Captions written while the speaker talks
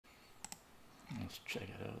Let's check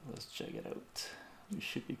it out. Let's check it out. We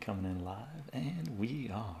should be coming in live, and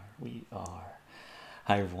we are. We are.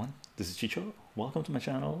 Hi everyone, this is Chycho. Welcome to my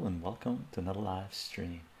channel and welcome to another live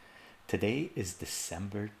stream. Today is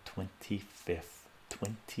December 25th,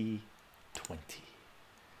 2020,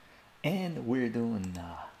 and we're doing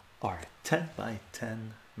our 10 by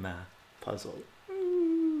 10 math puzzle.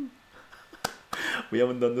 We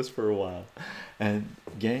haven't done this for a while, and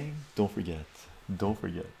gang, don't forget, don't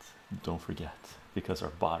forget, don't forget, because our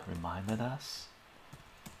bot reminded us: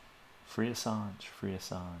 free Assange, free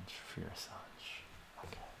Assange, free Assange.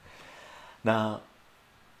 Okay, now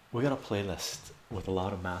we got a playlist with a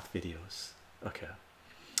lot of math videos. Okay,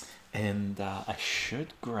 and I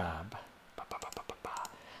should grab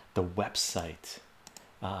the website,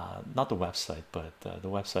 not the website, but the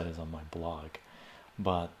website is on my blog,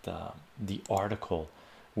 but the article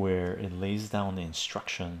where it lays down the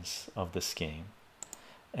instructions of this game,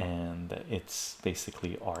 and it's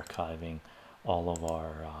basically archiving all of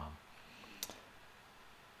our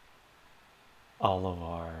all of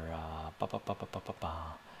our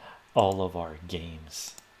all of our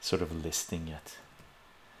games, sort of listing it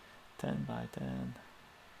 10 by 10.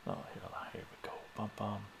 Oh, here we go. Bum,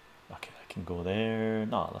 bum. Okay, I can go there.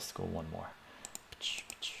 No, let's go one more.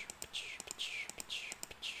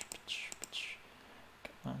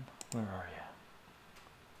 Come on, where are you?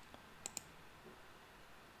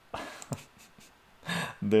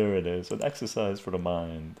 There it is, an exercise for the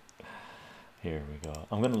mind. Here we go.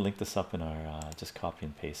 I'm going to link this up in our just copy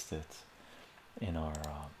and paste it in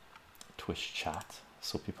our Twitch chat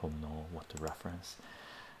so people know what to reference.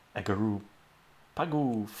 Agaru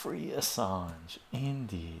Pagu, free Assange,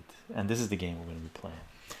 indeed. And this is the game we're going to be playing.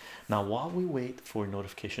 Now, while we wait for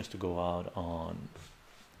notifications to go out on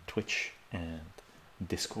Twitch and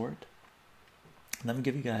Discord, let me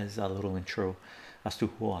give you guys a little intro as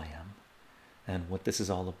to who I am and what this is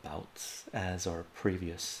all about, as our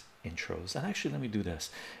previous intros. And actually, let me do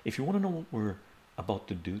this. If you want to know what we're about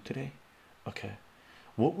to do today, okay,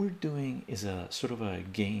 what we're doing is a sort of a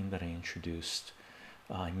game that I introduced.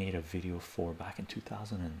 I made a video for back in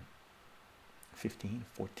 2015,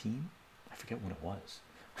 14, I forget when it was.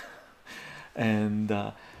 And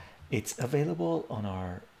it's available on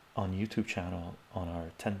our YouTube channel on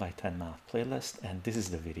our 10 by 10 math playlist, and this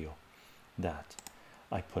is the video that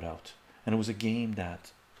I put out. And it was a game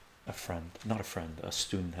that a friend, not a friend, a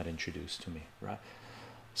student had introduced to me, right?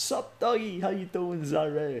 Sup doggy, how you doing,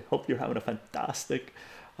 Zare? Hope you're having a fantastic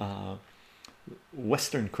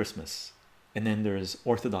Western Christmas. And then there's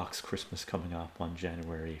Orthodox Christmas coming up on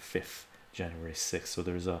January 5th, January 6th. So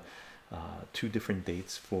there's a two different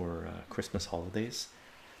dates for Christmas holidays.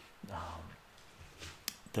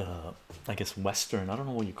 I guess Western, I don't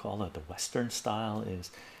know what you call it, the Western style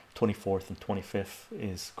is 24th and 25th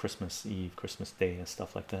is Christmas Eve, Christmas Day, and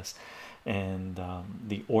stuff like this. And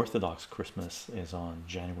the Orthodox Christmas is on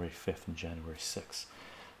January 5th and January 6th.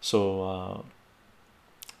 So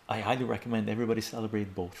I highly recommend everybody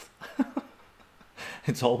celebrate both.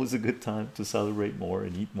 It's always a good time to celebrate more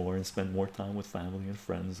and eat more and spend more time with family and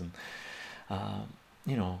friends, and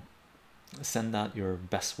you know, send out your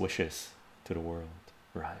best wishes to the world,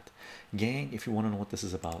 right? Gang, if you want to know what this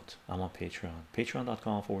is about, I'm on Patreon,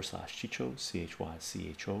 patreon.com/chycho,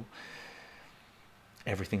 chycho.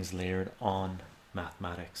 Everything's layered on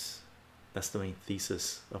mathematics. That's the main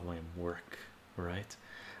thesis of my work, right?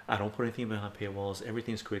 I don't put anything behind paywalls.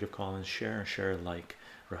 Everything's Creative Commons, share and share alike,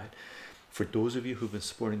 right? For those of you who've been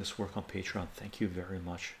supporting this work on Patreon, thank you very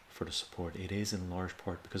much for the support. It is in large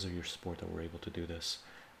part because of your support that we're able to do this.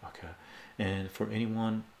 Okay, and for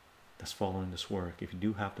anyone that's following this work, if you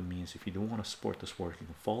do have the means, if you do want to support this work, you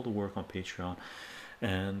can follow the work on Patreon.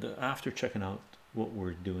 And after checking out what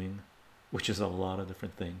we're doing, which is a lot of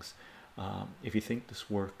different things, if you think this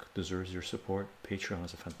work deserves your support, Patreon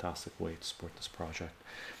is a fantastic way to support this project.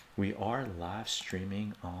 We are live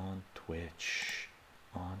streaming on Twitch,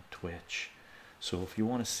 so if you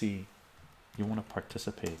want to see, you want to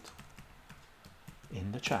participate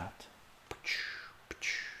in the chat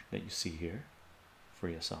that you see here,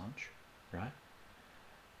 free Assange, right?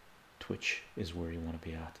 Twitch is where you want to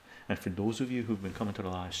be at. And for those of you who've been coming to the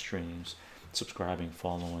live streams, subscribing,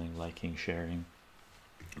 following, liking, sharing,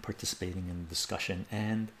 participating in the discussion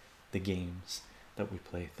and the games that we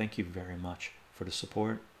play, thank you very much for the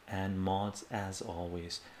support. And mods, as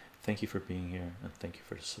always, thank you for being here and thank you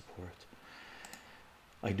for the support.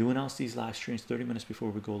 I do announce these live streams 30 minutes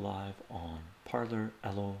before we go live on Parler,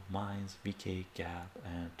 Elo, Minds, VK, Gab,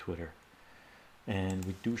 and Twitter. And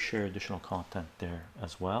we do share additional content there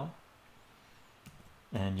as well.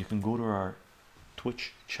 And you can go to our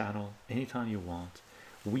Twitch channel anytime you want.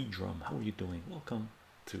 We Drum, how are you doing? Welcome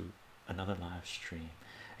to another live stream.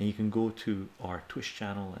 And you can go to our Twitch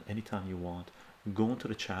channel at any time you want. Go into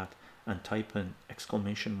the chat and type in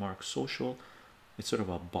 !social. It's sort of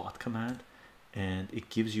a bot command, and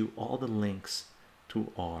it gives you all the links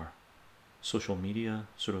to our social media,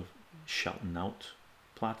 sort of shouting out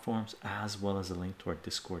platforms, as well as a link to our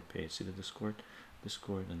Discord page. See the Discord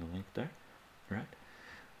and the link there, right?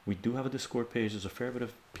 We do have a Discord page. There's a fair bit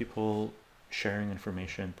of people sharing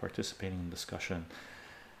information, participating in discussion,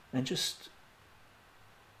 and just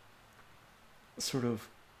sort of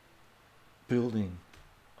building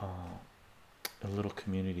a little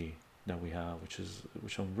community that we have,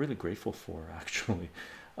 which I'm really grateful for, actually.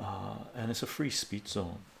 And it's a free speech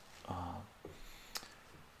zone,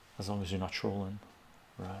 as long as you're not trolling,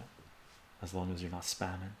 right? As long as you're not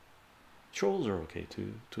spamming. Trolls are okay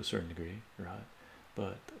to a certain degree, right?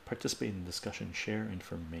 But participate in discussion, share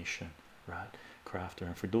information, right? Crafter.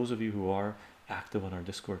 And for those of you who are active on our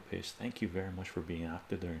Discord page, thank you very much for being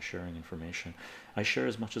active there and sharing information. I share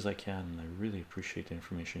as much as I can, and I really appreciate the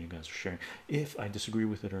information you guys are sharing. If I disagree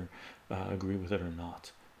with it or agree with it or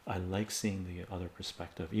not, I like seeing the other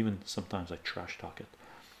perspective. Even sometimes I trash talk it.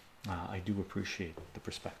 I do appreciate the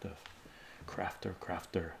perspective.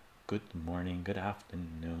 Crafter, good morning, good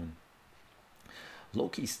afternoon.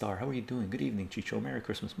 Loki Star, how are you doing? Good evening, Chycho. Merry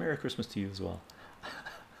Christmas. Merry Christmas to you as well.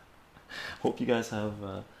 Hope you guys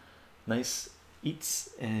have nice eats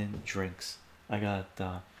and drinks. I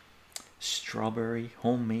got strawberry,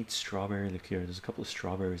 homemade strawberry liqueur. There's a couple of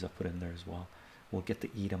strawberries I put in there as well. We'll get to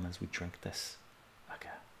eat them as we drink this. Okay.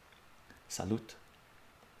 Salute.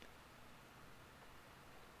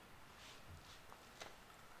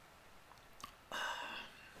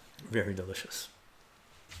 Very delicious.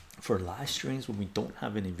 For live streams, when we don't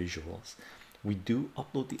have any visuals, we do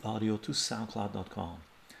upload the audio to soundcloud.com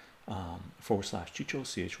 /chycho,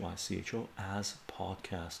 chycho, as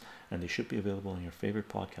podcast, and they should be available on your favorite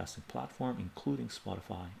podcasting platform, including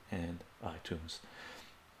Spotify and iTunes.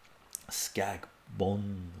 Skag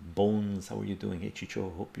Bones, how are you doing? Hey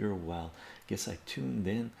Chycho, hope you're well. Guess I tuned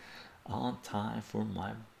in on time for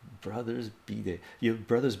my brother's b-day. Your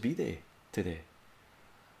brother's b-day today.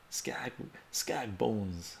 Skag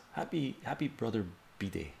Bones, happy brother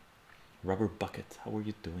b-day. Rubber Bucket, how are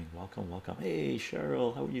you doing? Welcome. Hey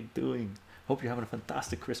Cheryl, how are you doing? Hope you're having a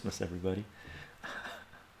fantastic Christmas, everybody.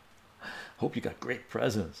 Hope you got great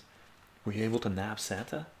presents. Were you able to nab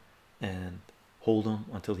Santa and hold him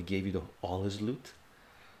until he gave you all his loot?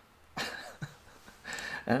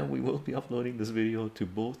 And we will be uploading this video to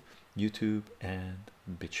both YouTube and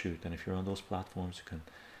BitChute, and if you're on those platforms, you can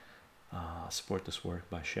support this work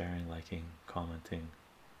by sharing, liking, commenting.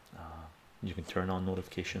 You can turn on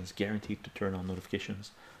notifications, guaranteed to turn on notifications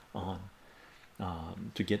on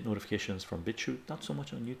to get notifications from BitChute. Not so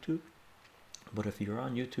much on YouTube, but if you're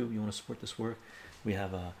on YouTube, you want to support this work, we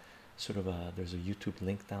have a sort of there's a YouTube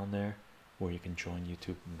link down there where you can join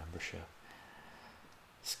YouTube membership.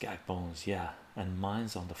 Skag Bones, yeah, and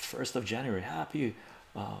mine's on the 1st of January. Happy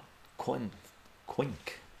Quink.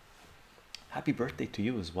 Happy birthday to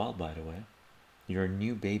you as well, by the way. You're a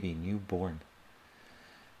new baby, newborn.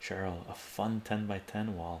 Cheryl, a fun 10 by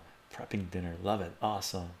 10 while prepping dinner. Love it.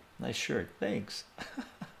 Awesome. Nice shirt. Thanks.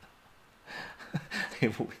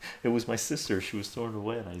 It was my sister. She was throwing it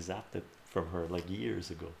away and I zapped it from her like years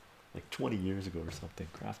ago, like 20 years ago or something.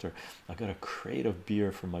 Crafter, I got a crate of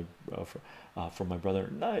beer from my brother.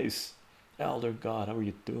 Nice. Elder God, how are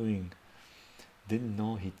you doing? Didn't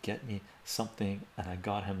know he'd get me something and I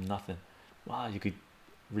got him nothing. Wow, you could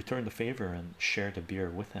return the favor and share the beer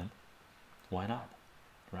with him. Why not?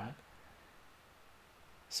 Right?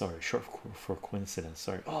 Sorry, short for coincidence.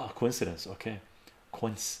 Sorry. Oh, coincidence. Okay.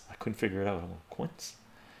 Quince. I couldn't figure it out. I'm like, Quince.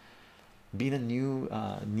 Being a new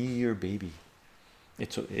year baby.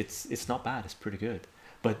 It's not bad. It's pretty good.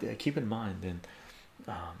 But keep in mind, then,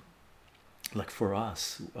 like for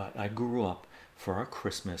us, I grew up. For our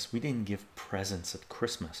Christmas, we didn't give presents at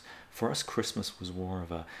Christmas. For us, Christmas was more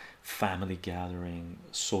of a family gathering,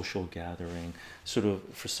 social gathering, sort of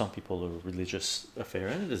for some people a religious affair,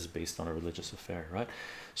 and it is based on a religious affair, right?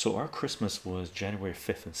 So our Christmas was January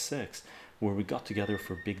 5th and 6th, where we got together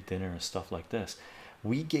for big dinner and stuff like this.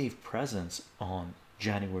 We gave presents on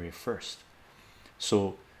January 1st.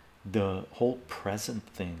 So the whole present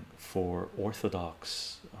thing for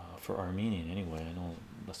Orthodox, for Armenian anyway, I know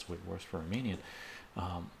that's the way it works for Armenian,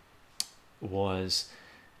 was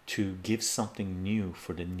to give something new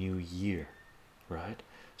for the new year, right?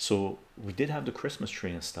 So we did have the Christmas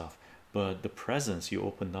tree and stuff, but the presents you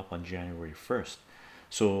opened up on January 1st.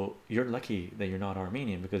 So you're lucky that you're not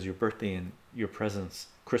Armenian, because your birthday and your presents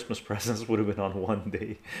Christmas presents would have been on one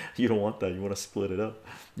day. You don't want that. You want to split it up.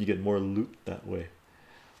 You get more loot that way.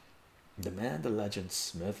 The man, the legend,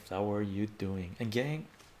 Smith. How are you doing? And gang,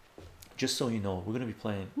 just so you know, we're gonna be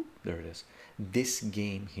playing. There it is. This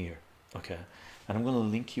game here, okay. And I'm gonna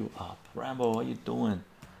link you up. Rambo, what you doing?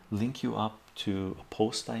 Link you up to a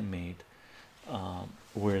post I made,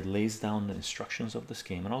 where it lays down the instructions of this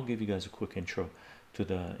game, and I'll give you guys a quick intro to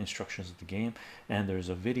the instructions of the game. And there's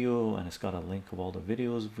a video, and it's got a link of all the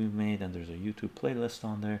videos we've made, and there's a YouTube playlist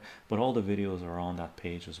on there. But all the videos are on that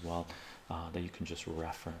page as well, that you can just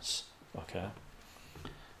reference. Okay.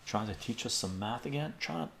 Trying to teach us some math again,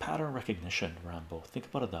 trying to pattern recognition, Rambo. Think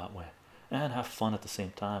about it that way, and have fun at the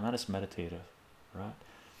same time, and it's meditative, right?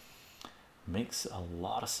 Makes a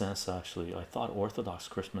lot of sense actually. I thought Orthodox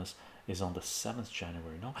Christmas is on the 7th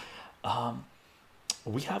January. No,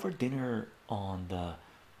 we have our dinner on the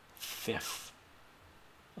 5th,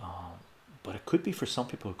 but it could be for some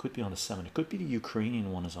people, it could be on the 7th. It could be the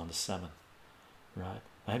Ukrainian one is on the 7th, right?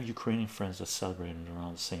 I have Ukrainian friends that celebrated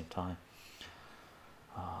around the same time.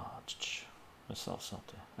 Myself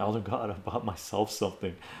something. Elder God, I bought myself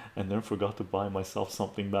something and then forgot to buy myself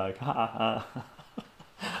something back. Ha ha.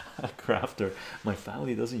 Crafter, my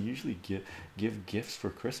family doesn't usually give gifts for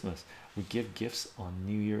Christmas. We give gifts on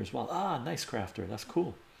New Year as well. Ah, nice, Crafter. That's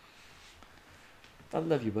cool. I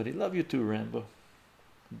love you, buddy. Love you too, Rambo.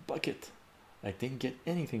 Bucket. I didn't get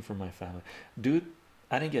anything from my family, dude.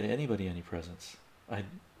 I didn't get anybody any presents.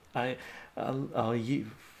 I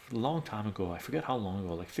long time ago, I forget how long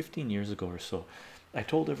ago, like 15 years ago or so, I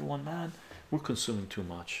told everyone, man, we're consuming too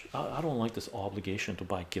much. I don't like this obligation to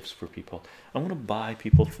buy gifts for people. I'm gonna buy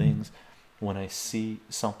people things when I see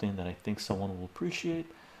something that I think someone will appreciate,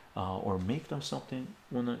 or make them something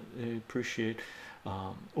when they appreciate,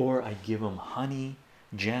 or I give them honey,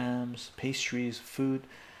 jams, pastries, food.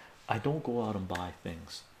 I don't go out and buy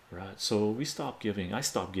things, right? So we stopped giving. I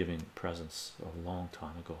stopped giving presents a long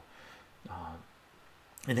time ago.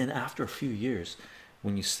 And then after a few years,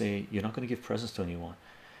 when you say you're not going to give presents to anyone,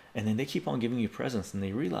 and then they keep on giving you presents, and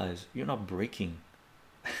they realize you're not breaking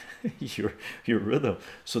your rhythm,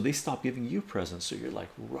 so they stop giving you presents. So you're like,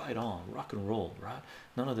 right on, rock and roll, right?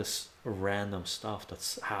 None of this random stuff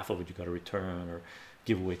that's half of it you got to return or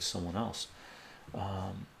give away to someone else.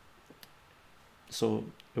 So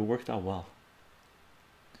it worked out well.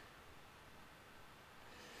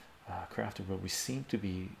 Crafted, but we seem to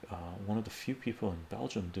be one of the few people in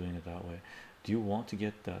Belgium doing it that way. Do you want to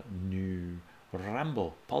get the new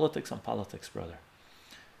Rambo? Politics on politics, brother.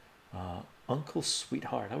 Uncle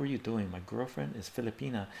Sweetheart, how are you doing? My girlfriend is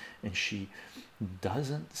Filipina and she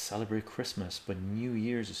doesn't celebrate Christmas, but New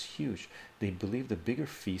Year's is huge. They believe the bigger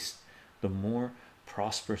feast, the more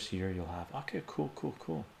prosperous year you'll have. Okay, cool, cool,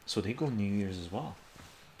 cool. So they go New Year's as well.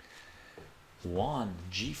 Juan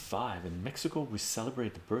G5, in Mexico we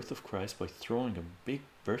celebrate the birth of Christ by throwing a big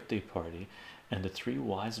birthday party, and the three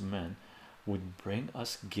wise men would bring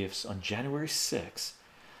us gifts on January 6th.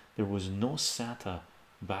 There was no Santa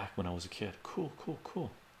back when I was a kid. Cool, cool,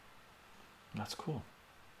 cool. That's cool.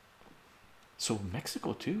 So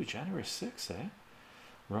Mexico too, January 6th, eh?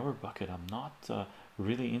 Robert Bucket, I'm not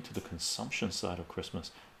really into the consumption side of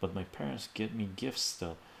Christmas, but my parents get me gifts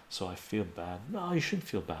still, so I feel bad. No, you shouldn't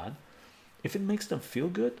feel bad. If it makes them feel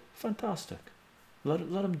good, fantastic. Let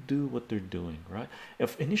them do what they're doing, right?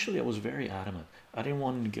 If initially I was very adamant, I didn't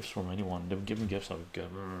want any gifts from anyone. They would give me gifts, I would give,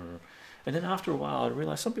 and then after a while I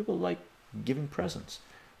realized some people like giving presents.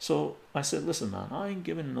 So I said, listen, man, I ain't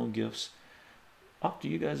giving no gifts. Up to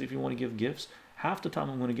you guys if you want to give gifts. Half the time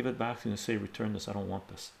I'm going to give it back to you and say, return this, I don't want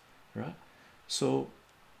this, right? So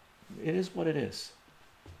it is what it is.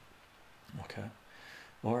 Okay.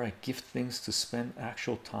 Or I give things to spend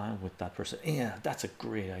actual time with that person. Yeah, that's a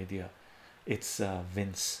great idea. It's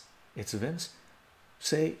Vince. It's Vince.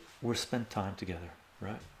 Say we're spend time together,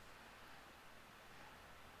 right?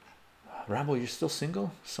 Rambo, you're still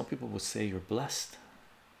single? Some people would say you're blessed.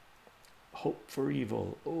 Hope for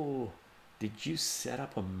evil. Oh, did you set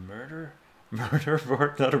up a murder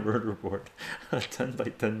board? Not a murder board. A 10 by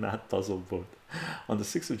 10 math puzzle board. On the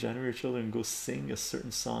 6th of January, children go sing a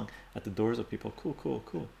certain song at the doors of people. Cool, cool,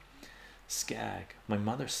 cool. Skag. My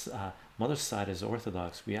mother's side is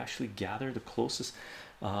Orthodox. We actually gather the closest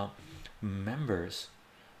members,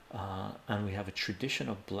 and we have a tradition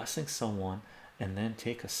of blessing someone and then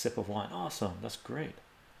take a sip of wine. Awesome, that's great.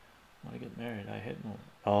 Want to get married? I hit no.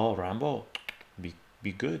 Oh, Rambo,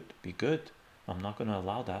 be good, be good. I'm not going to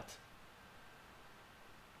allow that.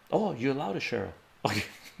 Oh, you allowed it, Cheryl. Okay.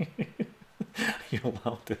 You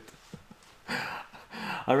allowed it.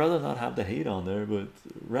 I'd rather not have the hate on there, but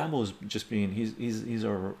Rambo's just being, he's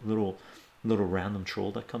our little little random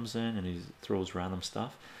troll that comes in and he throws random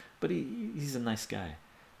stuff, but he's a nice guy.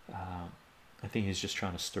 I think he's just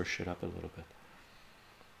trying to stir shit up a little bit.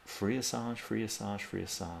 Free Assange, free Assange, free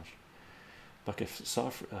Assange. Like I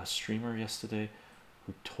saw a streamer yesterday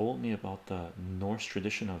who told me about the Norse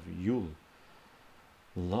tradition of Yule.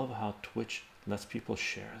 Love how Twitch lets people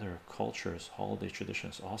share their cultures, holiday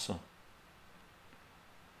traditions. Awesome.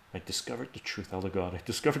 I discovered the truth. Oh God, I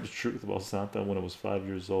discovered the truth about Santa when I was 5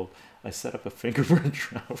 years old. I set up a fingerprint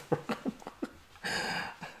trap.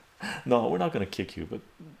 No, we're not gonna kick you, but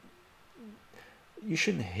you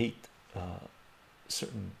shouldn't hate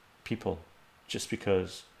certain people just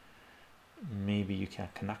because maybe you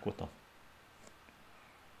can't connect with them.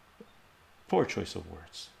 Poor choice of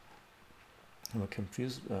words. I'm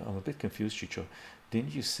confused. I'm a bit confused, Chycho.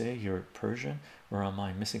 Didn't you say you're Persian, or am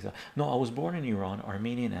I missing that? No, I was born in Iran,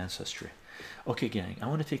 Armenian ancestry. Okay, gang, I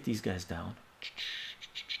want to take these guys down.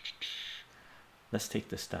 Let's take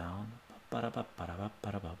this down. Boom,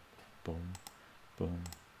 boom, boom,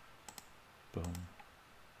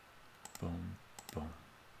 boom, boom.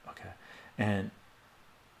 Okay, and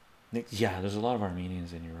yeah, there's a lot of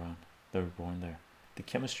Armenians in Iran that were born there. The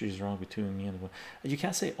chemistry is wrong between me and the woman. You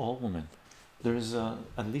can't say all women. There's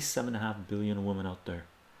at least 7.5 billion women out there.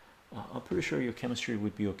 I'm pretty sure your chemistry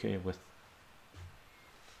would be okay with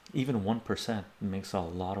even 1%. Makes a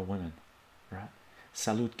lot of women, right?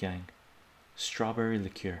 Salute, gang. Strawberry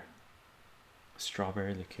liqueur.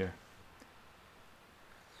 Strawberry liqueur.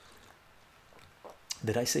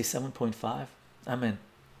 Did I say 7.5? I meant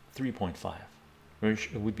 3.5.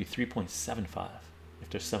 It would be 3.75 if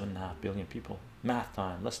there's 7.5 billion people. Math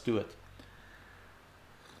time. Let's do it.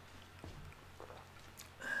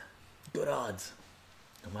 Good odds.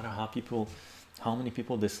 No matter how many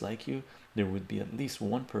people dislike you, there would be at least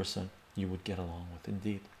one person you would get along with.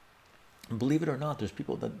 Indeed. And believe it or not, there's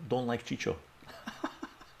people that don't like Chycho.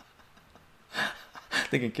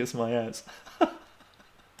 They can kiss my ass.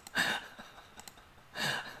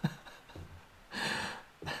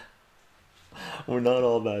 We're not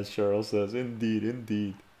all bad, Cheryl says. Indeed,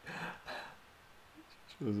 indeed.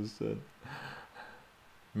 What was it said?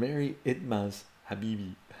 Mary Itmaz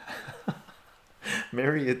Habibi.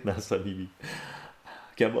 Mary Itmaz Habibi.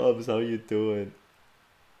 Kebabs, how you doing?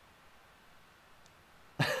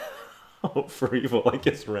 Oh, for evil, I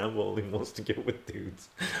guess Rambo only wants to get with dudes.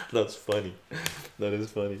 That's funny. That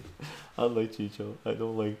is funny. I like Chycho. I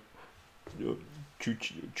don't like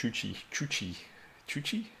Chuchi.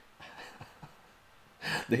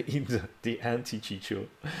 The anti-Chycho.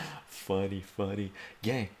 Funny.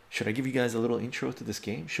 Gang, should I give you guys a little intro to this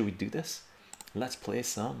game? Should we do this? Let's play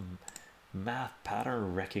some math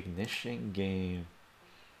pattern recognition game.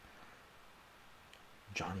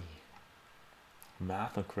 Johnny,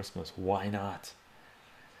 math on Christmas, why not?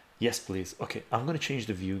 Yes, please. Okay, I'm gonna change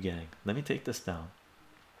the view, gang. Let me take this down.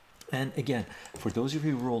 And again, for those of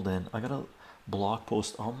you who rolled in, I got a blog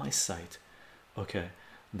post on my site, okay,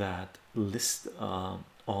 that lists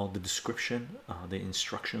all the description, the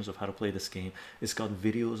instructions of how to play this game. It's got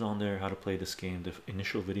videos on there how to play this game. The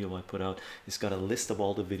initial video I put out, it's got a list of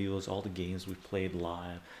all the videos, all the games we played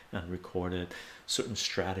live and recorded, certain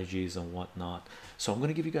strategies and whatnot. So I'm going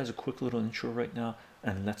to give you guys a quick little intro right now,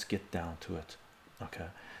 and let's get down to it. Okay,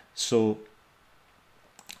 so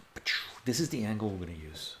this is the angle we're going to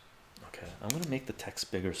use. Okay, I'm going to make the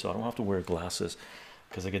text bigger so I don't have to wear glasses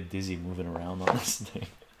because I get dizzy moving around on this thing.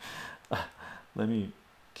 Let me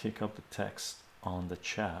kick up the text on the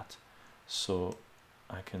chat so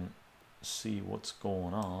I can see what's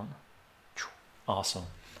going on. Awesome.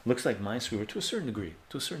 Looks like Minesweeper to a certain degree.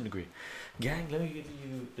 Gang, let me give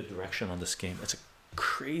you the direction on this game. It's a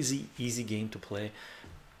crazy easy game to play,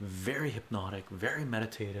 very hypnotic, very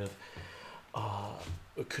meditative.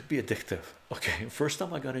 It could be addictive. Okay, first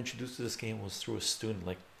time I got introduced to this game was through a student,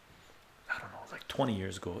 like I don't know, like 20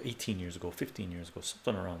 years ago, 18 years ago, 15 years ago,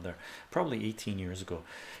 something around there, probably 18 years ago.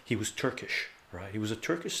 He was Turkish, right? He was a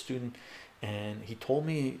Turkish student, and he told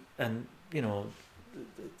me, and you know,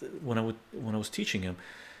 when I was teaching him,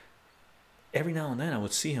 every now and then I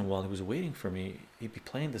would see him while he was waiting for me. He'd be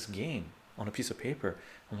playing this game on a piece of paper.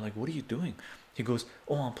 I'm like, what are you doing? He goes,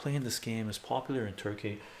 oh, I'm playing this game. It's popular in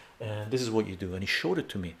Turkey, and this is what you do. And he showed it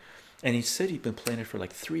to me, and he said he'd been playing it for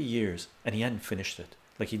like 3 years and he hadn't finished it.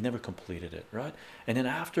 Like he never completed it, right? And then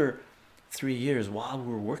after 3 years, while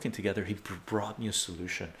we were working together, he brought me a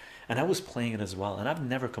solution, and I was playing it as well, and I've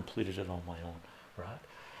never completed it on my own, right?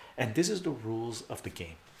 And this is the rules of the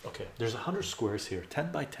game. Okay, there's 100 squares here,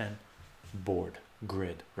 10 by 10 board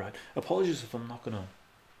grid, right? Apologies if I'm not gonna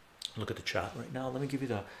look at the chat right now. Let me give you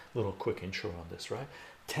the little quick intro on this, right?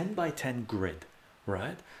 10 by 10 grid.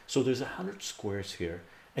 right? So there's 100 squares here,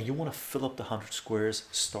 and you want to fill up the 100 squares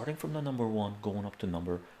starting from the number 1 going up to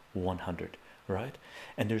number 100, right?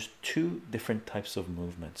 And there's two different types of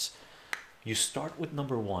movements. You start with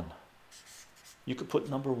number 1. You could put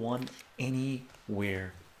number 1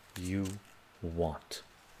 anywhere you want,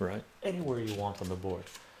 right? Anywhere you want on the board.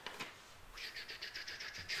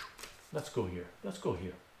 Let's go here. Let's go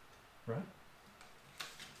here, right?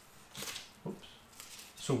 Oops.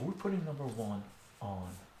 So we're putting number 1 on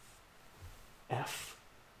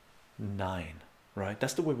F9, right?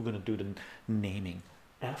 That's the way we're going to do the naming.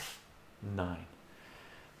 F9.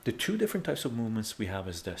 The two different types of movements we have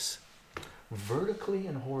is this. Vertically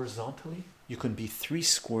and horizontally, you can be 3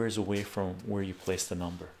 squares away from where you place the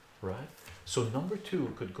number, right? So number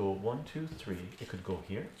 2 could go 1, 2, 3. It could go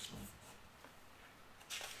here.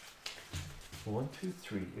 1, 2,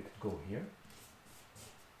 3. It could go here.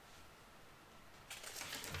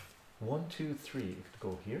 1, 2, 3. It could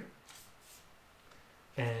go here.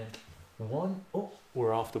 And 1. Oh,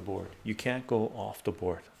 we're off the board. You can't go off the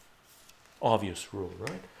board. Obvious rule,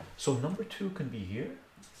 right? So number 2 can be here,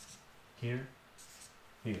 here,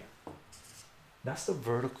 here. That's the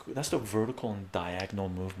vertical and diagonal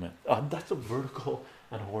movement. That's the vertical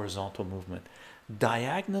and horizontal movement.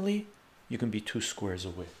 Diagonally, you can be 2 squares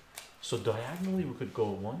away. So diagonally, we could go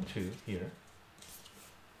 1, 2 here,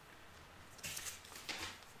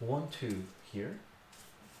 1, 2 here,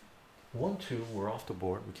 1, 2. We're off the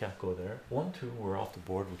board. We can't go there. 1, 2. We're off the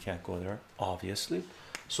board. We can't go there. Obviously,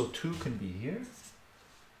 so 2 can be here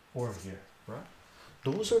or here, right?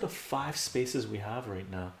 Those are the 5 spaces we have right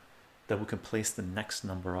now that we can place the next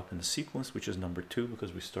number up in the sequence, which is number 2,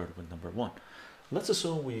 because we started with number 1. Let's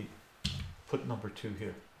assume we put number 2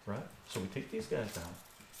 here, right? So we take these guys down,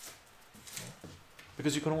 right?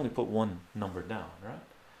 Because you can only put one number down, right?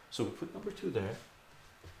 So we put number 2 there.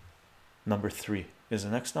 Number 3 is the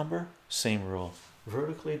next number. Same rule.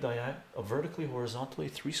 Vertically, horizontally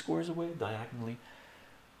 3 squares away. Diagonally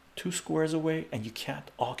 2 squares away, and you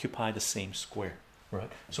can't occupy the same square,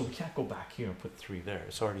 right? So we can't go back here and put 3 there.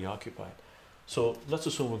 It's already occupied. So let's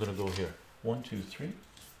assume we're going to go here. 1, 2, 3.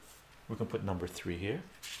 We can put number 3 here,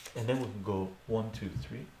 and then we can go 1, 2,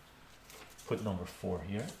 3. Put number 4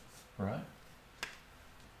 here, right?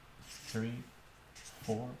 3,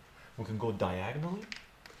 4. We can go diagonally.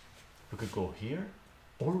 We could go here,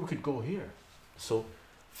 or we could go here. So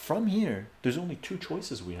from here, there's only 2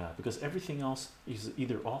 choices we have, because everything else is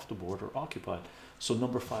either off the board or occupied. So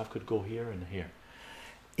number 5 could go here and here.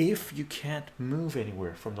 If you can't move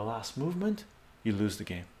anywhere from the last movement, you lose the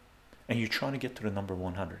game, and you're trying to get to the number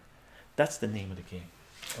 100. That's the name of the game.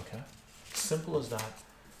 Okay, simple as that.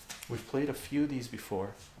 We've played a few of these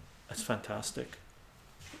before. That's fantastic.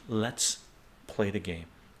 Let's play the game.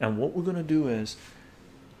 And what we're going to do is,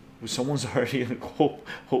 someone's already hope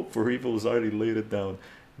for evil has already laid it down.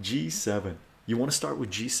 G7. You want to start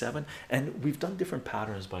with G7, and we've done different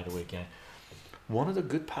patterns, by the way, gang. One of the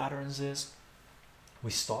good patterns is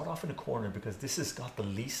we start off in a corner, because this has got the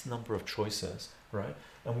least number of choices, right?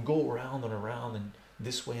 And we go around and around and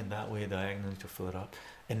this way and that way diagonally to fill it up.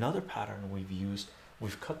 Another pattern we've used,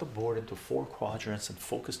 we've cut the board into 4 quadrants and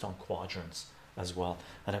focused on quadrants as well.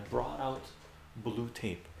 And I brought out blue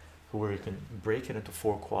tape where you can break it into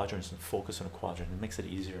 4 quadrants and focus on a quadrant. It makes it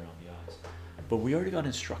easier on the eyes. But we already got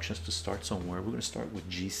instructions to start somewhere. We're going to start with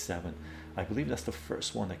G7. I believe that's the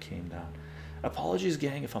first one that came down. Apologies,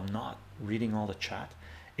 gang, if I'm not reading all the chat.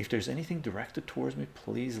 If there's anything directed towards me,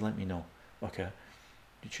 please let me know. Okay,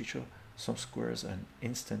 chycho, some squares and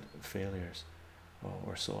instant failures,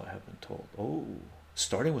 or so I have been told. Oh,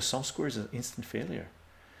 starting with some squares is instant failure.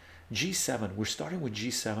 G7, we're starting with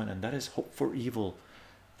G7, and that is hope for evil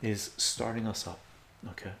is starting us up.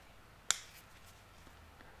 Okay,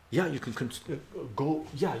 yeah, you can go,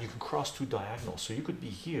 yeah, you can cross 2 diagonals. So you could be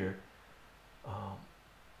here,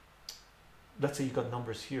 let's say you got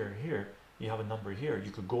numbers here, here, you have a number here, you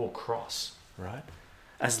could go across, right?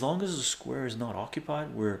 As long as the square is not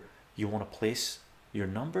occupied where you want to place your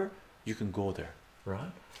number, you can go there,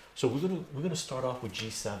 right? So we're gonna start off with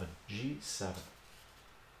G7. G7.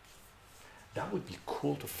 That would be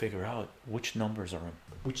cool to figure out which numbers are in,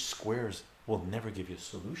 which squares will never give you a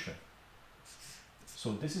solution.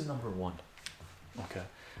 So this is number 1. Okay,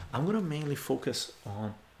 I'm gonna mainly focus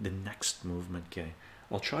on the next movement, gang.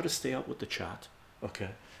 I'll try to stay out with the chat. Okay,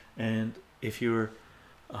 and if you're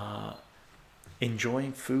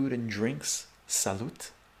enjoying food and drinks,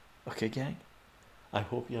 salute. Okay, gang, I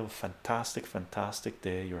hope you have a fantastic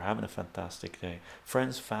day. You're having a fantastic day,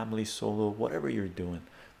 friends, family, solo, whatever you're doing.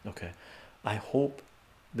 Okay, I hope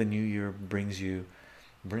the new year brings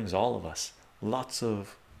all of us lots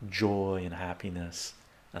of joy and happiness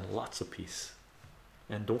and lots of peace.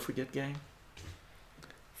 And don't forget, gang,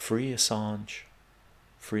 free Assange,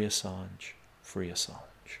 free Assange, free Assange.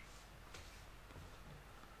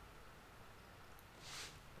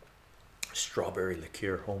 Strawberry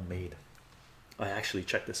liqueur, homemade. I actually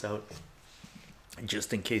checked this out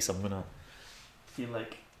just in case I'm gonna feel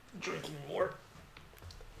like drinking more.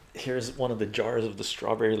 Here's one of the jars of the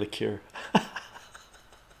strawberry liqueur.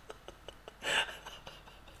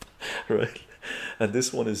 Right, and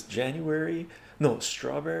this one is January, no,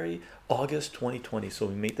 strawberry, August 2020. So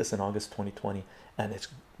we made this in August 2020, and it's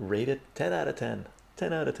rated 10 out of 10.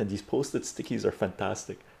 10 out of 10. These posted stickies are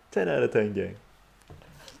fantastic. 10 out of 10, gang.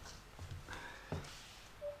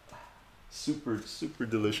 Super, super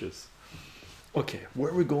delicious. Okay,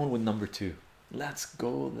 where are we going with number 2? Let's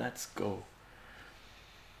go, let's go.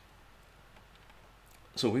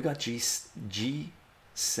 So we got G7.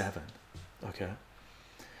 Okay,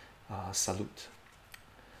 salute.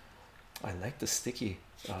 I like the sticky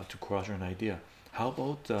to quadrant an idea. How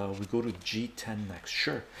about we go to G10 next?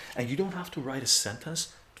 Sure. And you don't have to write a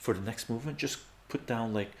sentence for the next movement. Just put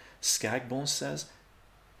down, like Skagbones says,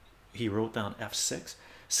 he wrote down F6.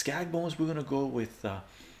 Skagbones, we're gonna go with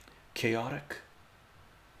chaotic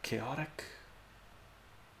chaotical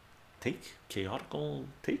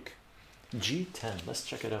take. G10, let's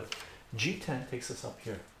check it out. G10 takes us up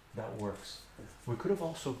here. That works. We could have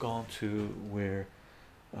also gone to where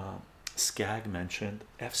Skag mentioned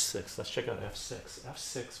F6. Let's check out F6.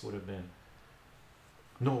 F6 would have been,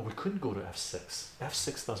 no, we couldn't go to F6.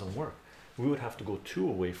 F6 doesn't work. We would have to go 2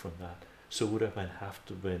 away from that. So it would have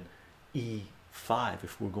to been E5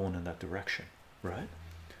 if we're going in that direction, right?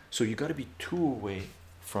 So you got to be 2 away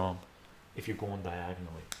from if you're going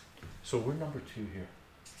diagonally. So we're number 2 here.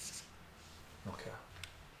 Okay,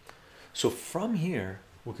 so from here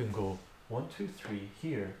we can go 1 2 3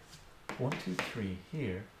 here, 1 2 3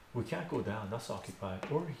 here. We can't go down, that's occupied,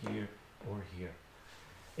 or here or here.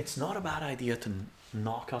 It's not a bad idea to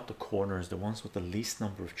knock out the corners, the ones with the least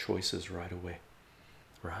number of choices, right away,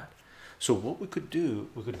 right? So what we could do,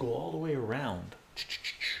 we could go all the way around,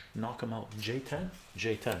 knock them out. J10,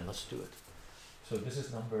 J10, let's do it. So this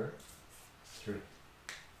is number 3.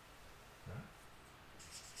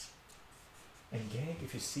 And gang,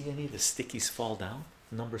 if you see any of the stickies fall down,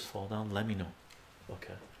 numbers fall down, let me know.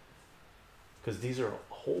 Okay, because these are a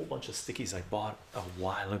whole bunch of stickies I bought a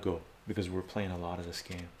while ago because we're playing a lot of this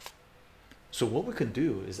game. So what we can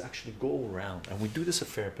do is actually go around, and we do this a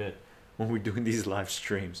fair bit when we're doing these live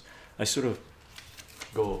streams. I sort of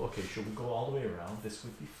go, okay, should we go all the way around? This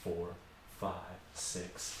would be 4 5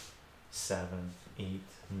 6 7 8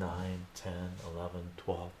 9 10 11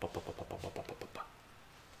 12.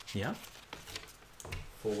 Yeah,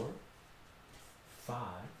 4 5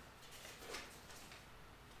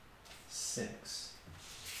 6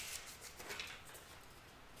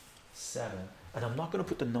 7, and I'm not going to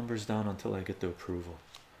put the numbers down until I get the approval.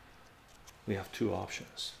 We have 2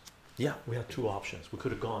 options. Yeah, we have 2 options. We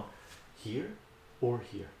could have gone here or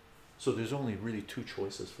here. So there's only really 2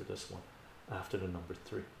 choices for this one after the number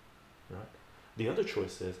 3, right? The other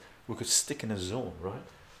choice is we could stick in a zone, right?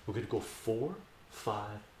 We could go 4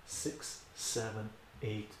 5 6 7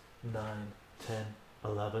 8 9 10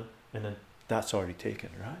 11, and then that's already taken,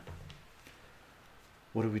 right?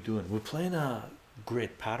 What are we doing? We're playing a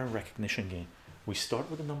grid pattern recognition game. We start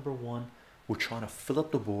with a number 1. We're trying to fill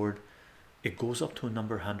up the board. It goes up to a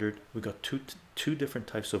number 100. We got two different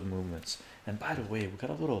types of movements. And by the way, we got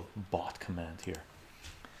a little bot command here.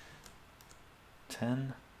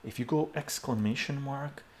 10. If you go exclamation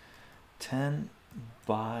mark 10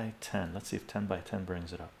 by 10, let's see if 10 by 10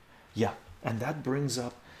 brings it up. Yeah, and that brings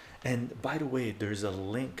up, and by the way, there's a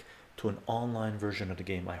link to an online version of the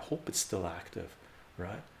game. I hope it's still active,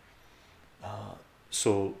 right?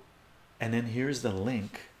 So, and then here's the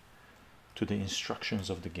link to the instructions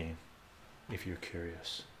of the game if you're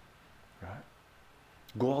curious, right?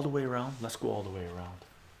 Go all the way around. Let's go all the way around.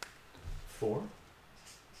 4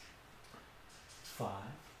 5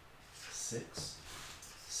 6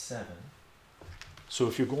 7. So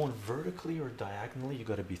if you're going vertically or diagonally, you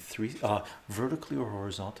got to be 3 vertically or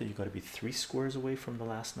horizontal, you got to be 3 squares away from the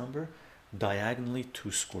last number. Diagonally,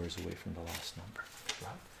 2 squares away from the last number,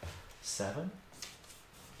 right? 7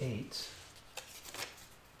 8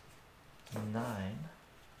 9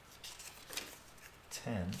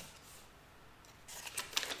 10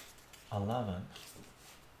 11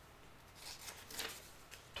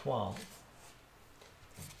 12,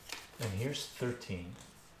 and here's 13,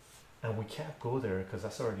 and we can't go there because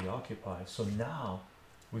that's already occupied. So now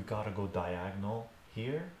we got to go diagonal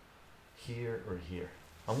here, here, or here.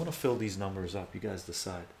 I'm gonna fill these numbers up. You guys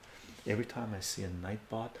decide. Every time I see a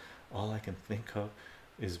Nightbot, all I can think of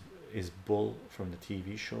is Bull from the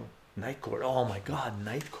TV show Night Court. Oh my God,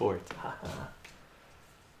 Night Court.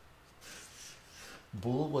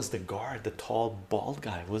 Bull was the guard, the tall bald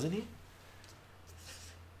guy, wasn't he?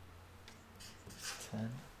 10,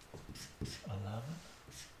 11,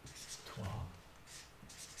 12,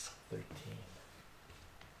 13.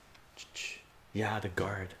 Yeah, the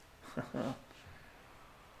guard.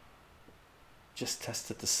 Just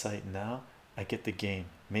tested the site now. I get the game.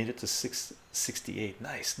 Made it to 668.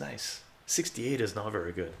 Nice, nice. 68 is not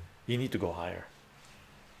very good. You need to go higher.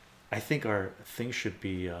 I think our thing should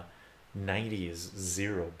be 90 is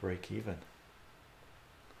zero, break even.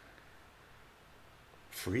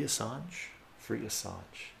 Free Assange. Free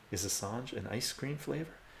Assange. Is Assange an ice cream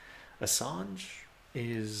flavor? Assange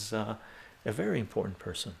is a very important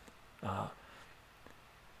person,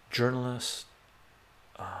 journalist,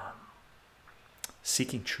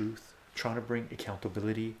 seeking truth, trying to bring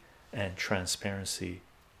accountability and transparency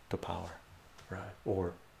to power, right?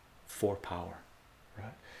 Or for power,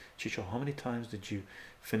 right? Chycho, how many times did you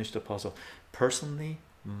finish the puzzle? Personally,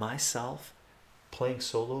 myself, playing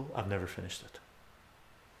solo, I've never finished it.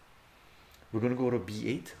 We're gonna go to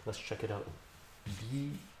B8. Let's check it out.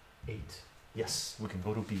 B8. Yes, we can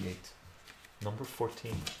go to B8. Number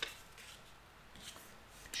 14.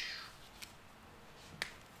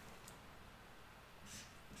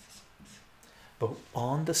 But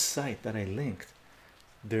on the site that I linked,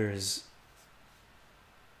 there's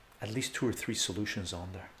at least 2 or 3 solutions on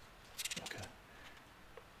there. Okay.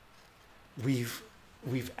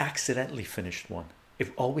 We've accidentally finished one.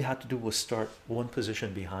 If all we had to do was start one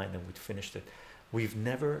position behind and we'd finished it. We've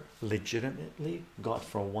never legitimately got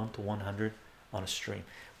from 1 to 100 on a stream.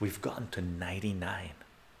 We've gotten to 99.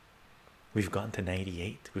 We've gotten to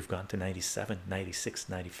 98. We've gotten to 97, 96,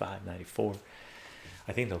 95, 94.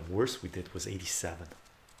 I think the worst we did was 87.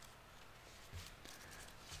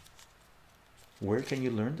 Where can you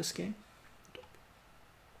learn this game?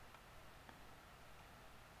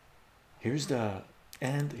 Here's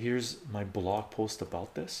my blog post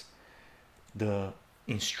about this. The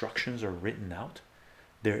instructions are written out.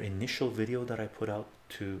 Their initial video that I put out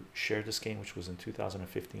to share this game, which was in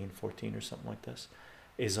 2015, 14 or something like this,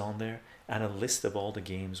 is on there, and a list of all the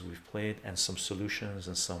games we've played and some solutions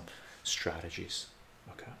and some strategies.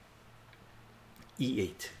 Okay.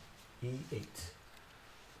 E8. E8.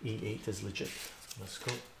 E8 is legit. Let's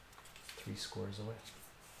go. 3 squares away.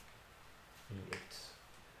 E8.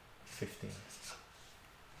 15.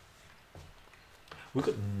 We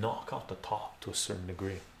could knock out the top to a certain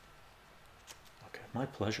degree. Okay, my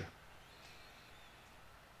pleasure.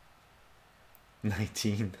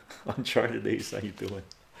 19. Uncharted Ace, how you doing?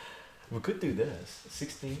 We could do this.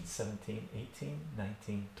 16, 17, 18,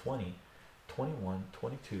 19, 20, 21,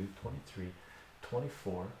 22, 23,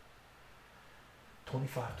 24,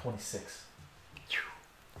 25, 26.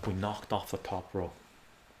 We knocked off the top row,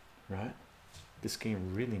 right? This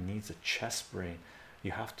game really needs a chess brain.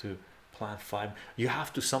 You have to plan 5.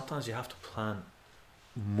 Sometimes you have to plan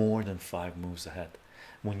more than 5 moves ahead.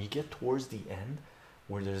 When you get towards the end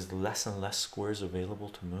where there's less and less squares available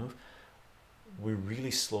to move, we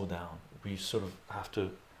really slow down. We sort of have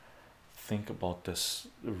to think about this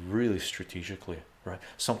really strategically, right?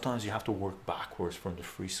 Sometimes you have to work backwards from the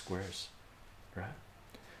free squares, right?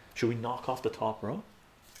 Should we knock off the top row?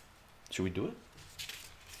 Should we do it?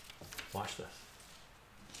 Watch this.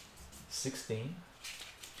 16,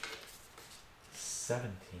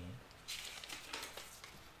 17,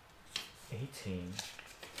 18,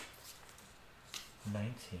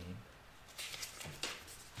 19,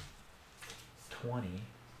 20,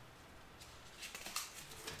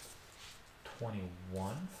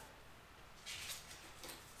 21.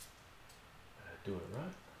 Do it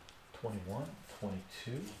right. 21,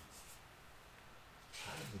 22.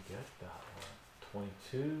 How did we get that one?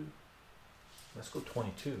 22. Let's go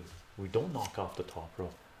 22. We don't knock off the top row.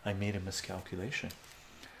 I made a miscalculation.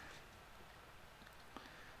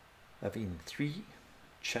 I've eaten 3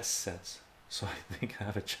 chess sets, so I think I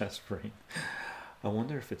have a chess brain. I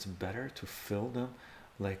wonder if it's better to fill them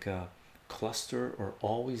like a cluster or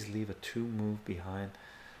always leave a 2 move behind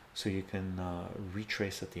so you can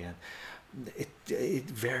retrace at the end. It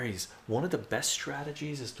varies. One of the best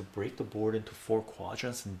strategies is to break the board into 4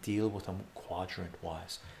 quadrants and deal with them quadrant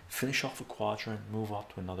wise. Finish off a quadrant, move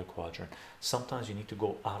up to another quadrant. Sometimes you need to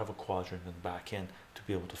go out of a quadrant and back in to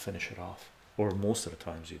be able to finish it off, or most of the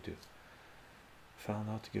times you do. Found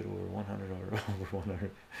out to get over 100 or over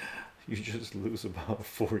 100, you just lose about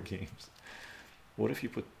 4 games. What if you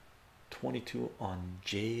put 22 on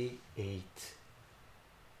J8?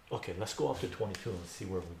 Okay, let's go up to 22 and see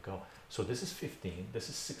where we go. So this is 15, this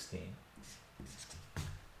is 16,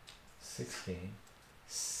 16,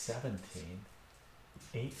 17,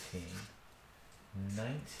 18,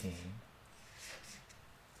 19,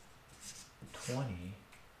 20,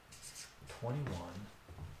 21,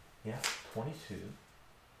 yeah, 22,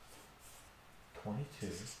 22,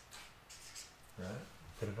 right?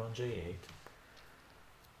 Put it on J8,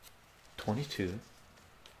 22,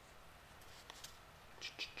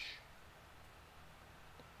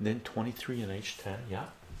 then 23 and H10, yeah,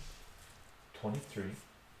 23.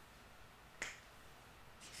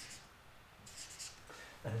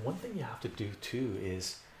 And one thing you have to do too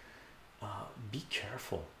is be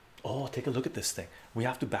careful. Oh, take a look at this thing. We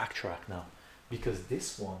have to backtrack now because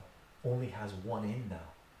this one only has one in now.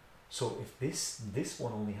 So if this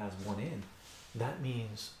one only has one in, that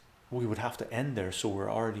means we would have to end there. So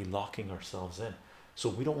we're already locking ourselves in. So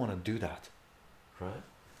we don't want to do that, right?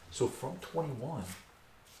 So from 21,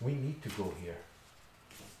 we need to go here.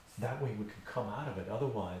 That way we can come out of it.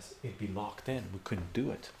 Otherwise, it'd be locked in. We couldn't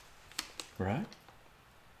do it, right?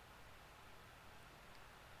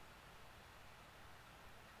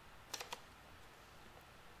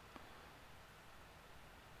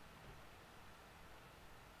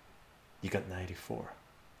 You got 94.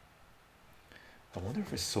 I wonder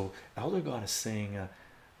if it's so. Elder God is saying,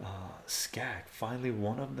 Skag, finally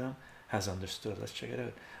one of them has understood. Let's check it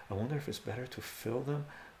out. I wonder if it's better to fill them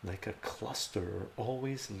like a cluster or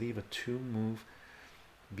always leave a 2 move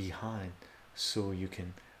behind so you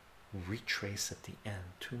can retrace at the end.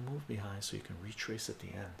 2 move behind so you can retrace at the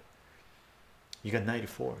end. You got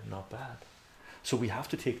 94, not bad. So we have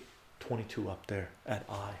to take 22 up there at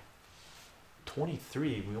I.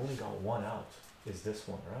 23, we only got one out, is this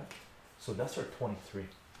one, right? So that's our 23.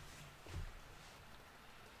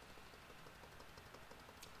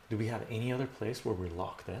 Do we have any other place where we're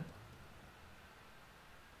locked in?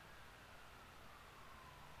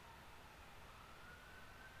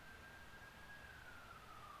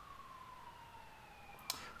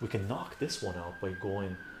 We can knock this one out by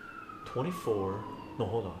going 24, no,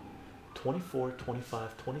 hold on, 24,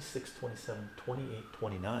 25, 26, 27, 28,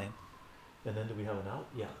 29. And then do we have an out?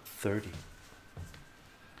 Yeah, 30.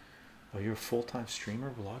 Are you a full-time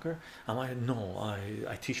streamer, vlogger? Am I? No,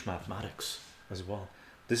 I teach mathematics as well.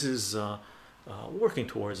 This is working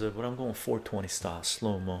towards it, but I'm going 420 style,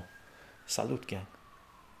 slow-mo. Salute, gang.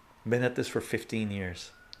 Been at this for 15 years,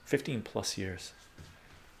 15 plus years.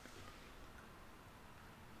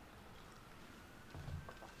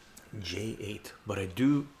 J8, but I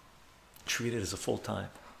do treat it as a full-time.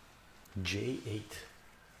 J8.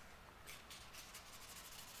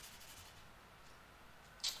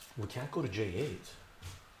 We can't go to J8.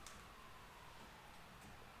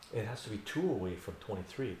 It has to be 2 away from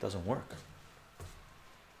 23. It doesn't work.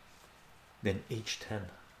 Then H10.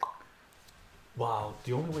 Wow,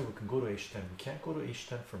 the only way we can go to H10, we can't go to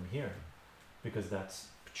H10 from here because that's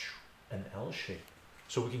an L shape.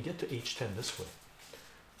 So we can get to H10 this way.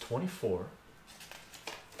 24,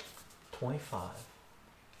 25,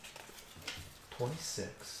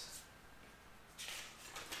 26,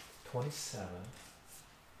 27,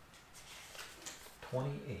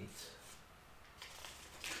 28,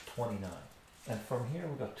 29, and from here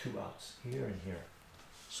we got 2 outs, here and here.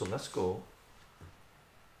 So let's go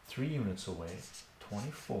 3 units away.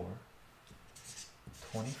 24,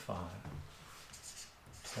 25,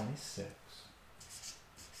 26,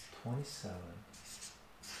 27,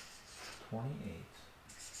 28,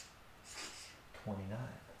 29.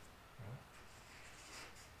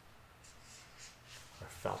 Our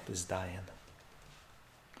felt is dying.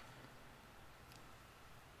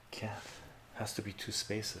 Can't. Has to be 2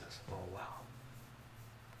 spaces. Oh wow.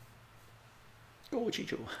 Go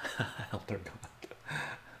chycho. Elder God.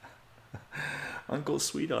 Uncle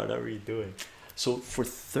Sweetheart, how are you doing? So for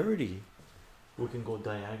 30, we can go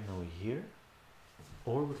diagonally here,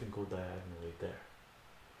 or we can go diagonally there.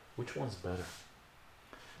 Which one's better?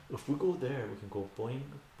 If we go there, we can go boing,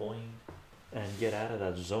 boing, and get out of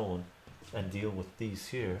that zone and deal with these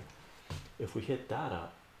here. If we hit that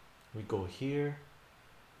up, we go here.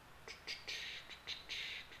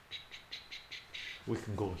 We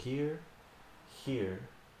can go here, here,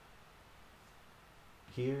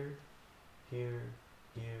 here, here,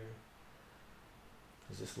 here.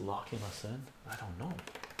 Is this locking us in? I don't know.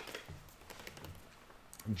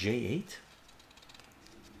 J8.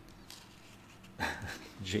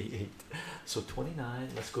 J8. So 29.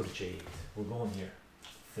 Let's go to J8. We're going here.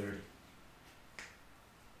 30.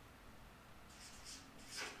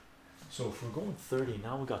 So if we're going 30,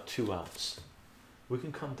 now we got 2 outs. We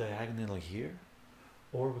can come diagonally here,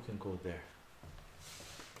 or we can go there.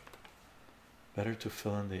 Better to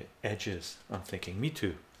fill in the edges. I'm thinking, me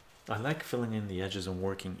too. I like filling in the edges and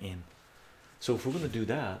working in. So if we're going to do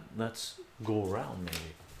that, let's go around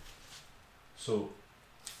maybe. So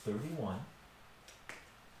 31,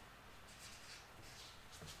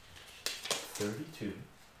 32.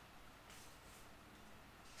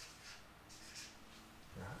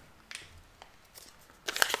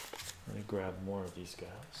 Let me grab more of these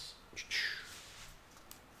guys.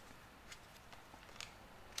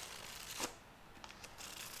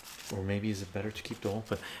 Or maybe is it better to keep them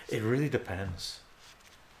open? It really depends.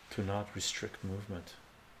 To not restrict movement.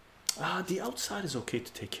 The outside is okay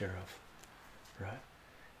to take care of, right?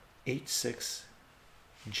 H6,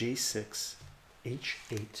 J6,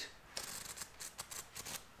 H8.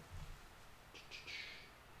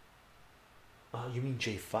 You mean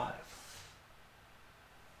J5?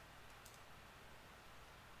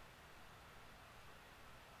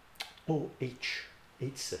 Oh,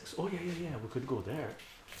 H6. Oh yeah, we could go there.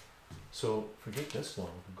 So forget this one.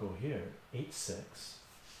 We could go here. H6.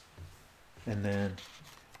 And then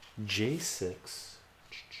J6.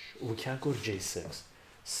 We can't go to J6.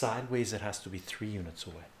 Sideways, it has to be 3 units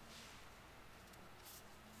away.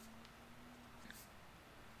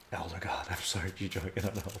 Elder God, I'm sorry, Chycho, I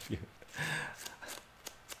cannot help you.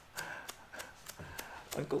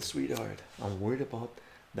 Uncle Sweetheart, I'm worried about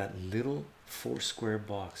that little 4 square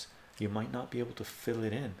box. You might not be able to fill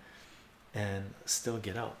it in and still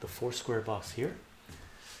get out. The 4 square box here.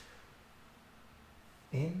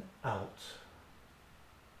 In, out.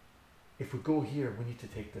 If we go here, we need to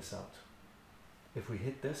take this out. If we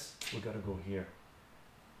hit this, we got to go here.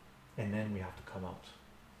 And then we have to come out.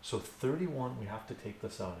 So 31, we have to take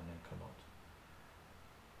this out and then come out.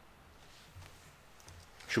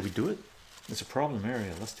 Should we do it? It's a problem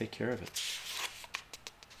area. Let's take care of it.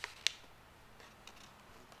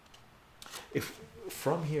 If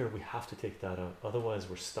from here we have to take that out, otherwise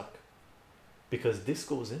we're stuck. Because this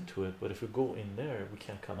goes into it, but if we go in there, we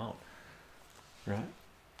can't come out. Right?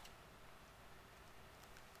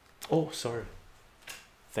 Oh, sorry.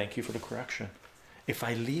 Thank you for the correction. If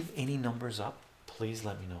I leave any numbers up, please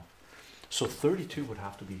let me know. So 32 would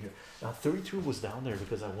have to be here. Now 32 was down there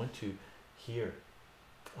because I went to here,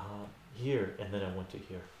 here, and then I went to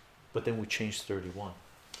here. But then we changed 31.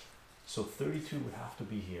 So 32 would have to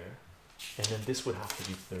be here, and then this would have to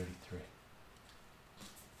be 33.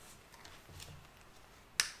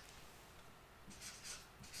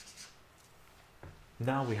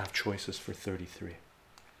 Now we have choices for 33.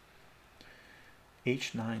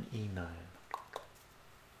 H9, E9.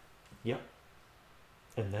 Yep.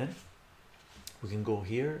 And then we can go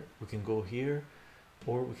here, we can go here,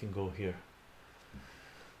 or we can go here.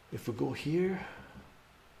 If we go here,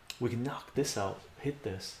 we can knock this out, hit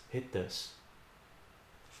this,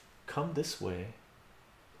 come this way.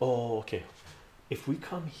 Oh, okay. If we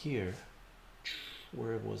come here,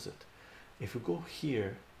 where was it? If we go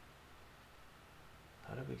here,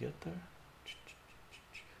 how did we get there?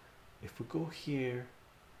 If we go here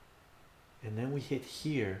and then we hit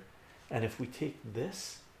here, and if we take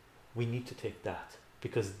this, we need to take that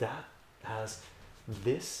because that has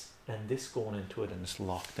this and this going into it and it's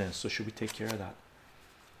locked in. So should we take care of that?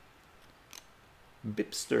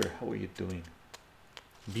 Bipster, how are you doing?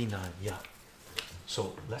 B9, yeah.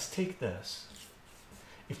 So let's take this.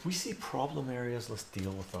 If we see problem areas, let's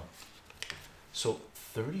deal with them. So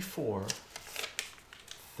 34,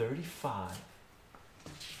 35,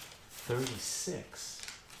 36,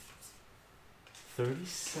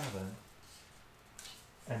 37,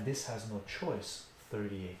 and this has no choice,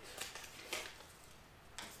 38.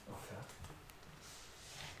 Okay.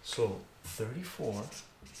 So 34,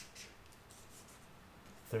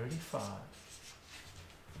 35,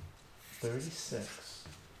 36,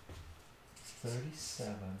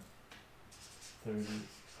 37,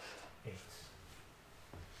 38.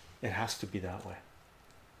 It has to be that way.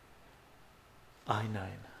 I9.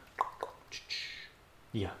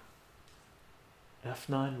 Yeah.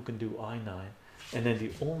 F9, we can do I9, and then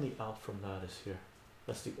the only out from that is here.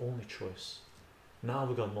 That's the only choice. Now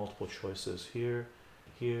we got multiple choices here,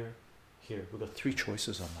 here, here. We got 3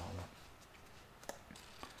 choices on that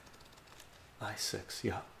one. I6,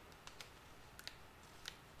 yeah.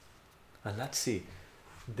 And let's see.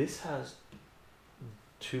 This has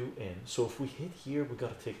 2 in. So if we hit here, we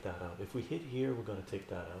got to take that out. If we hit here, we got to take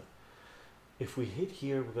that out. If we hit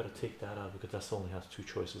here, we got to take that out because that only has 2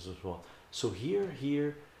 choices as well. So here,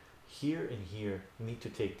 here, here, and here, we need to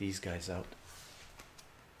take these guys out.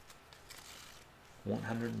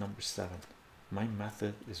 100, number 7. My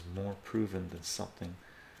method is more proven than something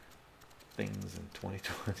things in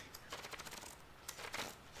 2020.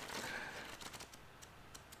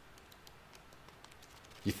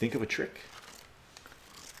 You think of a trick.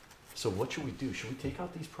 So what should we do? Should we take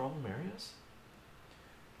out these problem areas?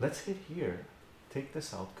 Let's hit here, take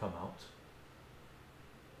this out, come out,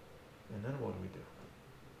 and then what do we do?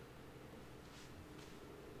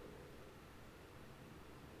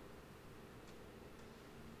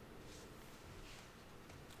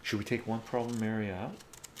 Should we take one problem area out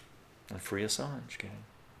and free Assange, gang?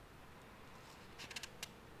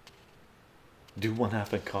 Do one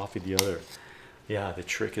half and copy the other. Yeah, the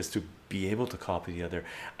trick is to be able to copy the other.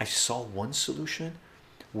 I saw one solution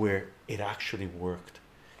where it actually worked.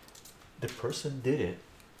 The person did it.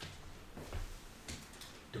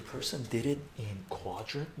 The person did it in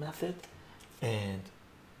quadrant method, and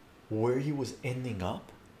where he was ending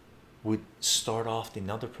up would start off in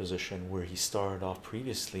another position where he started off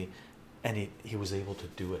previously, and he was able to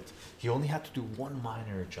do it. He only had to do one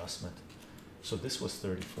minor adjustment. So this was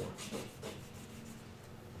 34.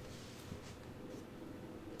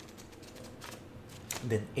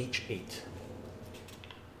 Then H8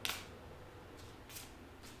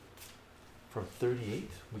 from 38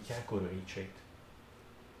 we can't go to H8.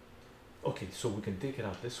 Okay, so we can take it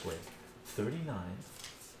out this way. 39,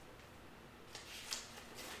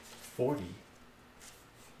 40,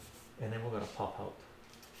 and then we're gonna pop out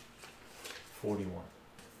 41.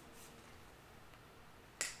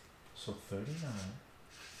 So 39,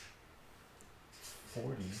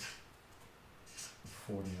 40,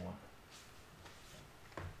 41.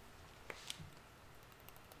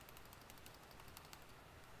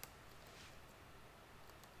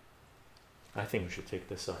 I think we should take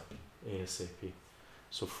this up ASAP.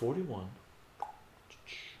 So 41,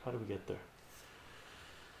 how do we get there?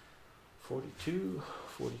 42,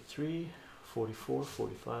 43, 44,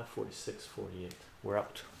 45, 46, 48. We're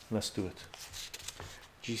out. Let's do it.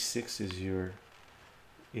 G6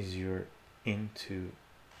 is your into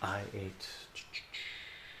I8.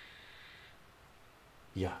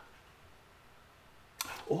 Yeah.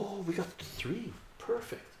 Oh, we got 3.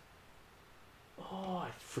 Perfect. Oh,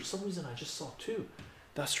 for some reason I just saw 2.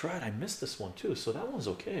 That's right, I missed this one too. So that one's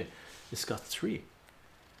okay. It's got 3.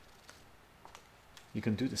 You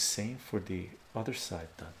can do the same for the other side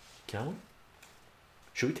then, can we?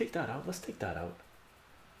 Should we take that out? Let's take that out.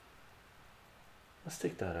 Let's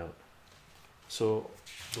take that out. So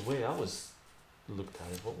the way I was looked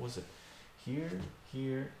at it, what was it? Here,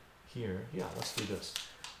 here, here. Yeah, let's do this.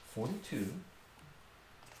 42,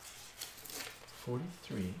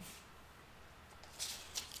 43,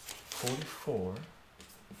 44,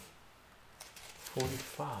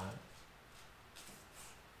 45,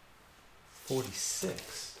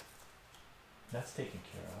 46. That's taken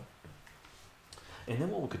care of. And then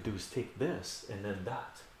what we could do is take this and then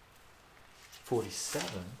that.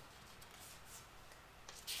 47,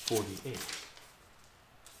 48.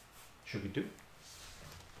 Should we do?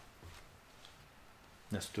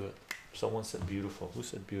 Let's do it. Someone said beautiful. Who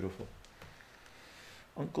said beautiful?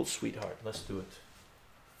 Uncle Sweetheart. Let's do it.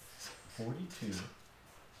 42,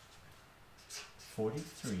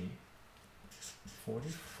 43,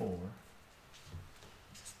 44,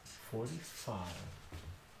 45,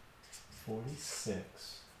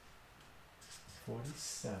 46,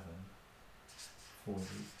 47,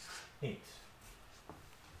 48.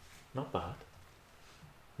 Not bad.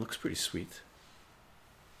 Looks pretty sweet.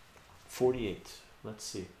 48. Let's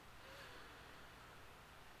see.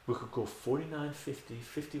 We could go 49, 50,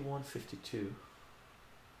 51, 52.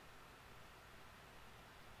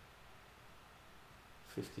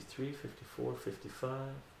 53, 54,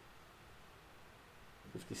 55,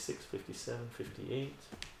 56, 57, 58.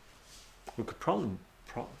 We could probably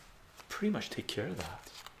pretty much take care of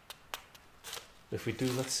that. If we do,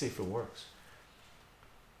 let's see if it works.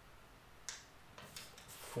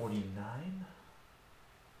 49,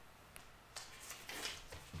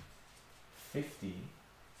 50,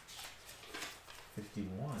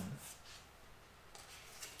 51,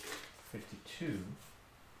 52,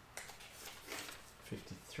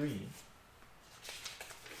 53,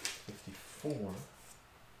 54,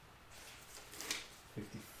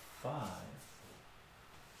 55,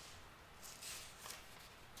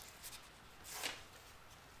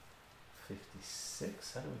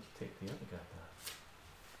 56. How do we take the other guy down?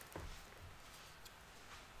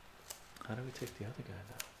 How do we take the other guy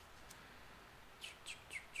down?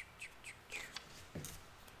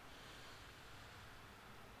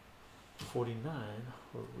 $49,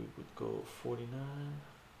 or we would go 49,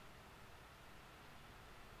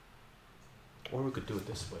 or we could do it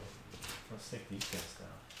this way. Let's take these guys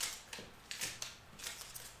down.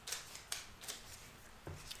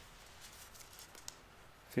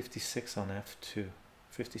 $56 on F2.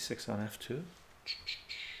 56 on F2.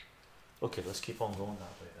 Okay, let's keep on going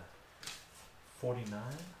that way then. 49,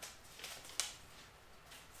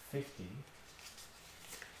 50,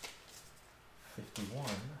 51,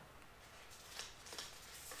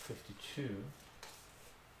 52,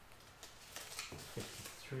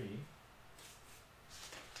 53,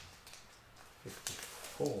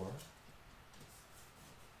 54,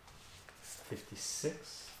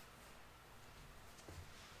 56,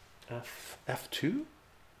 F2,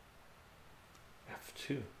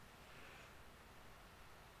 F2.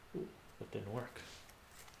 Ooh, that didn't work.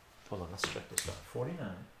 Hold on, let's check this out.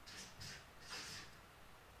 49,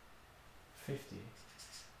 50,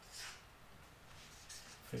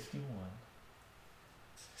 51,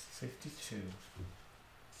 52,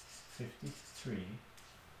 53,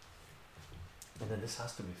 and then this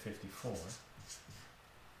has to be 54.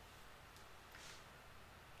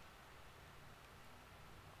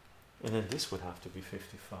 And then this would have to be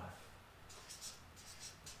 55.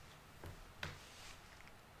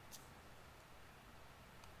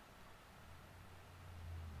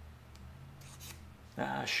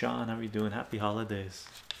 Ah, Sean, how are you doing? Happy holidays.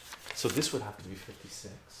 So this would have to be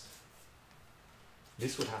 56.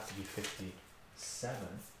 This would have to be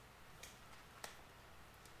 57.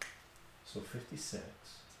 So 56,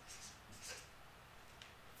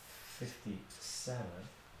 57.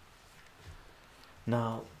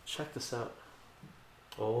 Now check this out.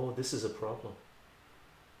 Oh, this is a problem.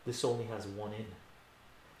 This only has one in.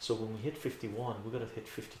 So when we hit 51, we're gonna hit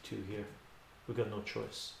 52 here. We got no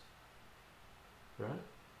choice. Right?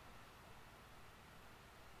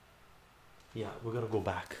 Yeah, we're gonna go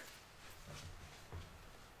back.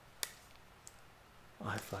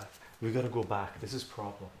 High five. We gotta go back. This is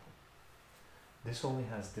problem. This only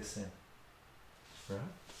has this in. Right?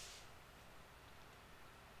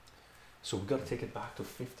 So we gotta take it back to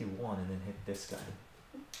 51 and then hit this guy.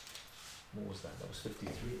 What was that? That was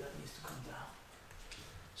 53. That needs to come down.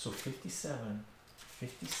 So 57,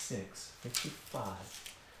 56, 55,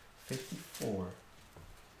 54,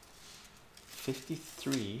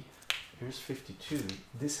 53. Here's 52.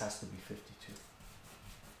 This has to be 52.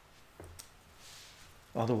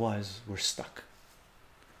 Otherwise, we're stuck.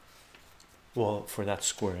 Well, for that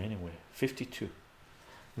square anyway. 52.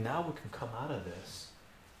 Now we can come out of this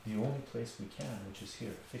the only place we can, which is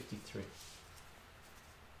here, 53.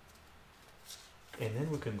 And then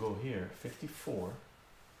we can go here, 54.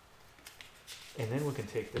 And then we can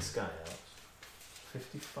take this guy out,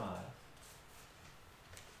 55,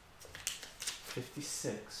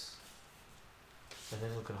 56. And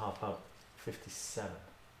then we can hop out 57.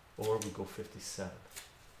 Or we go 57.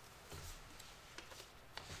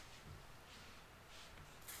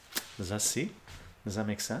 Does that see? Does that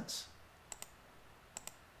make sense?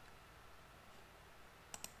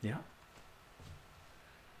 Yeah.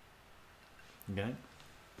 Okay.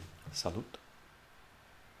 Salute.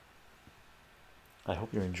 I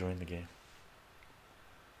hope you're enjoying the game.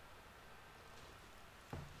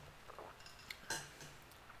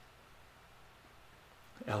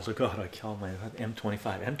 Elder God, I call my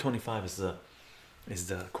M25. M25 is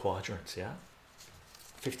the quadrants, yeah.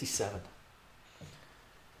 57.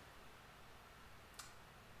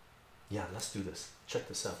 Yeah, let's do this. Check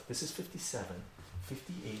this out. This is 57,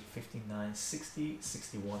 58, 59, 60,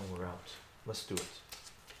 61. We're out. Let's do it.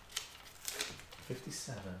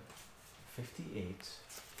 57, 58,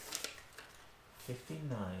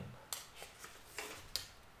 59,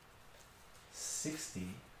 60,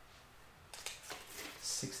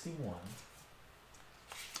 61,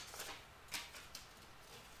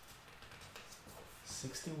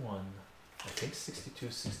 61, I think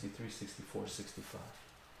 62, 63, 64, 65.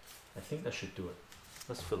 I think that should do it.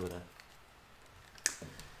 Let's fill it in.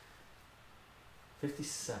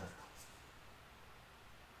 57,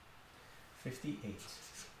 58,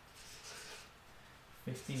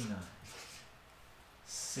 59,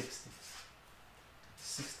 60,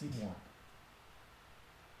 61,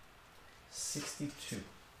 62.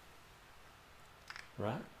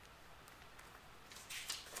 Right?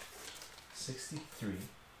 63,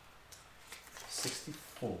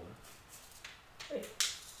 64, hey,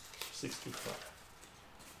 65.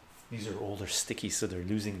 These are older sticky, so they're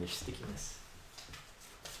losing their stickiness.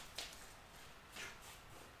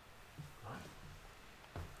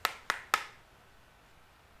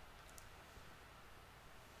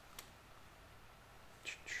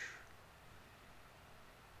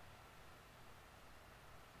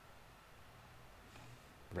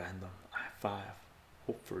 Random I5,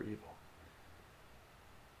 hope for evil.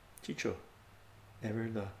 Chycho, ever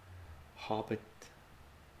the hobbit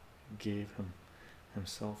gave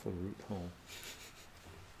himself a route home.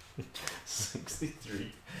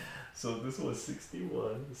 63. So this was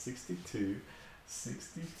 61, 62,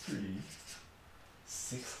 63,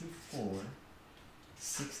 64,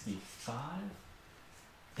 65,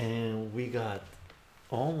 and we got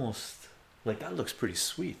almost, like, that looks pretty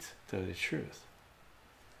sweet, to tell you the truth.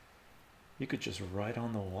 You could just write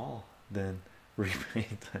on the wall, then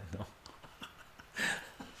repaint. I know.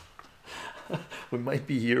 We might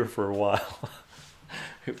be here for a while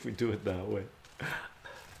if we do it that way.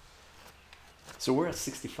 So we're at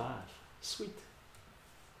 65. Sweet.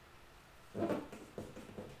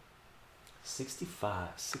 65,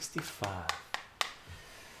 65.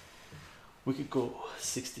 We could go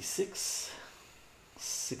 66,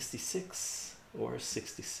 66, or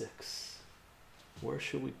 66. Where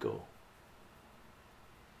should we go?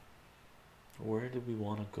 Where do we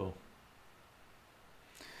want to go?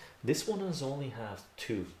 This one has only have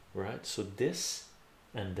two, right? So this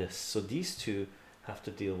and this. So these two have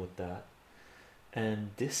to deal with that,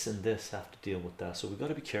 and this have to deal with that. So we got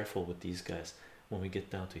to be careful with these guys when we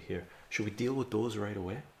get down to here. Should we deal with those right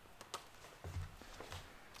away?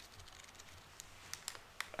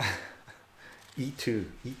 E2,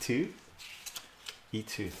 E2,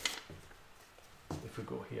 E2. If we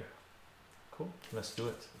go here, cool. Let's do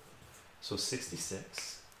it. So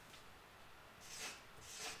 66.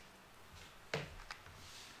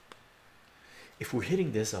 If we're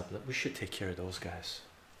hitting this up, we should take care of those guys.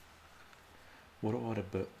 What about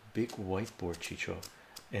a big whiteboard, Chycho,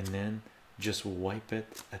 and then just wipe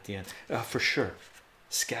it at the end? For sure,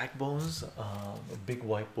 skag bones. A big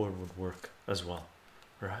whiteboard would work as well,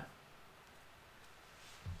 right?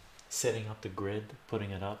 Setting up the grid, putting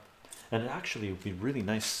it up, and actually it would be really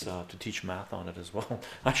nice to teach math on it as well.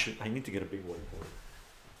 Actually, I need to get a big whiteboard.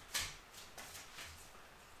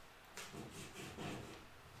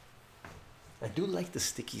 I do like the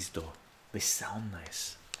stickies though, they sound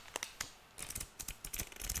nice,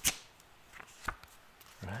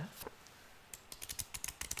 right?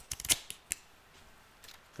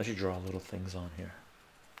 I should draw little things on here.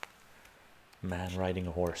 Man riding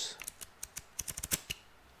a horse.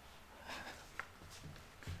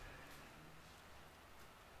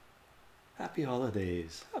 Happy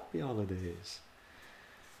holidays, happy holidays.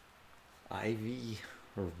 Ivy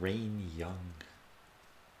Rain Young.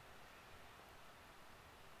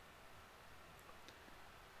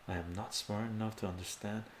 I am not smart enough to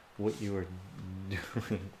understand what you are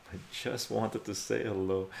doing. I just wanted to say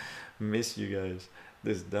hello. Miss you guys.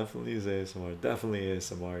 This definitely is ASMR. Definitely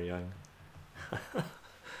ASMR, Young.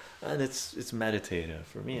 And it's meditative.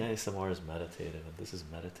 For me, ASMR is meditative, and this is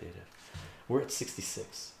meditative. We're at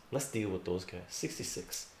 66. Let's deal with those guys.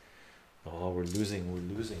 66. Oh, we're losing.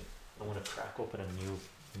 We're losing. I want to crack open a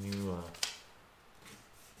new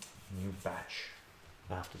batch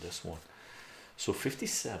after this one. So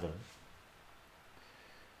 57.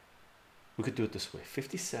 We could do it this way.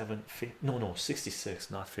 57. No, 66,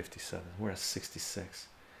 not 57. We're at 66.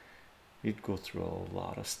 You'd go through a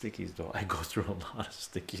lot of stickies though. I go through a lot of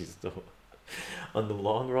stickies though. On the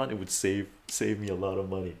long run, it would save me a lot of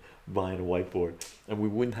money buying a whiteboard, and we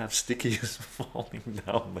wouldn't have stickies falling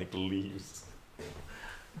down like leaves.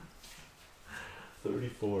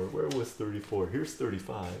 34. Where was 34? Here's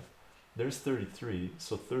 35. There's 33.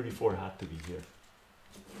 So 34 had to be here,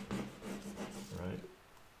 right?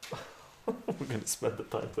 We're gonna spend the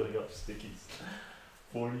time putting up stickies.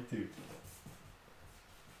 42.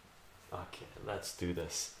 Okay, let's do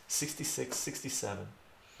this. 66, 67,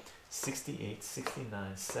 68,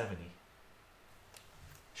 69, 70.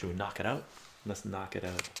 Should we knock it out? Let's knock it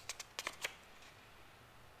out.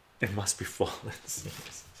 It must be fallen.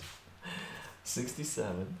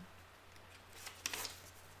 67,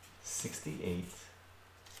 68,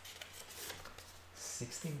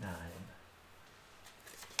 69,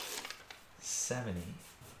 70.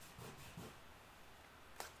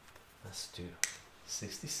 Let's do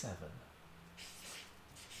 67,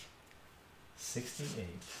 68,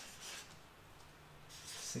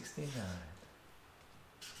 69,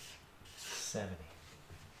 70.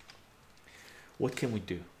 What can we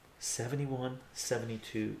do? 71,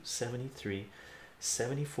 72, 73,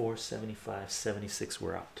 74, 75, 76.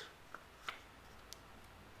 We're out.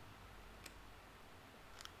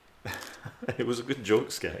 It was a good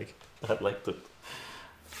joke, Skag. I liked it.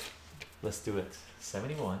 Let's do it.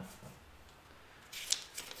 71,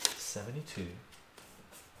 72,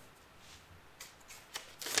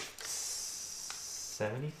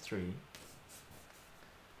 73,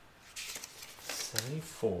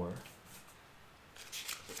 74,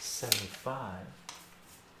 75,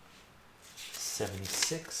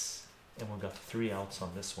 76, and we've got 3 outs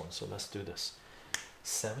on this one. So let's do this.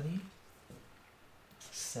 70,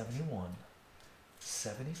 71,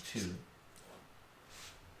 72,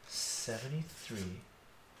 73,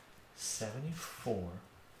 74,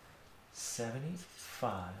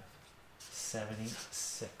 75,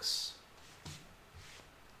 76.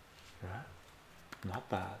 Right? Not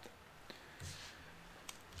bad.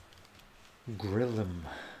 Grillim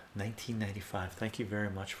 1995. Thank you very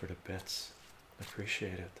much for the bits.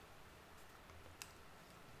 Appreciate it.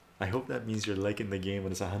 I hope that means you're liking the game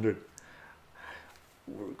when it's 100.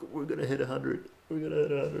 We're gonna hit 100. We're gonna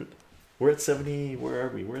hit 100. We're at 70. Where are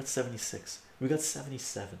we? We're at 76. We got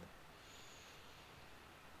 77.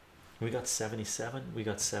 We got 77. We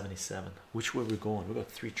got 77. Which way we're going? We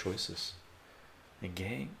got three choices. And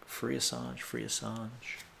gang, free Assange, free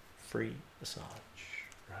Assange, free Assange.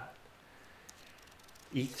 Right.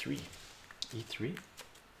 E3. E3.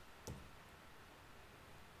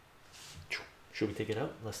 Should we take it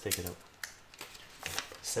out? Let's take it out.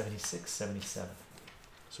 76, 77.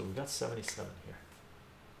 So we got 77 here.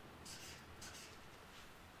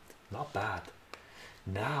 Not bad.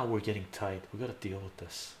 Now we're getting tight. We got to deal with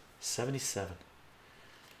this. 77.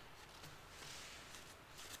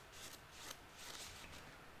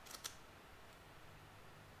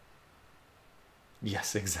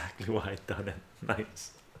 Yes, exactly why I done it.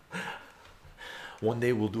 Nice. One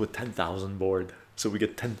day we'll do a 10,000 board, so we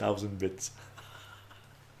get 10,000 bits.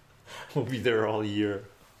 We'll be there all year.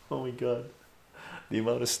 Oh my god, the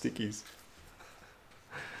amount of stickies.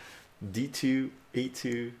 D2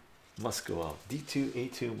 A2 must go out. D2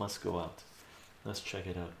 A2 must go out. Let's check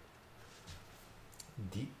it out.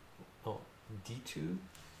 D2.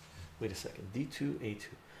 Wait a second. D2 A2.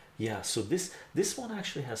 Yeah, so this one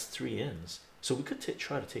actually has 3 ins, so we could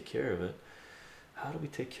try to take care of it. How do we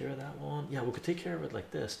take care of that one? Yeah, we could take care of it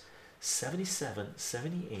like this: 77,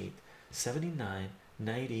 78, 79,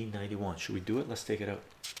 90, 91. Should we do it? Let's take it out.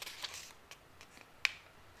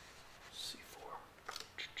 C4.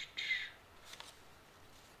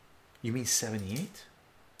 You mean 78?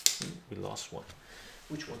 We lost one.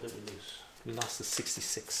 Which one did we lose? We lost the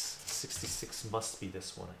 66. 66 must be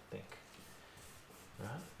this one, I think.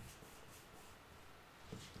 Right?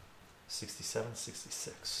 67,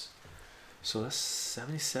 66. So that's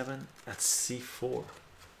 77 at C4.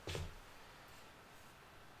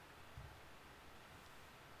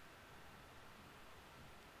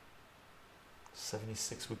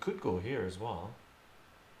 We could go here as well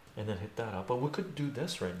and then hit that up, but we could do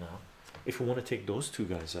this right now if we want to take those two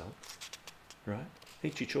guys out, right? Hey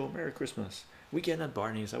Chycho, Merry Christmas. Weekend at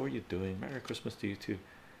Barney's, how are you doing? Merry Christmas to you too.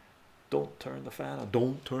 Don't turn the fan on.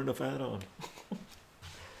 Don't turn the fan on.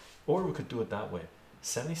 Or we could do it that way: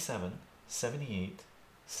 77, 78,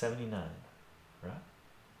 79, right?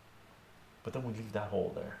 But then we leave that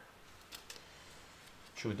hole there.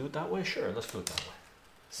 Should we do it that way? Sure, let's do it that way.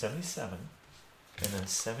 77, and then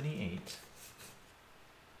 78,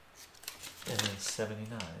 and then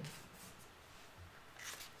 79,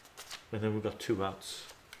 and then we've got 2 outs.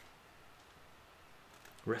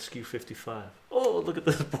 Rescue 55. Oh, look at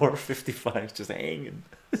this poor 55 just hanging.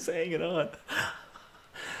 It's hanging on.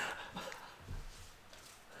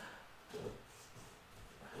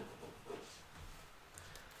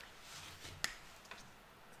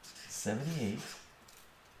 78,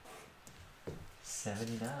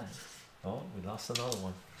 79. Oh, we lost another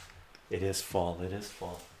one. It is fall. It is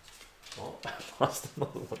fall. Oh, I lost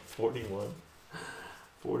another one. 41.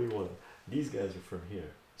 41. These guys are from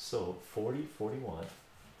here. So 40, 41.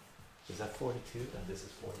 Is that 42? And this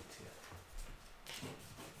is 42.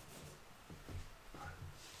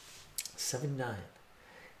 79,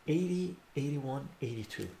 80, 81,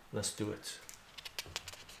 82. Let's do it.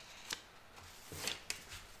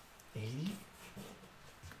 80,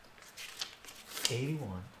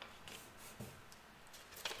 81,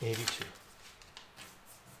 82.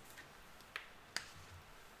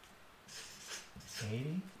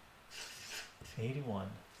 80, 81,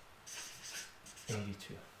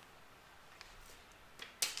 82.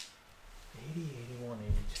 80, 81,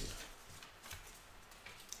 82.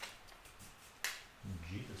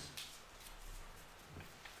 Jesus.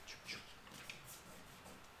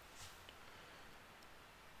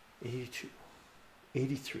 82,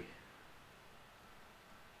 83.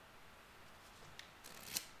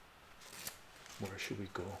 Where should we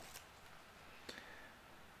go?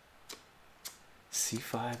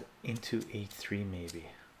 C5 into A3 maybe.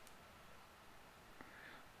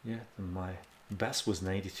 Yeah, my best was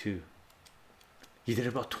 92. You did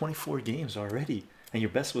about 24 games already and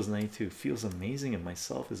your best was 92. Feels amazing, and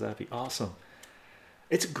myself is happy. Awesome.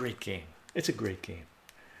 It's a great game. It's a great game.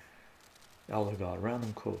 Oh my god,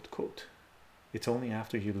 random quote. It's only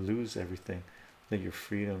after you lose everything that your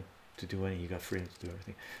freedom to do any, you got freedom to do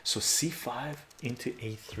everything. So c5 into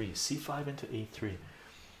a3, c5 into a3,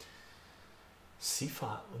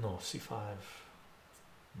 c5, no, c5,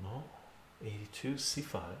 no, 82,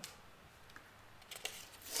 c5,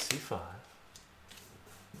 c5,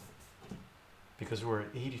 because we're at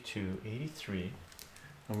 82, 83,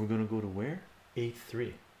 and we're going to go to where?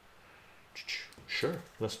 A3. Sure,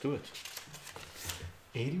 let's do it.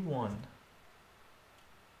 81,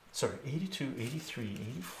 sorry, 82, 83,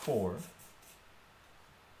 84,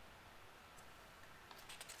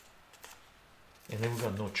 and then we've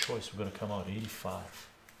got no choice, we're going to come out 85.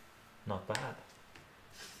 Not bad.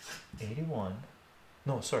 81,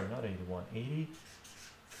 no, sorry, not 81,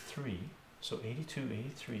 83, so 82,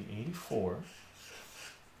 83, 84,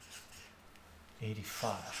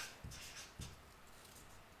 85.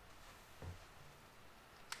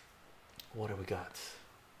 What do we got?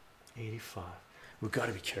 85. We've got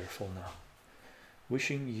to be careful now.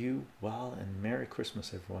 Wishing you well and Merry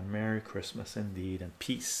Christmas, everyone. Merry Christmas indeed, and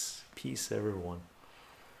peace. Peace, everyone.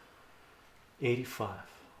 85.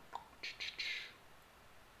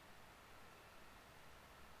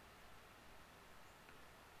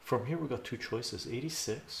 From here we got two choices,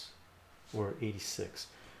 86 or 86.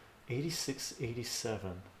 86,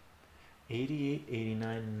 87, 88,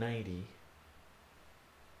 89, 90,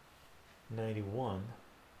 91.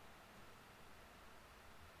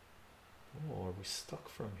 Oh, are we stuck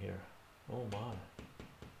from here? Oh my,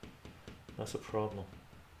 that's a problem.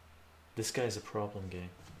 This guy's a problem, gang.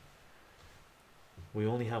 We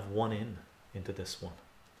only have one in into this one.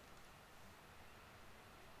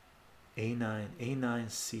 A9, A9,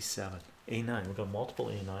 C7, A9. We've got multiple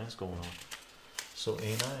A9s going on. So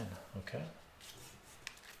A9, okay.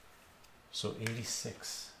 So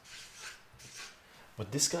 86.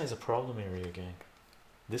 But this guy's a problem area, gang.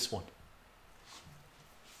 This one.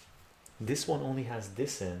 This one only has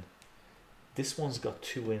this in. This one's got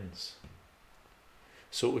two ins.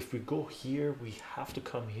 So if we go here, we have to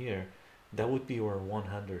come here. That would be our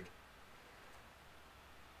 100.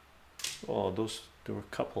 Oh, those, there were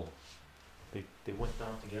a couple. They went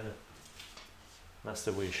down together. That's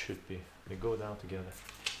the way it should be. They go down together.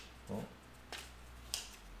 Well,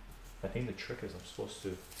 I think the trick is I'm supposed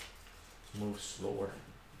to move slower.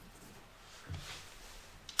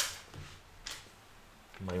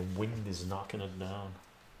 My wind is knocking it down.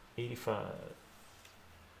 85.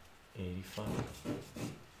 85.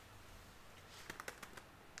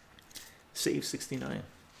 Save 69.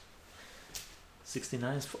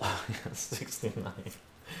 69 is oh, yeah, 69.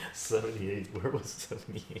 78. Where was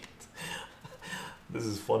 78? This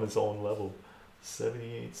is fun its own level.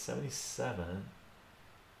 78, 77.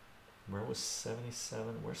 Where was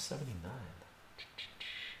 77? Where's 79?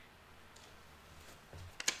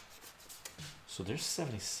 So there's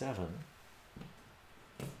 77.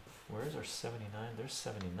 Where's our 79? There's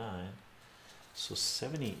 79. So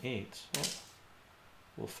 78. Oh,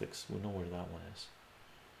 we'll fix, we know where that one is.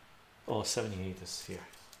 Oh, 78 is here.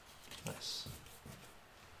 Nice.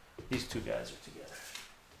 These two guys are together.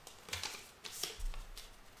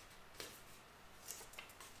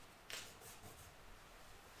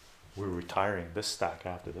 We're retiring this stack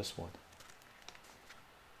after this one.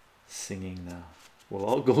 Singing now. We'll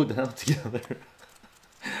all go down together.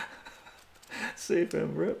 Safe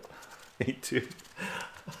and rip. 82.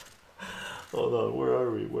 Hold on, where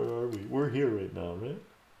are we? Where are we? We're here right now, right?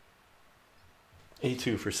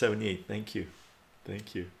 A2 for 78. Thank you.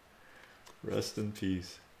 Thank you. Rest in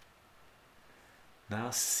peace. Now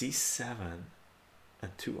C7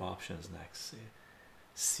 and two options next.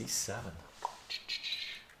 C7.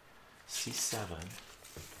 C7.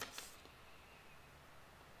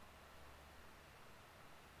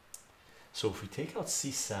 So if we take out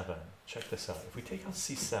C7, check this out. If we take out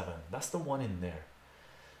C7, that's the one in there.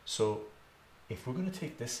 So if we're going to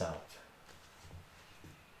take this out,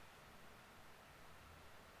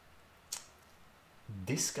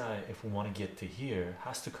 this guy, if we want to get to here,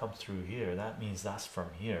 has to come through here. That means that's from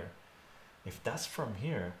here. If that's from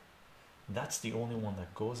here, that's the only one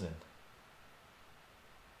that goes in,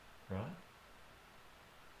 right?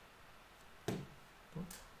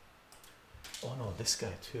 Oh no, this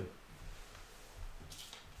guy too.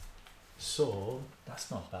 So that's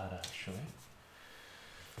not bad actually.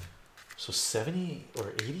 So 70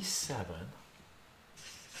 or 87.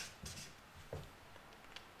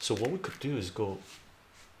 So what we could do is go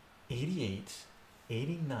 88,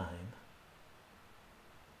 89.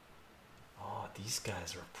 Oh, these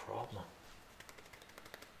guys are a problem.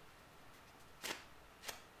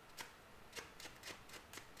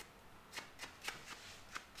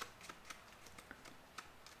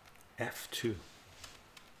 F2.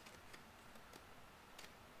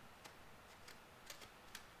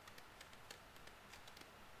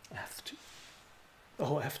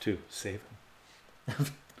 Oh, F2, save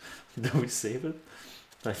it. Did we save it?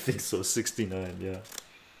 I think so. 69, yeah.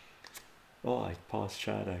 Oh, I paused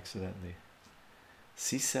chat accidentally.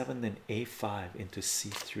 C7, then A5 into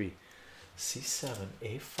C3. C7,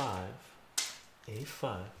 A5,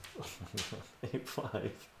 A5,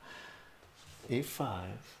 A5,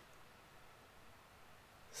 A5,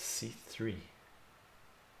 C3.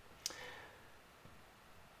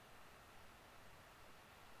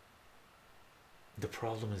 The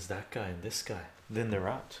problem is that guy and this guy. Then they're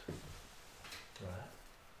out. Right.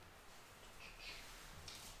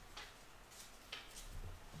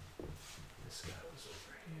 This guy was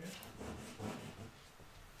over here.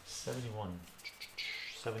 71,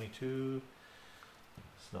 72.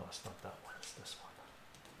 No, it's not that one, it's this one.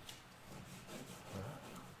 Right.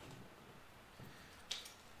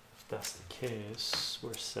 If that's the case,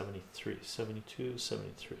 we're 73, 72,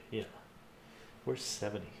 73. Yeah, we're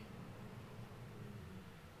 70.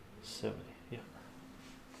 70, yeah.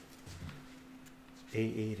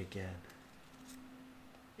 A8 again.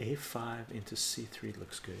 A5 into C3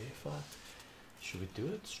 looks good. A5. Should we do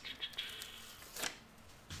it?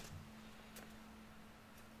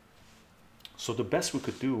 So the best we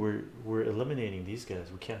could do, we're eliminating these guys.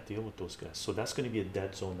 We can't deal with those guys. So that's going to be a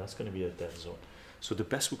dead zone. That's going to be a dead zone. So the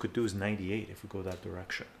best we could do is 98 if we go that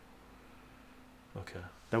direction. Okay,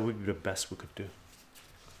 that would be the best we could do.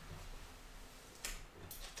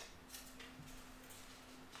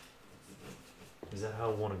 Is that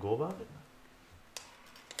how I want to go about it?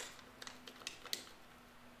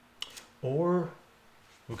 Or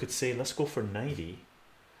we could say, let's go for 90.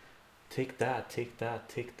 Take that, take that,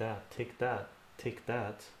 take that, take that, take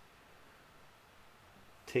that,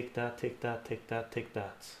 take that, take that, take that, take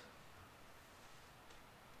that.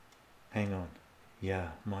 Hang on. Yeah,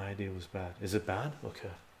 my idea was bad. Is it bad?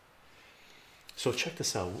 Okay. So check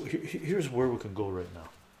this out. Here's where we can go right now.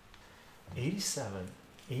 87,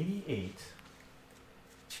 88,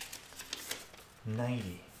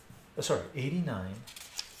 90. Sorry, 89,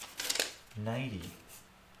 90,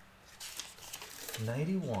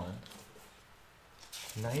 91,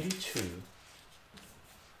 92,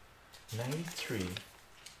 93,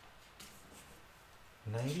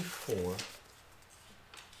 94,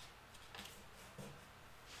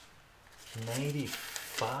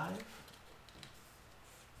 95,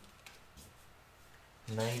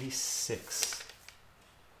 96.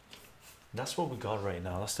 That's what we got right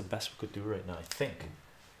now. That's the best we could do right now, I think.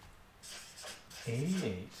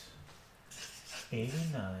 88,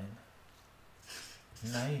 89,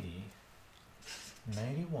 90,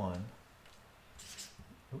 91,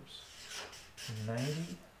 oops,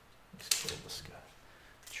 90, let's kill this guy,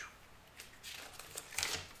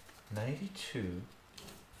 92,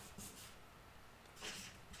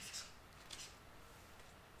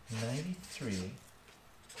 93,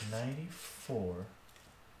 94,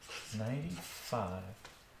 95,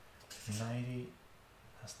 90,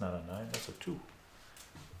 that's not a 9, that's a 2,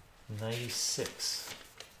 96.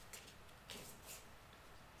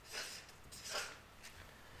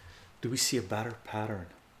 Do we see a better pattern?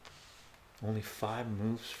 Only 5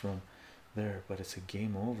 moves from there, but it's a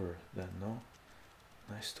game over. That no?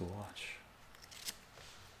 Nice to watch.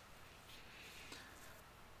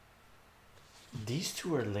 These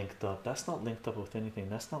two are linked up. That's not linked up with anything.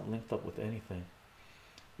 That's not linked up with anything.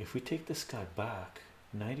 If we take this guy back,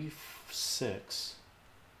 96,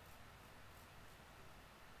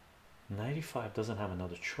 95 doesn't have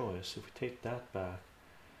another choice. If we take that back,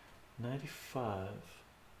 95,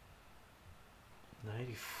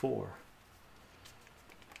 94,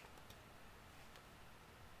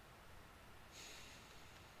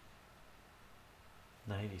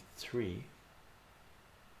 '93,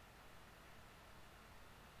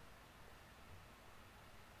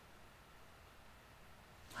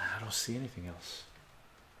 I don't see anything else.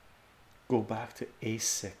 Go back to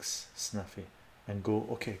A6, Snuffy, and go,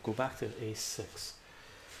 okay, go back to A6.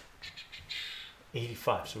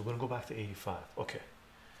 85, so we're going to go back to 85. Okay,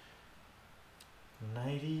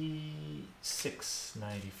 96,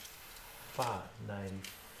 95,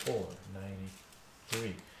 94,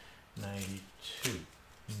 93, 92,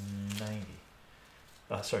 90,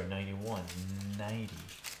 sorry, 91, 90,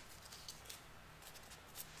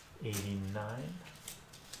 89,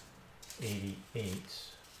 88,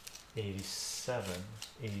 87,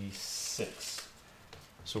 86.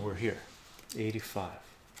 So we're here, 85.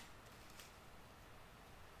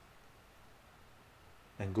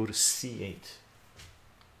 And go to C8.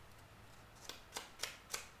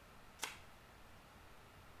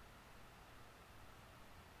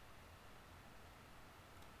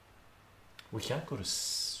 We can't go to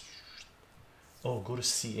go to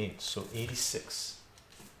C8, so 86.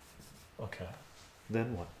 Okay,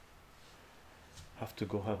 then what? Have to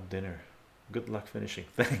go have dinner. Good luck finishing.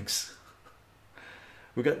 Thanks.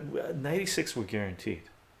 We got 96. We're guaranteed.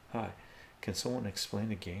 Hi, can someone explain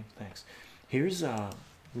the game? Thanks. Here's a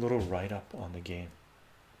little write-up on the game.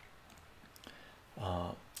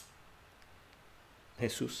 uh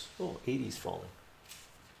Jesus. Oh, 80's falling.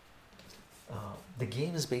 The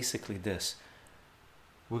game is basically this.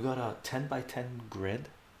 We got a 10 by 10 grid.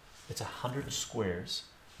 It's 100 squares.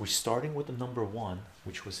 We're starting with the number 1,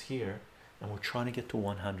 which was here, and we're trying to get to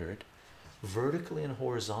 100. Vertically and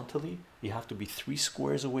horizontally, you have to be 3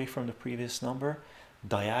 squares away from the previous number.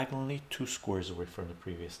 Diagonally, 2 squares away from the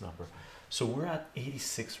previous number. So we're at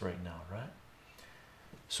 86 right now, right?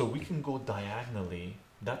 So we can go diagonally.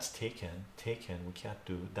 That's taken, we can't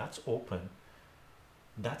do. That's open,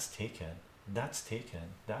 that's taken, that's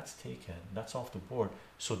taken, that's taken, that's off the board.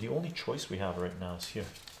 So the only choice we have right now is here.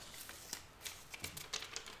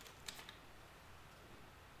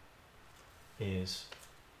 Is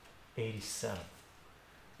 87.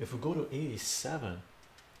 If we go to 87,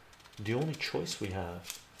 the only choice we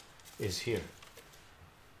have is here.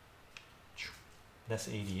 That's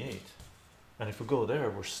 88. And if we go there,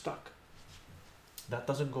 we're stuck. That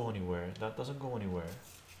doesn't go anywhere. That doesn't go anywhere.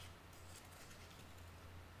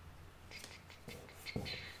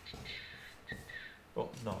 Oh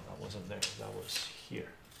no, that wasn't there. That was here.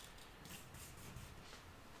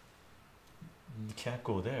 You can't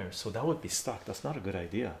go there, so that would be stuck. That's not a good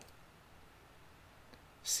idea.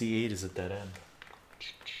 C8 is a dead end.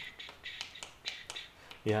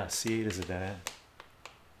 Yeah, C8 is a dead end.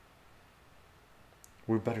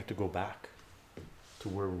 We're better to go back to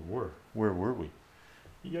where we were. Where were we?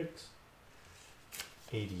 Yikes.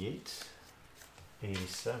 88,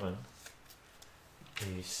 87,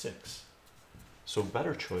 86. So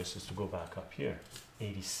better choice is to go back up here.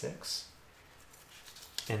 86.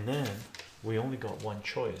 And then we only got one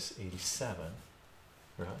choice, 87,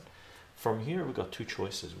 right? From here we got two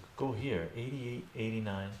choices. We could go here, 88,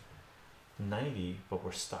 89, 90, but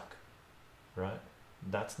we're stuck, right?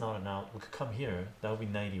 That's not an out. We could come here, that would be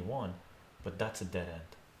 91, but that's a dead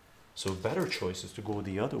end. So better choice is to go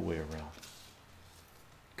the other way around.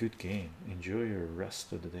 Good game. Enjoy your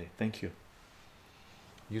rest of the day. Thank you.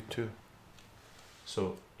 You too.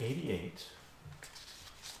 So 88,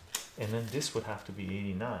 and then this would have to be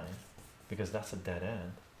 89 because that's a dead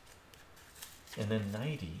end, and then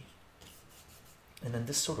 90, and then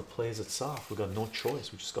this sort of plays itself. We got no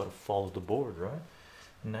choice. We just got to follow the board, right?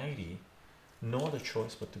 90, no other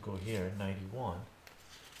choice but to go here. 91,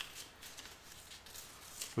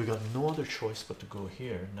 we got no other choice but to go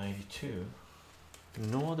here. 92,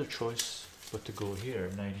 no other choice but to go here.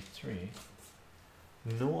 93,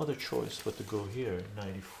 no other choice but to go here.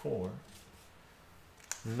 94,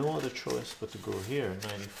 no other choice but to go here.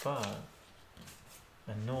 95,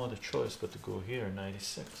 and no other choice but to go here.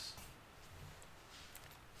 96,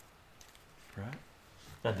 right?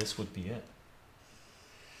 And this would be it.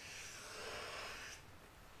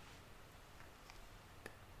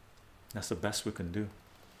 That's the best we can do.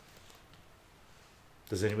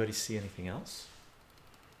 Does anybody see anything else?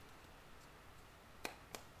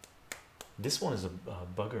 This one is a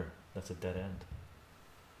bugger. That's a dead end.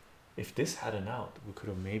 If this had an out, we could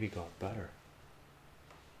have maybe got better.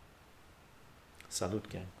 Salute,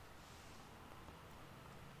 gang.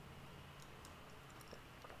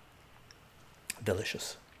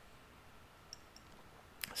 Delicious.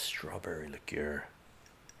 Strawberry liqueur.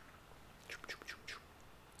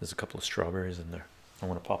 There's a couple of strawberries in there. I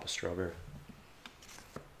want to pop a strawberry.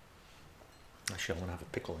 Actually, I want to have a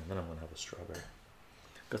pickle and then I want to have a strawberry.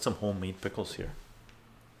 Got some homemade pickles here.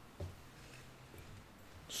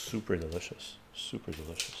 Super delicious. Super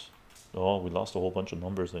delicious. Oh, we lost a whole bunch of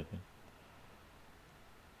numbers, I think.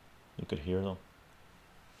 You could hear them.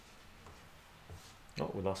 Oh,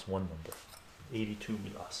 we lost one number. 82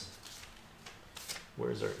 we lost.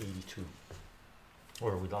 Where's our 82?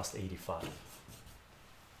 Or we lost 85.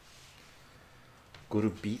 Go to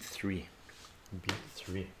beat 3. Beat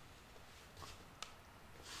 3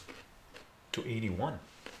 to 81.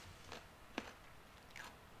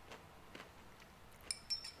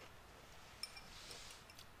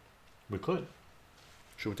 We could.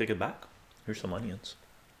 Should we take it back? Here's some onions.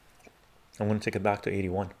 I'm going to take it back to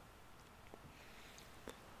 81.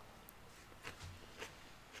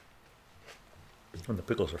 And the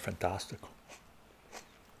pickles are fantastic.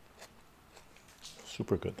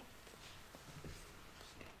 Super good.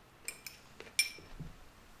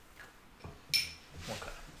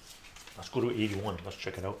 Okay. Let's go to 81. Let's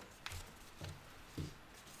check it out.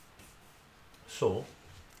 So,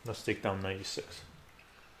 let's take down 96.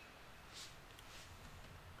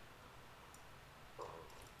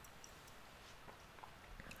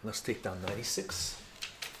 Let's take down 96,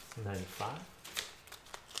 95,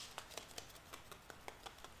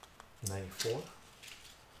 94,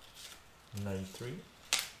 93,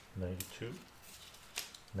 92,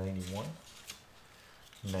 91,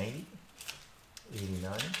 90,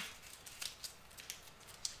 89,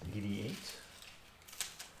 88,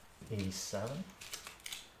 87,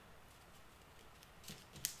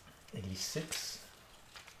 86,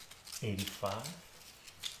 85,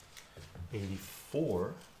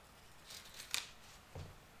 84,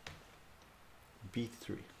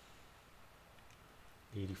 B3,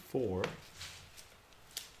 84,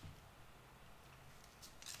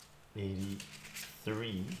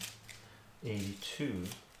 83, 82.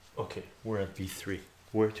 Okay, we're at B3.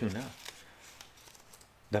 Where to now?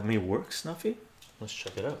 That may work, Snuffy. Let's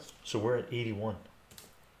check it out. So we're at 81.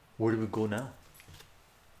 Where do we go now?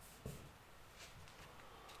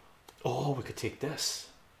 Oh, we could take this,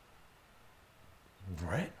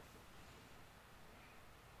 right?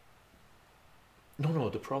 No,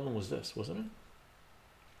 the problem was this, wasn't it?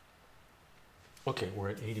 Okay, we're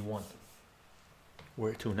at 81.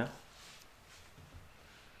 Where to now?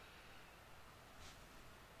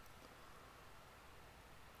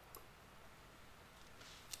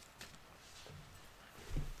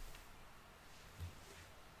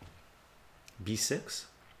 B6.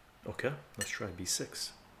 Okay, let's try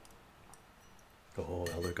B6. Oh,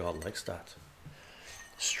 Elder God likes that.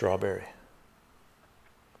 Strawberry.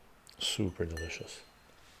 Super delicious.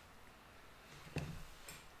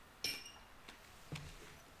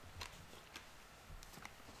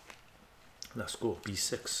 Let's go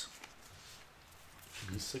B6.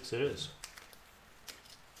 B6 it is.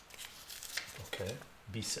 Okay,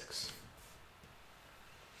 B6.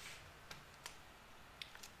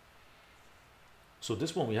 So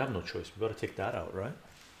this one we have no choice. We got to take that out, right?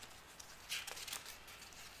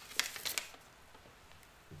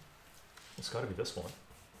 It's got to be this one.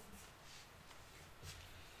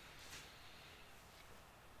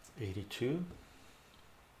 82.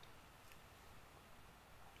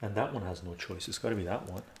 And that one has no choice. It's got to be that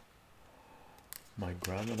one. My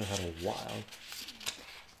grandmother had a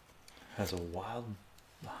wild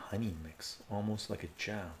honey mix, almost like a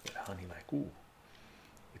jam with honey. Like, ooh,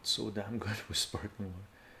 it's so damn good with sparkling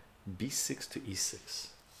water. B6 to E6.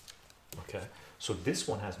 Okay, so this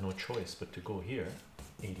one has no choice but to go here.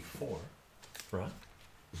 84, right?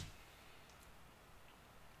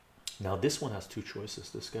 Now this one has two choices,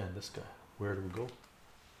 this guy and this guy. Where do we go?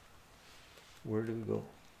 Where do we go?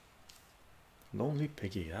 Lonely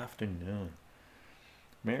Piggy, afternoon.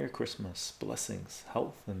 Merry Christmas, blessings,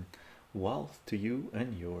 health and wealth to you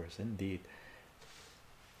and yours, indeed.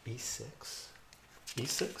 E6,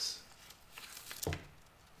 E6,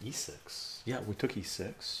 E6. Yeah, we took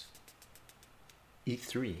E6.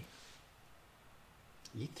 E3,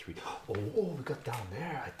 E3. Oh, we got down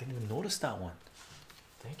there. I didn't even notice that one.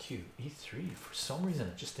 Thank you. E3. For some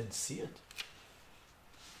reason, I just didn't see it.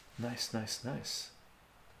 Nice, nice, nice.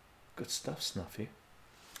 Good stuff, Snuffy.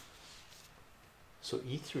 So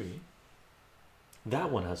E3.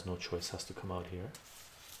 That one has no choice. Has to come out here.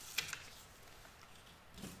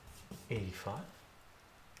 85.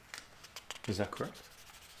 Is that correct?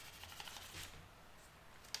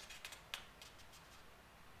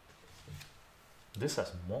 This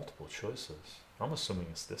has multiple choices. I'm assuming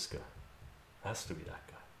it's this guy. Has to be that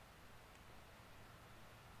guy.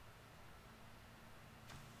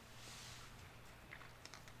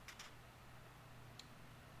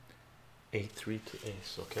 A3 to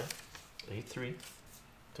ace, okay? A3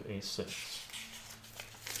 to A6.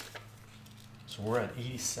 So we're at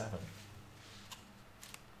 87.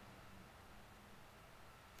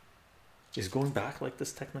 Is going back like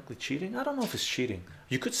this technically cheating? I don't know if it's cheating.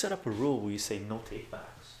 You could set up a rule where you say no take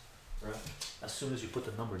backs, right? As soon as you put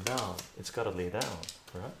the number down, it's got to lay down,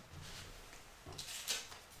 right?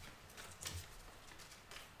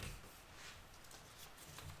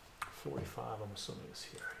 $45, I'm assuming is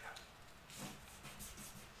here. Yeah.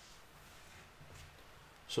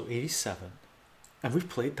 So 87, and we've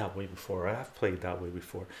played that way before. I have played that way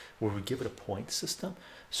before, where we give it a point system.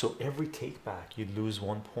 So every take back, you lose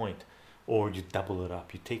 1 point, or you double it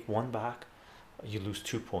up. You take one back, you lose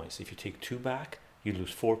 2 points. If you take two back, you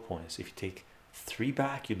lose 4 points. If you take three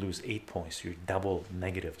back, you lose 8 points. You double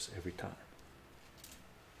negatives every time.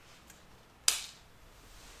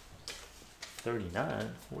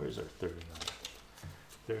 39. Where's our 39?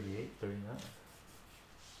 38, 39.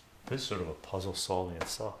 This is sort of a puzzle solving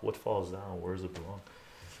itself. What falls down? Where does it belong?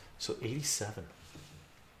 So 87.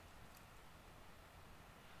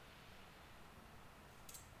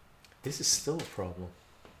 This is still a problem.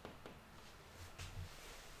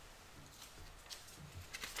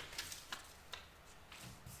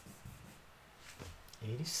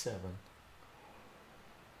 87.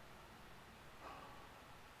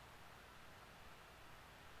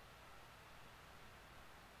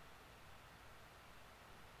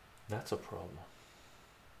 That's a problem.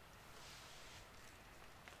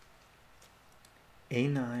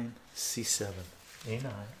 A9 C7, A9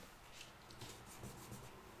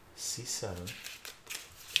 C7,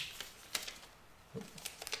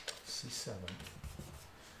 C7,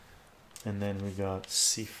 and then we got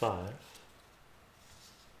C5,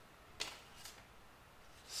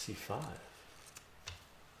 C5.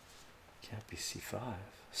 Can't be C5,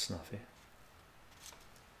 Snuffy.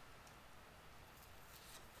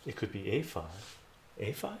 It could be A5,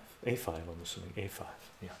 A5, A5. I'm assuming A5.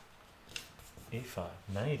 Yeah, A5,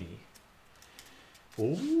 90.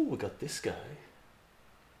 Oh, we got this guy.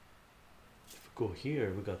 If we go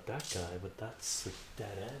here, we got that guy, but that's a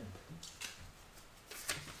dead end.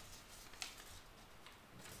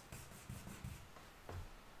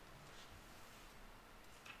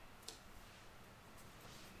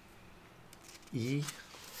 E5.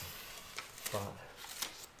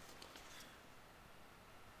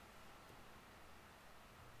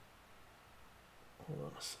 Hold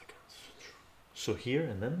on a second. So here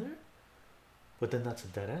and then there, but then that's a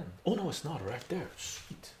dead end. Oh no, it's not, right there.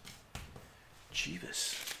 Sweet.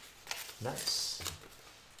 Jeeves. Nice.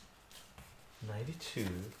 92,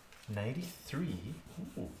 93.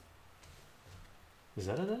 Ooh. Is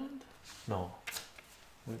that a dead end? No.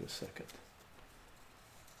 Wait a second.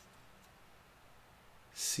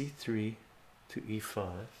 C3 to E5.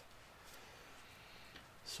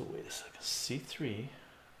 So wait a second. C3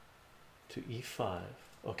 to E5.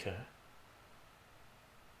 Okay.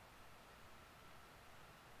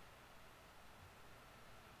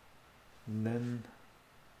 And then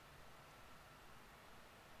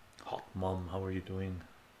hot mom, how are you doing?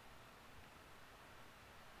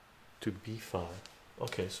 To B5.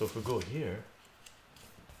 Okay, so if we go here,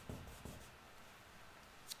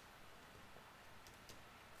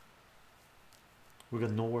 we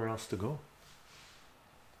got nowhere else to go.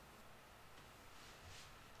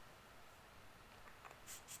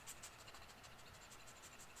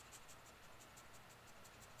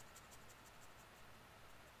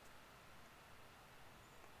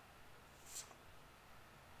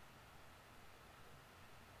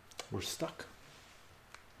 We're stuck.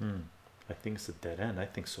 I think it's a dead end. I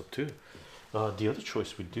think so too. The other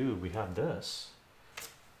choice we do, we have this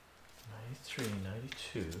 93,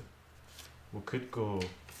 92. We could go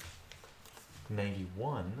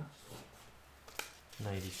 91,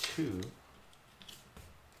 92,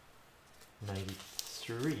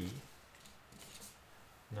 93,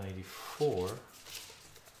 94,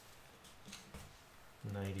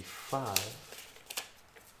 95.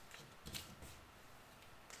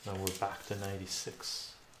 Now we're back to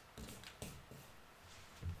 96.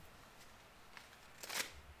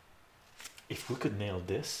 If we could nail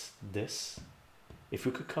this, if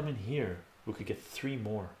we could come in here, we could get 3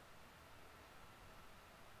 more.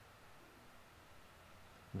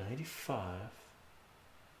 95.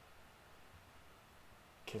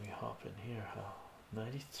 Can we hop in here? How?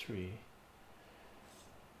 93.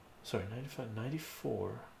 Sorry, 95,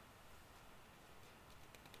 94.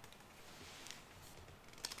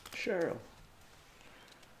 Cheryl.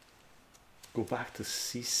 Go back to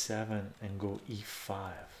C7 and go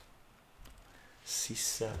E5.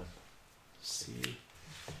 C7. C.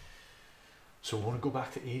 So we want to go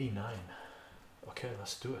back to 89. Okay,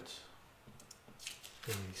 let's do it.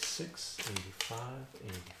 86, 85,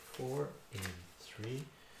 84, 83,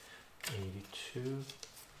 82,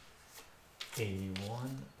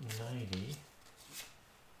 81, 90,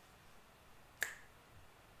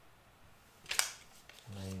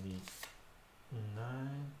 99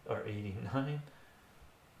 or 89.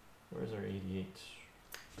 Where's our 88?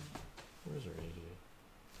 Where's our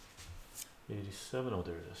 88? 87. Oh,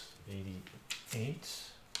 there it is. 88.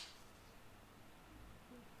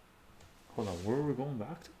 Hold on, where are we going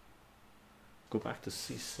back to? Go back to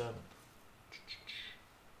C7.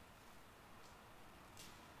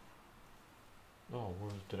 Oh,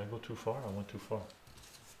 where did I go too far? I went too far.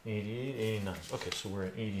 88, 89. Okay, so we're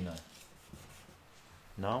at 89.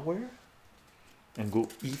 Now where? And go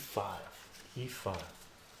E5. E5.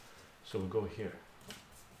 So we go here.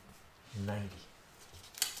 90.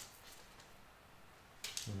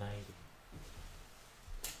 90.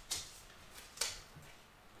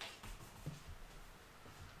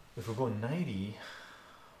 If we go 90,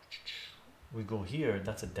 we go here,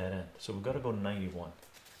 that's a dead end. So we've got to go 91.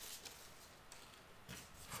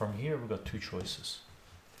 From here, we've got 2 choices.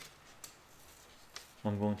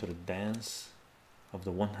 I'm going to the dance of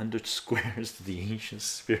the 100 squares to the ancient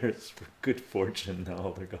spirits for good fortune.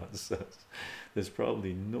 Now the god says there's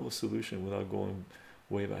probably no solution without going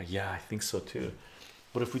way back. Yeah, I think so too.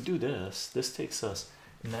 But if we do this, this takes us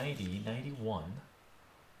 90, 91.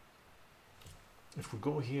 If we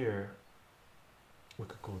go here, we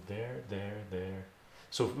could go there, there, there.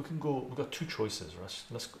 So if we can go, we've got two choices.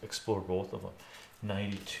 Let's explore both of them.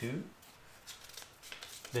 92,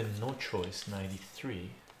 then no choice, 93,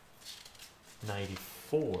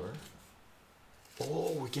 94.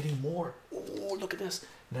 Oh, we're getting more. Oh, look at this.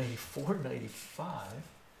 94, 95,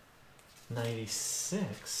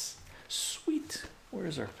 96. Sweet.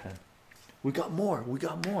 Where's our pen? We got more. We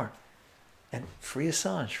got more. And free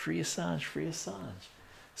Assange, free Assange, free Assange.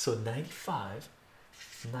 So 95,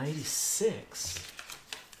 96.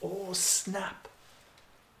 Oh, snap.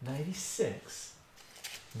 96,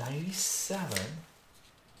 97,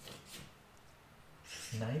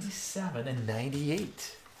 97, and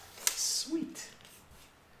 98. Sweet.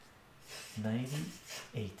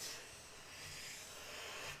 98.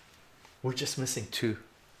 We're just missing two.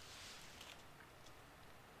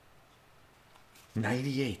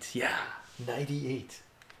 98. Yeah, 98.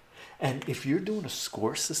 And if you're doing a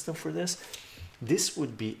score system for this, this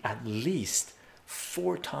would be at least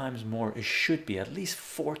 4 times more. It should be at least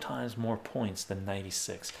 4 times more points than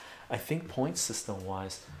 96. I think point system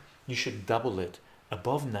wise, you should double it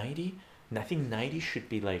above 90. And I think 90 should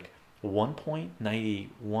be like 1 point,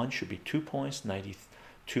 91 should be 2 points,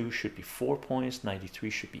 92 should be 4 points, 93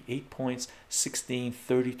 should be 8 points, 16,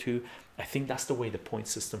 32. I think that's the way the point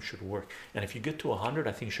system should work. And if you get to 100,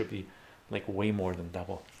 I think it should be like way more than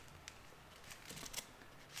double.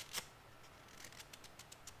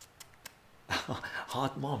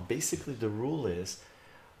 Hot mom, basically the rule is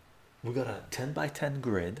we got a 10 by 10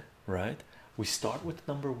 grid, right? We start with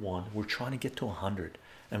number 1, we're trying to get to 100,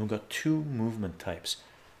 and we've got 2 movement types.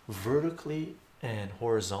 Vertically and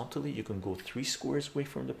horizontally, you can go 3 squares away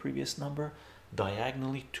from the previous number,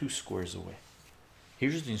 diagonally 2 squares away.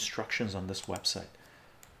 Here's the instructions on this website.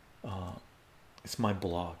 It's my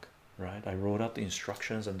blog, right? I wrote out the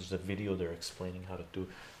instructions, and there's a video there explaining how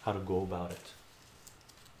to go about it.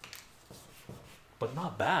 But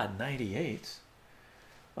not bad. 98.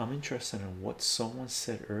 I'm interested in what someone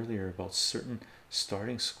said earlier about certain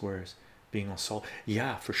starting squares being unsolved.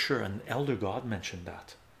 Yeah, for sure. And Elder God mentioned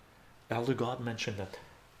that. Elder God mentioned that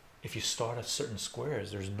if you start at certain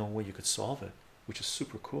squares, there's no way you could solve it, which is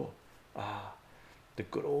super cool. Ah, the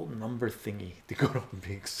good old number thingy, the good old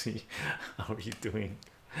big C. How are you doing?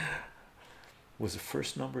 Was the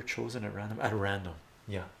first number chosen at random? At random,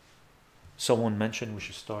 yeah. Someone mentioned we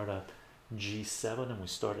should start at G7, and we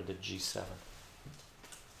started at G7.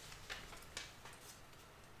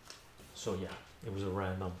 So yeah, it was a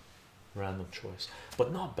random choice,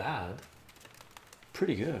 but not bad.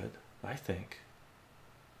 Pretty good, I think.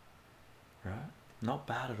 Right? Not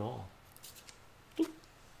bad at all.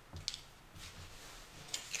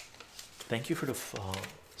 Thank you for the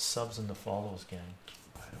subs and the follows, gang.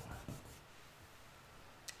 By the way,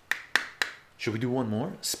 should we do one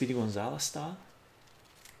more Speedy Gonzalez style?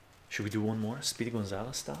 Should we do one more Speedy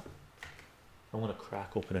Gonzalez style? I want to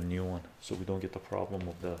crack open a new one so we don't get the problem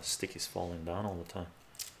of the stickies falling down all the time.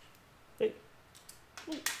 Hey.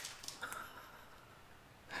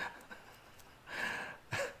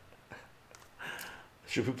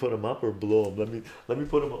 Should we put them up or blow them? Let me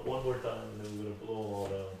put them up one more time, and then we're gonna blow them all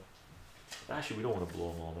down. Actually, we don't want to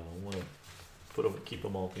blow them all down. We want to put them, keep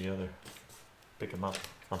them all together, pick them up.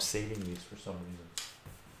 I'm saving these for some reason.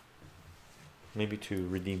 Maybe to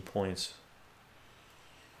redeem points.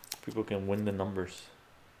 People can win the numbers.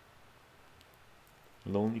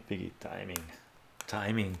 Lonely Piggy,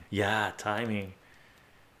 timing, yeah, timing.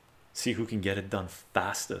 See who can get it done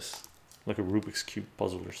fastest, like a Rubik's Cube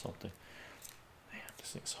puzzle or something. Man,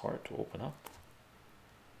 this thing's hard to open up.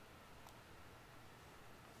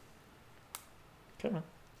 Come on.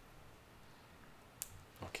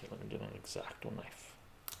 Okay, let me get an X-Acto knife.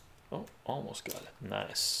 Oh, almost got it.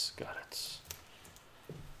 Nice, got it.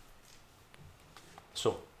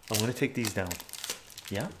 So I'm going to take these down.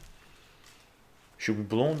 Yeah, should we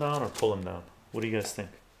blow them down or pull them down? What do you guys think?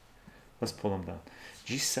 Let's pull them down.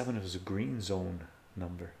 G7 is a green zone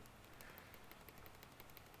number.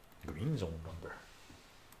 Green zone number.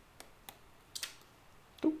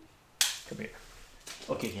 Ooh, come here.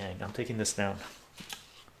 Okay, gang, I'm taking this down.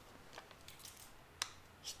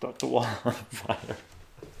 Start the wall on fire.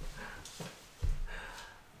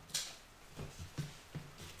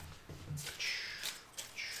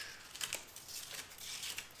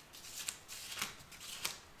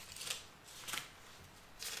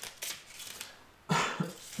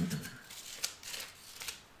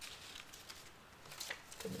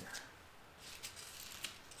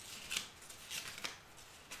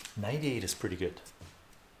 98 is pretty good.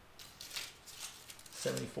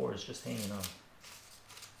 74 is just hanging on.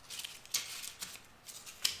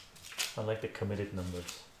 I like the committed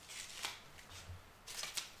numbers.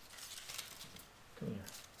 Come here.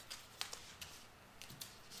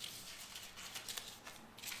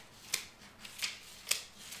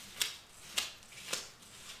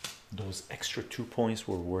 Those extra 2 points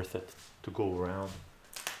were worth it to go around.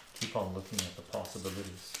 Keep on looking at the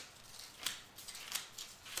possibilities.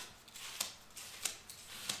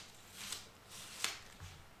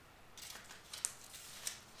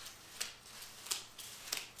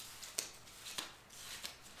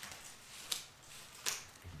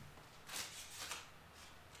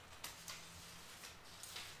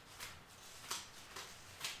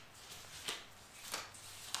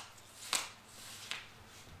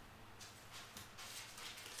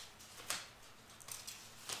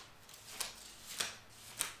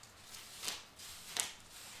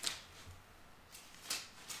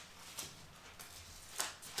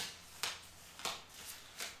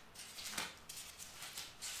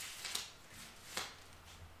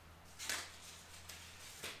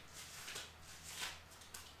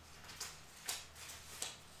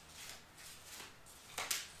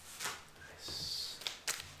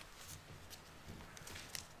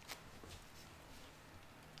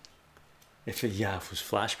 If it, yeah, if it was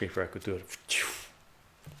flash paper, I could do it.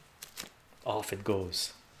 Off it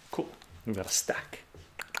goes. Cool. We got a stack.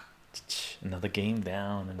 Another game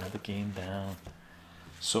down. Another game down.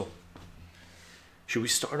 So, should we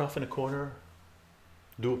start off in a corner?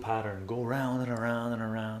 Do a pattern. Go around and around and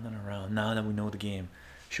around and around. Now that we know the game,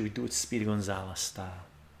 should we do it Speedy Gonzalez style?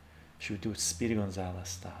 Should we do it Speedy Gonzalez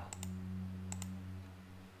style?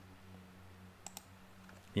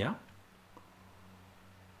 Yeah.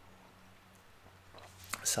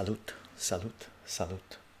 Salute, salute,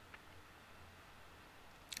 salute.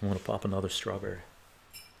 I want to pop another strawberry.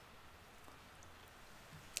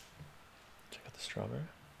 Check out the strawberry.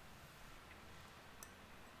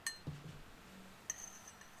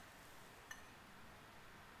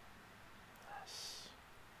 Yes.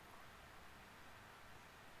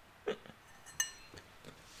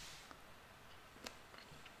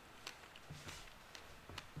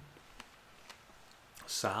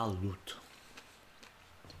 Salute.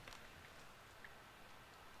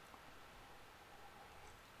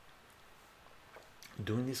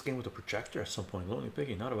 Doing this game with a projector at some point, lonely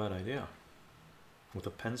piggy, not a bad idea. With a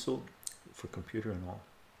pencil for computer and all.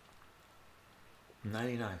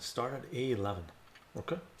 99, start at A11.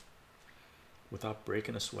 Okay, without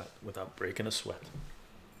breaking a sweat, without breaking a sweat.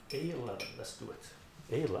 A11, let's do it.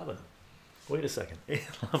 A11, wait a second.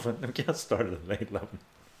 A11, we can't start at A11.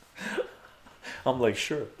 I'm like,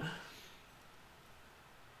 sure.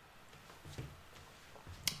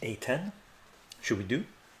 A10, should we do?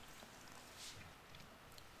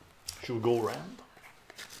 Should we go around?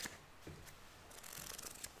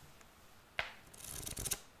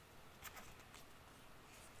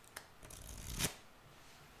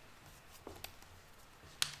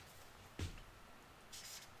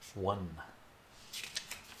 One.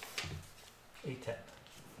 A10.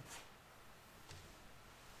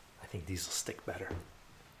 I think these will stick better.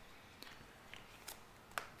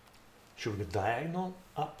 Should we go diagonal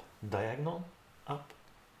up, diagonal up?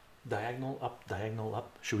 Diagonal up, diagonal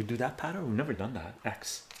up. Should we do that pattern? We've never done that.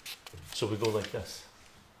 X. So we go like this.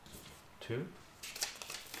 2,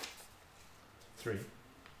 3,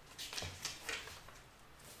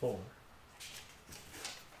 4,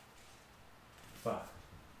 5.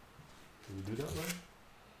 Did we do that right?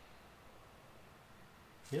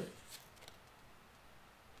 Yep.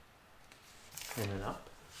 And then up.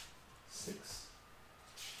 6,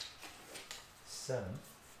 7.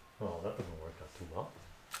 Well, that doesn't work out too well.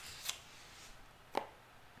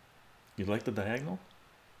 You like the diagonal?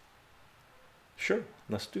 Sure,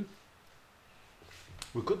 let's do.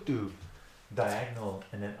 We could do diagonal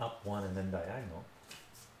and then up one and then diagonal.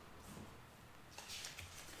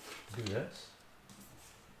 Do this.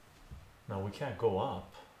 Now we can't go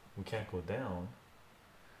up, we can't go down.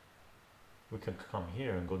 We can come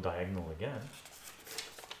here and go diagonal again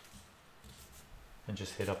and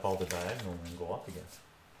just hit up all the diagonal and go up again.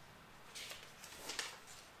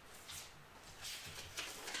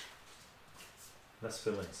 Let's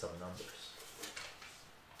fill in some numbers.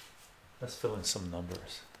 Let's fill in some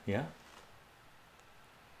numbers. Yeah?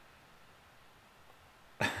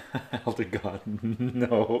 Elder God,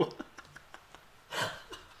 no.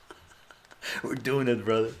 We're doing it,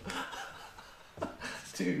 brother.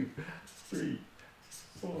 2, 3,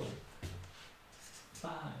 4,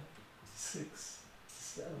 5, 6,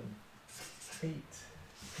 7, 8,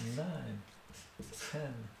 9,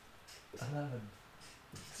 10, 11,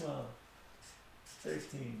 12,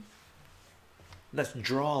 13. Let's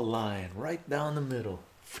draw a line right down the middle.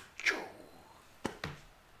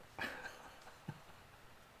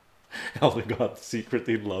 Elder God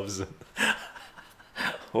secretly loves it.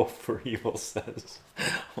 Hope for Evil says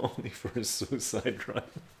only for a suicide run.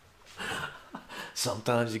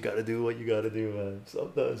 Sometimes you gotta do what you gotta do, man.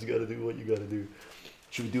 Sometimes you gotta do what you gotta do.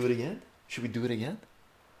 Should we do it again? Should we do it again?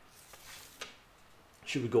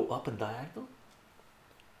 Should we go up and diagonal?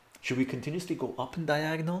 Should we continuously go up and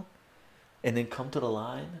diagonal and then come to the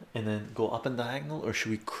line and then go up and diagonal, or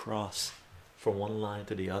should we cross from one line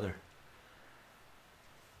to the other?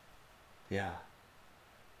 Yeah.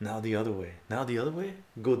 Now the other way. Now the other way.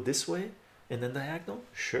 Go this way and then diagonal.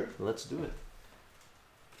 Sure, let's do it.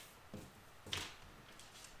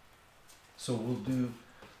 So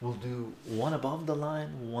we'll do one above the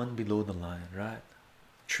line, one below the line, right?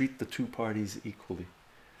 Treat the two parties equally.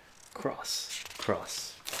 Cross,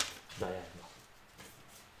 cross, diagonal,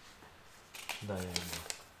 diagonal,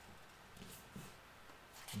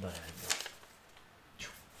 diagonal.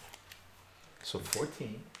 So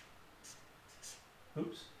 14.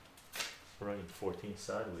 Oops, we're writing 14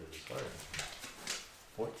 sideways. Sorry.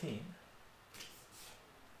 14,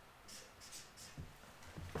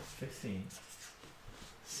 15,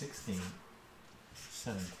 16,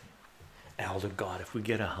 17. Elder God, if we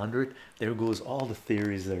get 100, there goes all the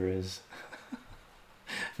theories there is.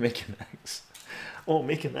 Make an X. Oh,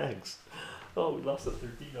 make an X. Oh, we lost a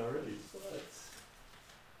 13 already. What?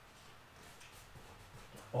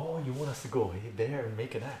 Oh, you want us to go there and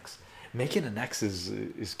make an X? Making an X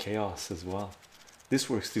is chaos as well. This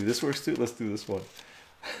works too. This works too. Let's do this one.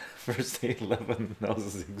 First 11, now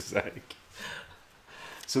zigzag.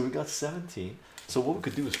 So we got 17. So what we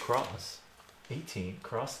could do is cross 18,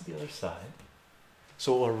 cross to the other side.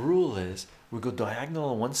 So our rule is we go diagonal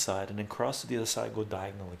on one side and then cross to the other side, go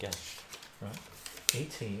diagonal again, right?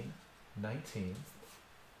 18, 19,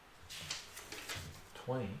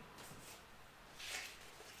 20,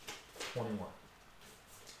 21.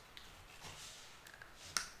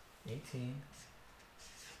 18,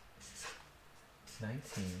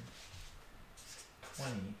 19,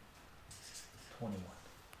 20, 21.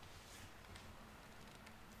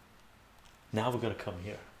 Now we're going to come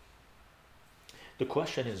here. The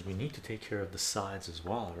question is, we need to take care of the sides as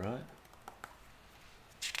well, right?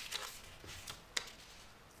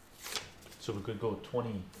 So we could go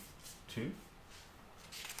 22,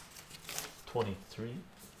 23,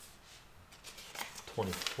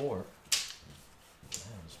 24. Man,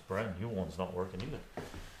 this brand new one's not working either.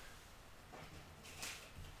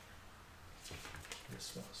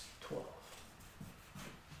 This one's 12.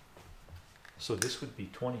 So this would be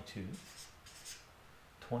 22,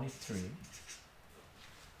 23,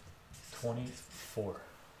 24.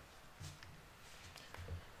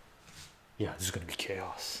 Yeah, this is going to be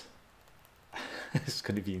chaos. It's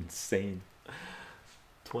going to be insane.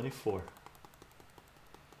 24.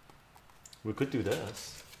 We could do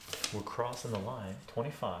this. We're crossing the line.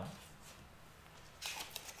 25,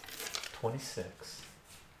 26,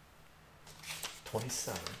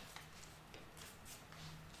 27,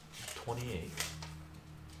 28,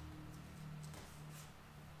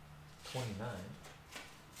 29.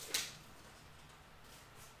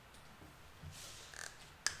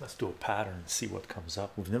 Let's do a pattern and see what comes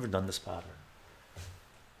up. We've never done this pattern.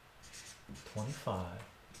 25,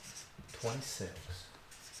 26,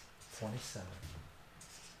 27,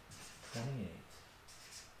 28,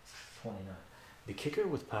 29. The kicker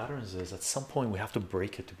with patterns is at some point we have to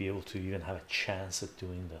break it to be able to even have a chance at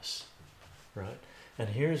doing this, right? And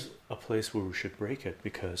here's a place where we should break it,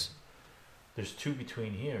 because there's 2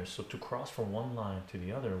 between here. So to cross from one line to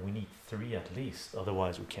the other, we need 3 at least.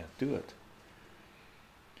 Otherwise we can't do it.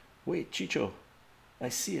 Wait, Chycho, I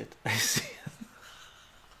see it. I see it.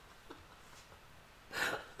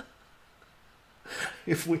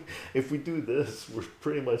 If we do this, we're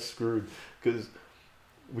pretty much screwed, because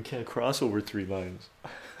we can't cross over 3 lines.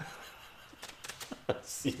 I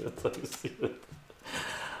see it. I see it.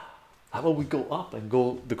 How about we go up and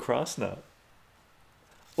go the cross now,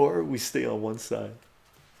 or we stay on one side?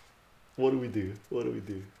 What do we do? What do we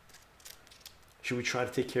do? Should we try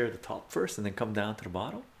to take care of the top first and then come down to the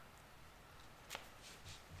bottom?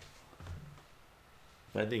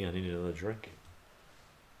 I think I need another drink.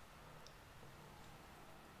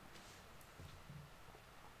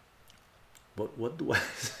 But what do I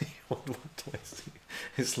see? What do I see?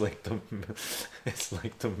 It's like the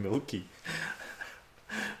Milky.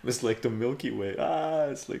 It's like the Milky Way. Ah,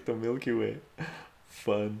 it's like the Milky Way.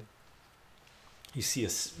 Fun. You see a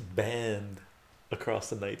band across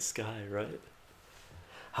the night sky, right?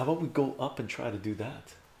 How about we go up and try to do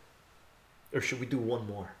that? Or should we do one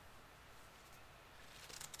more?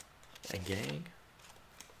 A gang?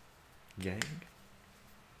 Gang?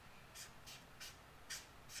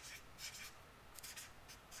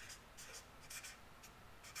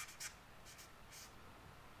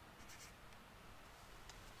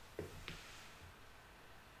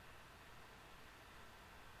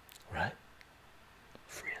 Right?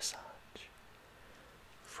 Free Assange.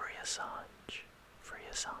 Free Assange. Free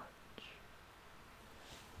Assange.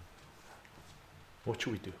 What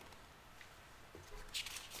should we do?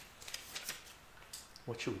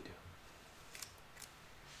 What should we do?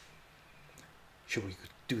 Should we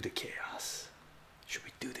do the chaos? Should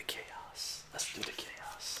we do the chaos? Let's do the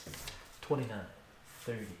chaos. 29,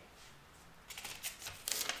 30,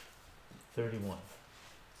 31,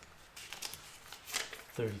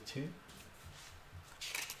 32,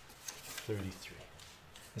 33.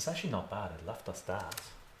 It's actually not bad. It left us that.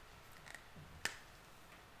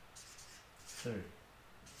 30,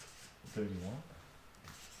 31,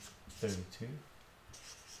 32,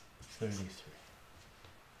 33.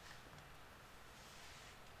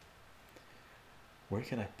 Where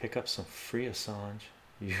can I pick up some free Assange?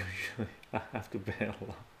 Usually I have to pay a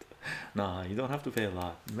lot. Nah, you don't have to pay a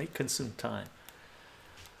lot. It may consume time.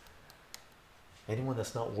 Anyone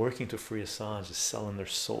that's not working to free Assange is selling their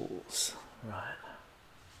souls, right?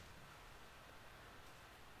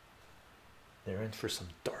 They're in for some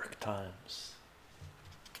dark times.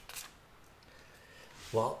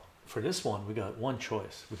 Well, for this one, we got one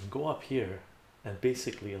choice. We can go up here and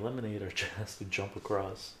basically eliminate our chance to jump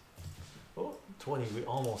across. Oh, 20, we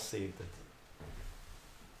almost saved it.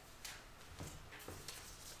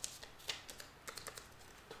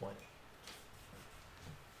 20.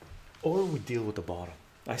 Or we deal with the bottom.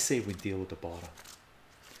 I say we deal with the bottom.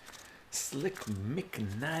 Slick Mick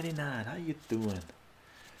 99, how you doing?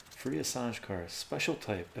 Free Assange card, special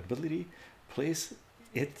type, ability, place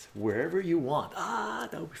it wherever you want. Ah,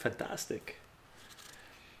 that would be fantastic.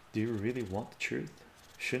 Do you really want the truth?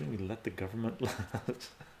 Shouldn't we let the government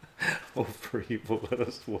hope for evil? Let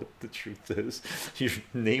us what the truth is. Your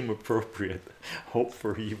name appropriate. Hope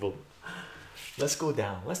for evil. Let's go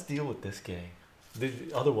down. Let's deal with this gang.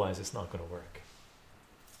 Otherwise, it's not going to work.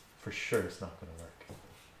 For sure, it's not going to work.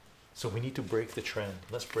 So we need to break the trend.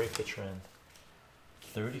 Let's break the trend.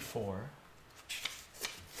 34.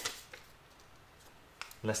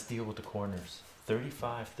 Let's deal with the corners.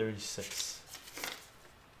 35, 36,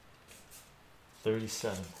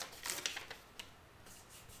 37,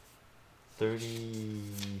 30.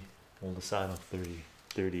 We'll decide on 30,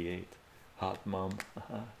 38. Hot mom.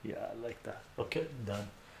 Yeah, I like that. Okay, done.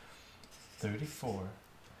 34,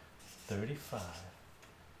 35,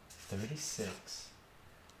 36,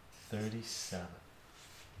 37.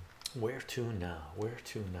 Where to now? Where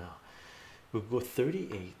to now? We'll go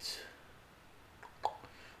 38,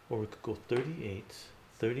 or we could go 38,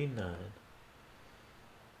 39.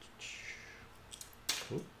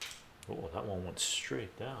 Ooh. Oh, that one went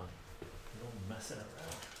straight down. No messing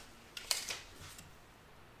around.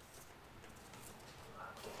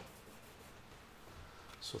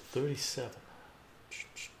 So 37,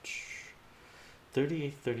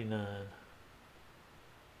 38, 39,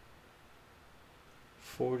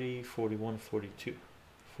 40, 41, 42,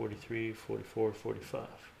 43, 44, 45,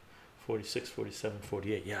 46, 47,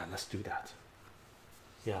 48. Yeah, let's do that.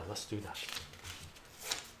 Yeah, let's do that.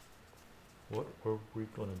 What are we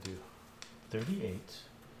gonna do? 38,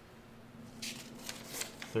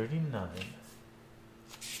 39,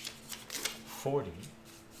 40,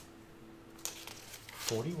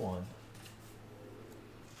 41,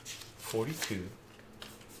 42,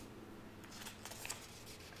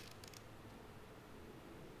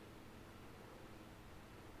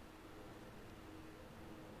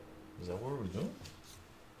 is that what we're doing?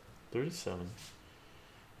 37,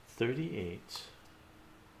 38.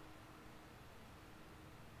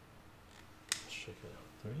 Let's check it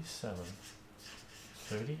out. 37,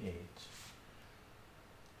 38,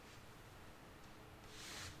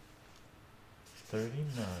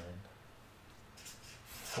 39,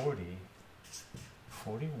 40,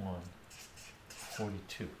 41,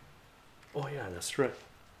 42. Oh yeah, that's right.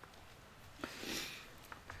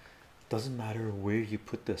 Doesn't matter where you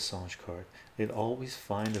put the Assange card, it always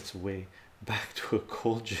finds its way back to a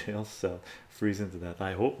cold jail cell, freezing to death.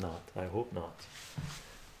 I hope not. I hope not.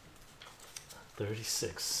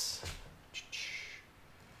 36,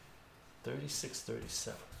 36,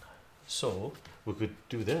 37. So we could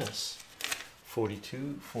do this.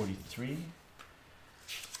 42, 43,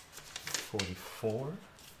 44,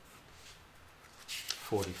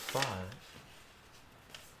 45,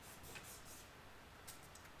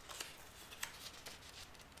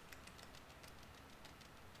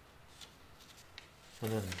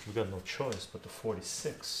 And then we got no choice but the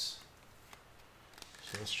 46.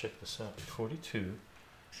 So let's check this out. 42,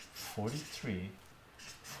 43,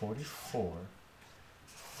 44,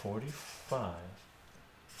 45,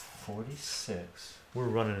 46. We're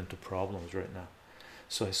running into problems right now.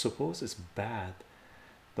 So I suppose it's bad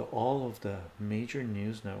that all of the major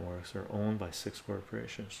news networks are owned by 6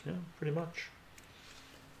 corporations. Yeah, pretty much.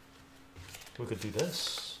 We could do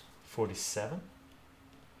this 47,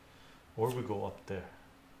 or we go up there.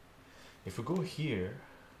 If we go here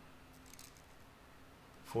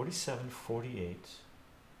 47, 48,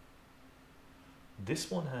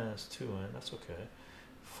 this one has 2 and that's okay.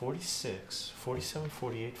 46, 47,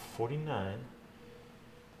 48, 49.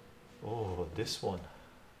 Oh, this one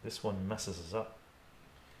messes us up.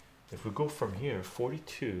 If we go from here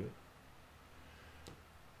 42,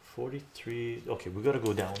 43, okay, we got to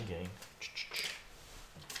go down, gang.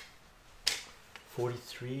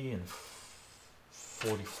 43 and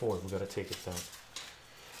 44, we got to take it down.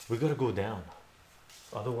 We got to go down,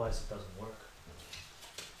 otherwise it doesn't work.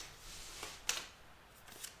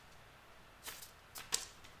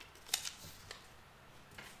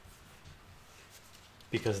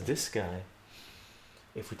 Because this guy,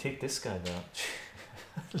 if we take this guy down,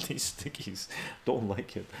 these stickies don't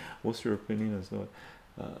like it. What's your opinion as though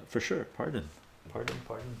for sure? Pardon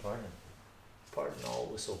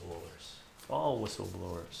all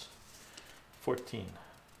whistleblowers, 14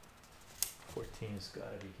 has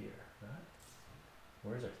got to be here, right?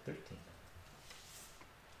 Where's our 13?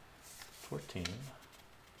 14.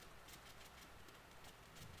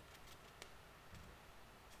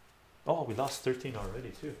 Oh, we lost 13 already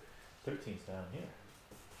too. 13's down here.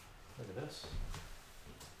 Look at this.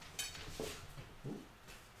 Ooh,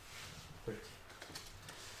 13.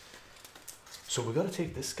 So we got to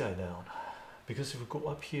take this guy down, because if we go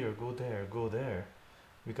up here, go there,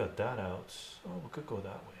 we got that out. Oh, we could go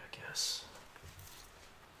that way, I guess.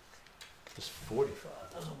 This 45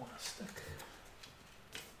 doesn't want to stick.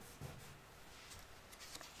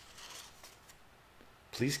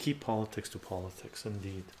 Please keep politics to politics,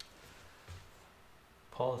 indeed.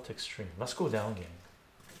 Politics stream. Let's go down, gang.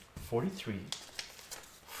 43,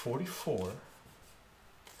 44,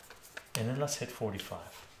 and then let's hit 45.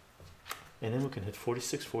 And then we can hit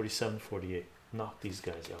 46, 47, 48. Knock these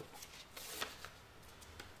guys out.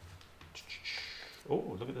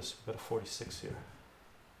 Oh, look at this. We got a 46 here.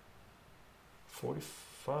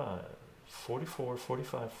 45, 44,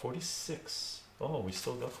 45, 46. Oh, we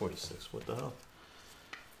still got 46. What the hell?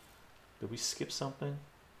 Did we skip something?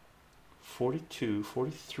 42,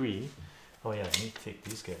 43. Oh yeah, I need to take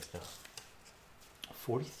these guys down.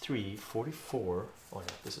 43, 44. Oh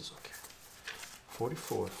yeah, this is okay.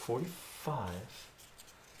 44, 45,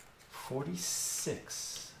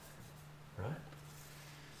 46. Right?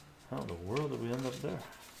 How in the world did we end up there?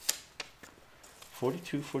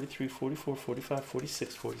 42, 43, 44, 45,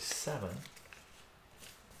 46, 47.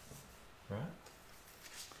 Right?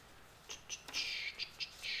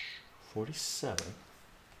 47.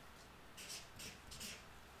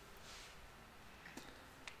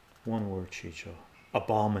 One word, chycho.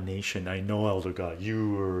 Abomination. I know, Elder God,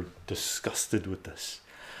 you were disgusted with this.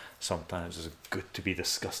 Sometimes it's good to be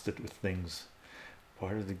disgusted with things.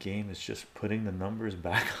 Part of the game is just putting the numbers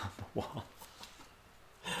back on the wall.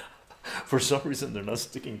 For some reason they're not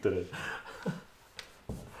sticking to it.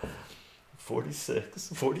 46,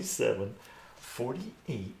 47,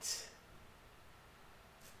 48,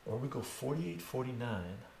 or we go 48, 49,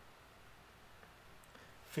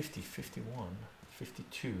 50, 51,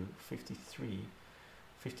 52, 53,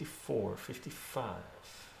 54, 55.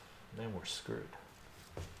 Then we're screwed.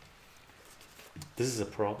 This is a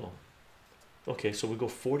problem. Okay, so we go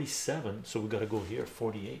 47, so we got to go here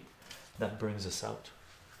 48. That brings us out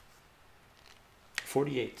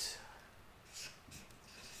 48.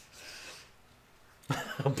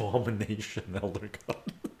 Abomination, Elder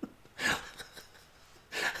God.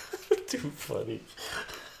 Too funny.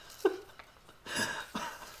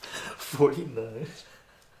 49.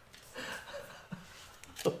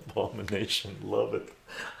 Abomination, love it.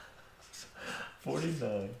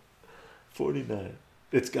 49, 49.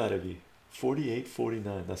 It's gotta be 48,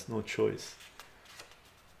 49. That's no choice.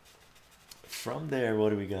 From there, what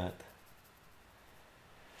do we got?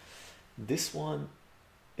 This one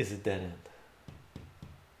is a dead end.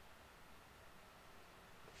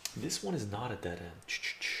 This one is not a dead end.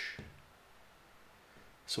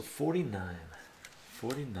 So 49,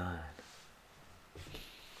 49.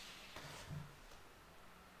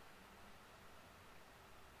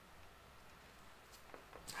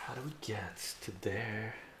 How do we get to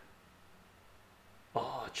there?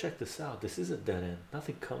 Oh, check this out. This is a dead end.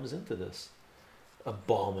 Nothing comes into this.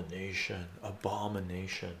 Abomination,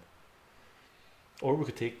 abomination. Or we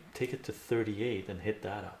could take it to 38 and hit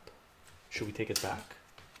that up. Should we take it back?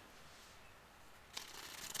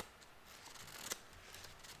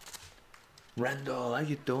 Randall, how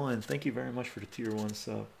you doing? Thank you very much for the tier 1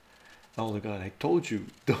 sub. Oh my god, I told you,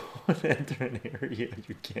 don't enter an area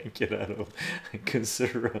you can't get out of and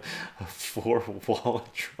consider a 4 wall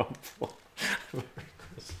trouble. Merry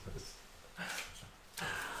Christmas.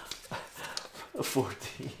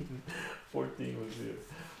 14 was here.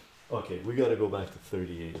 Okay, we got to go back to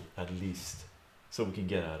 38 at least so we can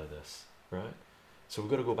get out of this, right? So we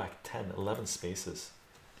got to go back 10, 11 spaces.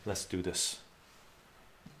 Let's do this.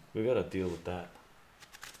 We got to deal with that.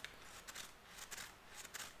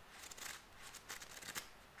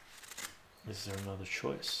 Is there another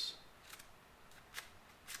choice?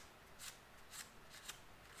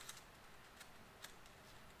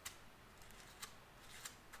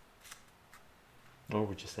 Or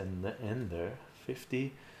we just end the end there.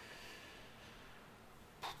 50.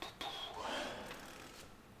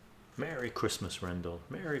 Merry Christmas, Rendell.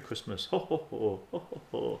 Merry Christmas. Ho ho ho ho ho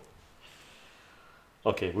ho.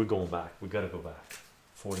 Okay, we're going back. We gotta go back.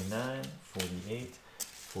 49, 48,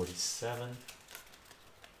 47.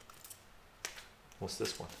 What's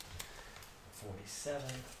this one? 47,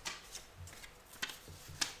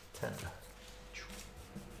 10,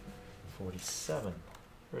 47.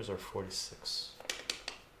 Where's our 46?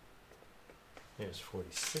 Here's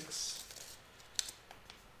 46,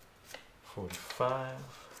 45,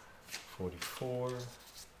 44,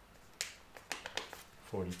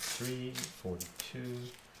 43, 42,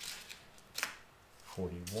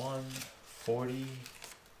 41, 40,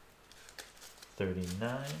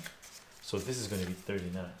 39. So this is going to be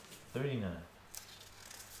 39, 39,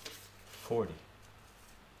 40.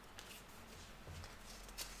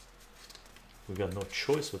 We've got no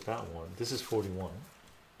choice with that one. This is 41.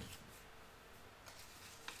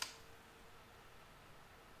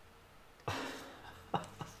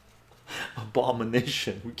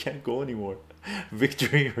 Abomination. We can't go anymore.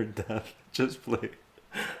 Victory or death. Just play.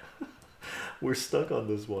 We're stuck on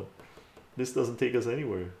this one. This doesn't take us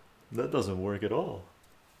anywhere. That doesn't work at all.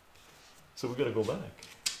 So we gotta go back.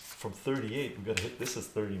 From 38, we gotta hit this as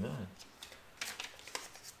 39.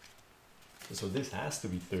 So this has to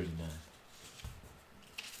be 39.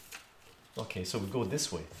 Okay, so we go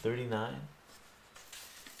this way. 39,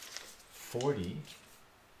 40,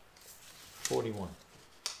 41.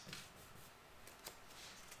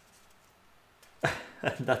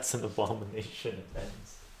 And that's an abomination. It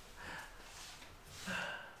ends.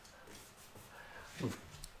 We've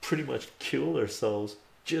pretty much killed ourselves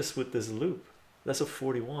just with this loop. That's a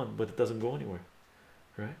 41, but it doesn't go anywhere,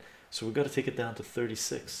 right? So we got to take it down to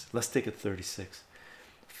 36. Let's take it 36.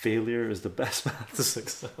 Failure is the best path to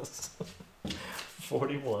success.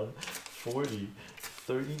 41, 40,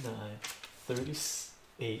 39,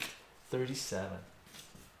 38, 37,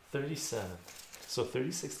 37. So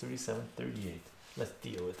 36, 37, 38. Let's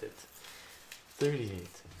deal with it. 38,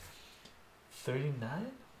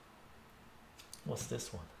 39. What's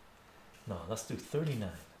this one? No, let's do 39,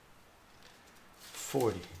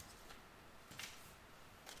 40,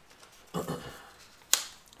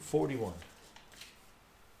 41.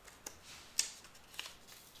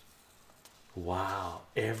 Wow,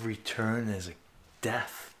 every turn is a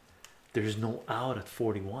death. There's no out at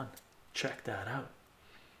 41. Check that out,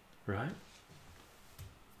 right?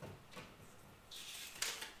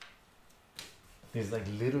 There's like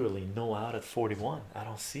literally no out at 41. I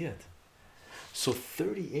don't see it. So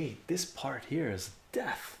 38, this part here is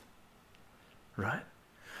death, right?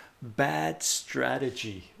 Bad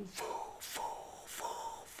strategy.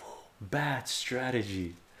 Bad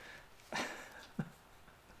strategy.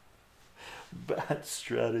 Bad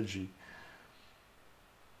strategy,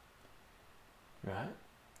 right?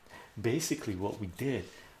 Basically what we did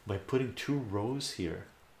by putting 2 rows here,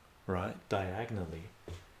 right, diagonally,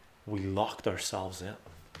 we locked ourselves in,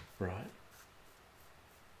 right?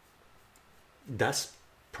 That's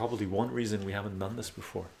probably one reason we haven't done this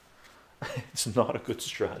before. It's not a good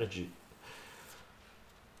strategy,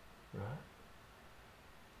 right?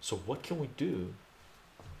 So what can we do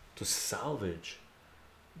to salvage,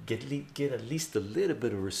 get at least a little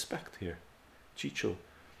bit of respect here? Chycho,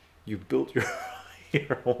 you built your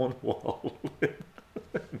your own wall.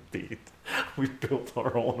 Indeed, we built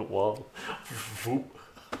our own wall.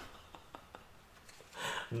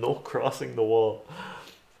 No crossing the wall.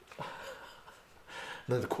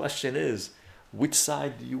 Now the question is, which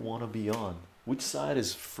side do you want to be on? Which side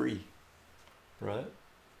is free, right?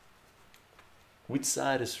 Which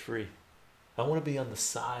side is free? I want to be on the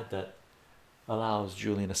side that allows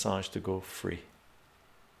Julian Assange to go free,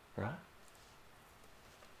 right?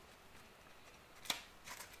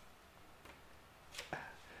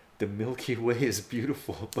 The Milky Way is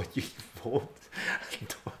beautiful, but you won't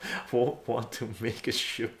won't want to make a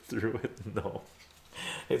ship through it. No,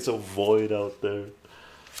 it's a void out there.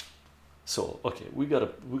 So okay, we gotta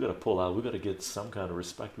pull out. We gotta get some kind of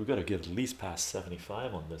respect. We gotta get at least past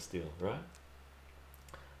 75 on this deal, right?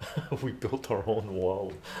 We built our own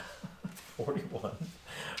wall. 41,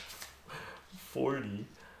 40.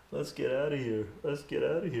 Let's get out of here. Let's get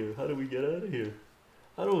out of here. How do we get out of here?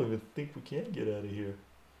 I don't even think we can get out of here.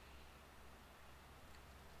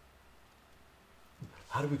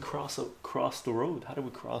 How do we cross the road? How do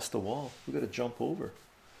we cross the wall? We gotta jump over.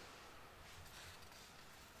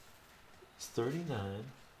 It's 39.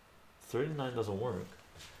 39 doesn't work.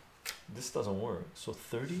 This doesn't work. So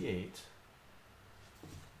 38,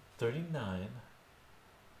 39.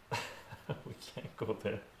 We can't go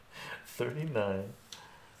there. 39.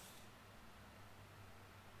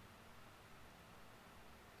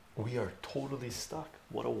 We are totally stuck.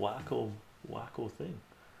 What a wacko thing.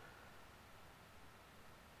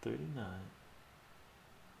 39,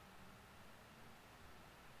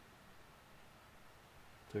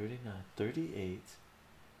 39, 38.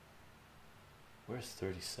 Where's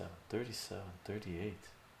 37? 37, 38.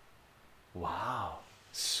 Wow,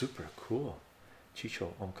 super cool.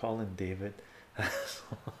 Chycho, I'm calling David.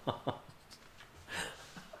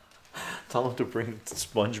 Tell him to bring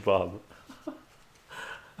SpongeBob.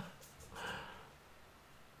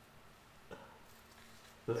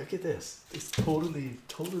 Look at this. It's totally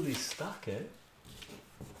stuck, eh?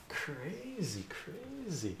 Crazy,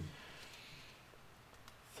 crazy.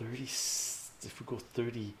 30. If we go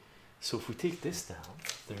 30, so if we take this down,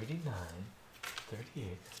 39,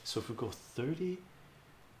 38. So if we go 30,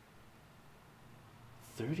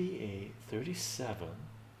 38, 37,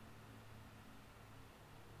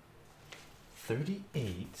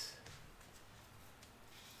 38.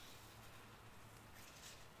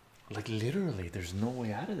 Like literally, there's no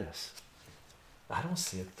way out of this. I don't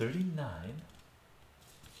see it. 39.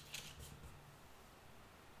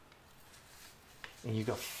 And you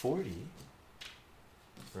got 40,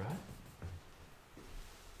 right?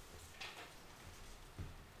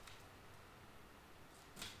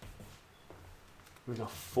 We got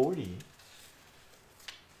 40.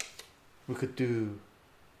 We could do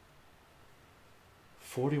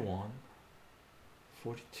 41,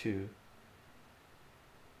 42.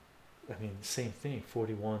 I mean, same thing,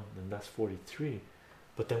 41, and that's 43,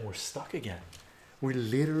 but then we're stuck again. We're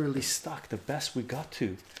literally stuck. The best we got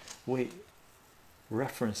to. Wait,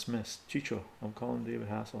 reference missed. Chycho, I'm calling David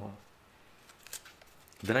Hasselhoff.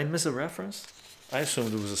 Did I miss a reference? I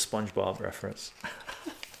assumed it was a SpongeBob reference.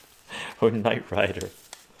 Or Knight Rider.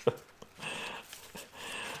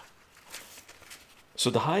 So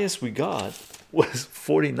the highest we got was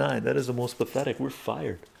 49. That is the most pathetic. We're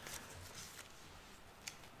fired.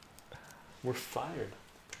 We're fired.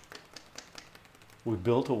 We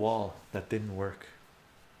built a wall that didn't work.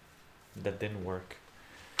 That didn't work.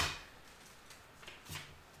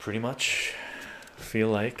 Pretty much feel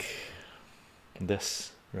like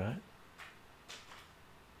this, right?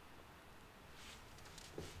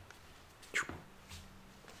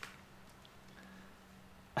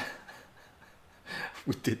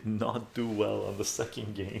 We did not do well on the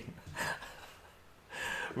second game.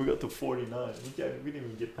 We got to 49. We didn't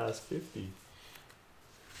even get past 50.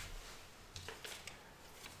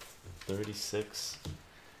 36,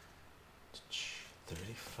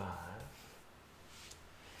 35,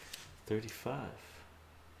 35.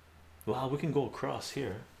 Wow, we can go across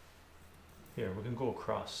here. Here, we can go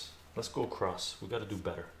across. Let's go across. We got to do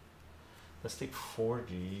better. Let's take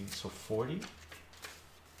 40. So 40,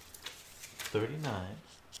 39.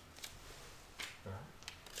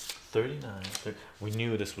 39, 30. We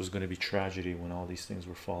knew this was going to be tragedy when all these things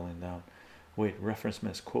were falling down. Wait, reference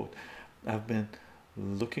miss. Quote, I've been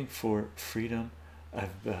looking for freedom.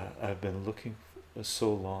 I've been looking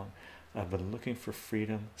so long. I've been looking for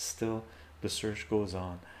freedom. Still the search goes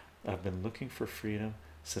on. I've been looking for freedom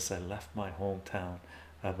since I left my hometown.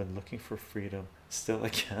 I've been looking for freedom. Still I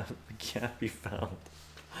can't be found.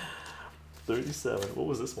 37. What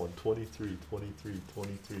was this one? 23, 23,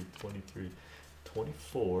 23, 23,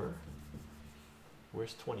 24.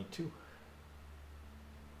 Where's 22?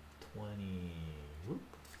 20. Whoop.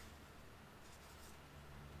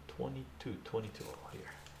 22, 22. Oh, here.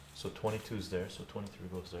 So 22 is there. So 23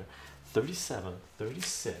 goes there. 37,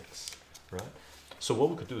 36. Right. So what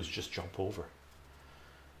we could do is just jump over.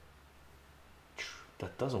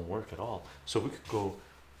 That doesn't work at all. So we could go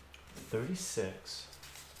 36,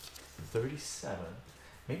 37.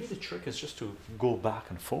 Maybe the trick is just to go back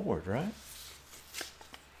and forward, right?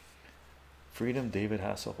 Freedom David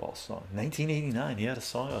Hasselhoff song, 1989. He had a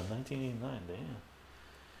song on 1989. Damn.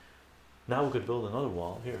 Now we could build another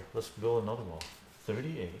wall. Here, let's build another wall.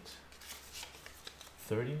 38,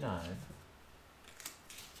 39,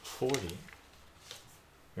 40.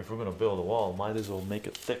 If we're gonna build a wall, might as well make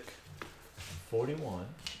it thick. 41,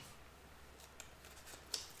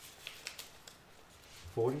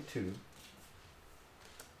 42,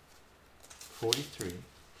 43,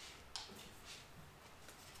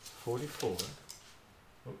 44. Oops,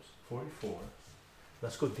 44.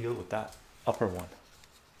 Let's go deal with that upper one.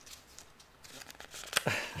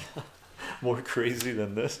 More crazy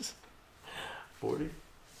than this.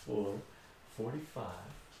 44, 45,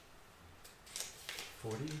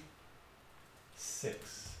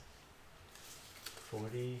 46,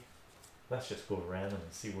 40. Let's just go random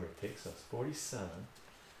and see where it takes us. 47,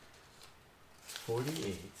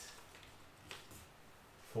 48,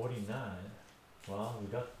 49. Well, we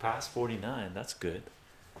got past 49. That's good.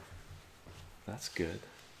 That's good.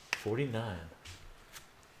 49.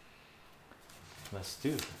 Let's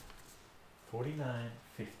do 49,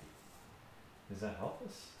 50. Does that help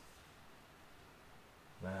us?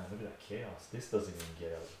 Man, look at that chaos. This doesn't even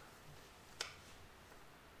get out.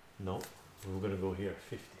 Nope. We're gonna go here.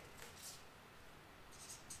 50.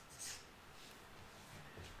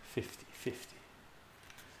 50, 50.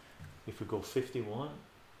 If we go 51,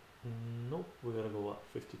 nope, we gotta go up.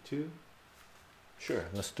 52. Sure,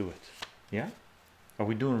 let's do it. Yeah, are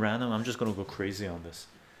we doing random? I'm just gonna go crazy on this,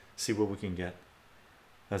 see what we can get,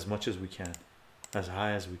 as much as we can, as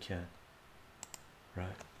high as we can,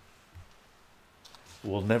 right?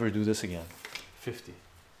 We'll never do this again. 50,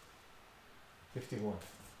 51,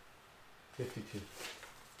 52,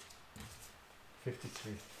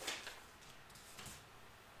 53.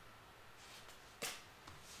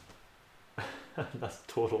 That's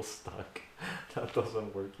total stuck. That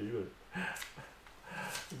doesn't work either.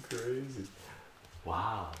 Crazy.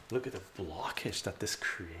 Wow, look at the blockage that this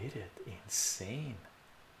created. Insane.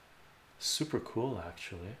 Super cool,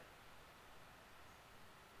 actually.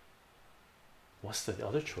 What's the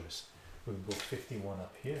other choice? We can go 51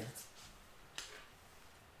 up here.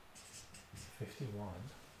 51.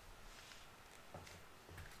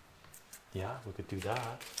 Yeah, we could do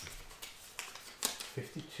that.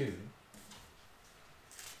 52.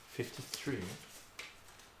 53,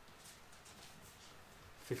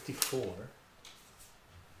 54,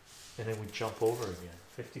 and then we jump over again.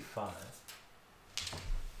 55,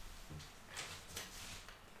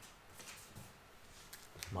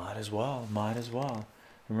 might as well, might as well.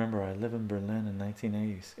 Remember, I live in Berlin in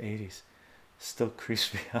 1980s. Still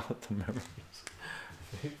creeps me out, the memories.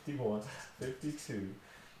 51, 52,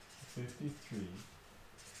 53,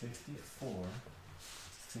 54,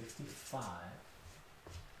 55.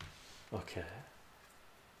 Okay.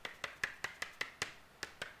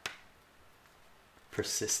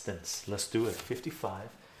 Persistence. Let's do it. 55,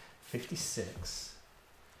 56,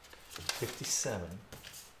 57,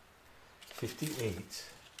 58,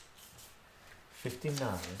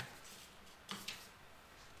 59,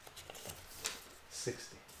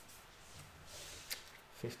 60,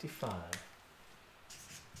 55,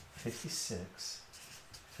 56,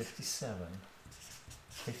 57,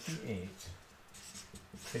 58,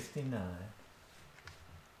 59.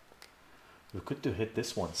 We could do hit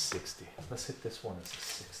this one 60. Let's hit this one as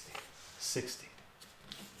 60. 60.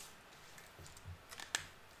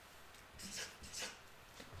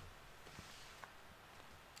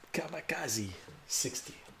 Kamikaze.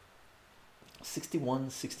 60. 61,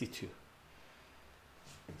 62.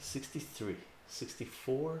 63,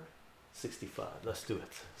 64, 65. Let's do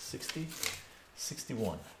it. 60,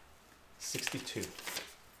 61, 62,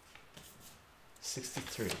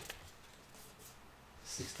 63,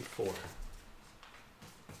 64,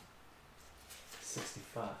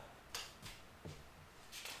 65.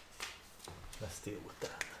 Let's deal with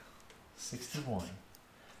that. 61,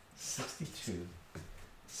 62,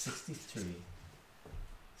 63,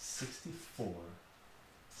 64,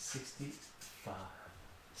 65,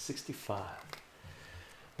 65.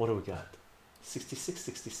 What do we got? 66,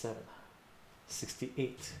 67,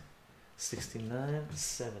 68, 69,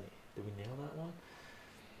 70. Did we nail that one?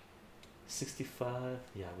 65.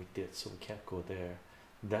 Yeah, we did. So we can't go there.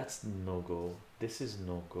 That's no go. This is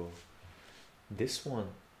no go. This one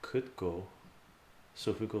could go.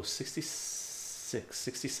 So if we go 66,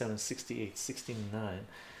 67, 68, 69,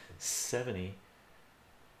 70,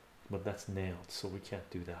 but that's nailed, so we can't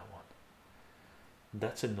do that one.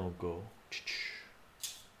 That's a no-go.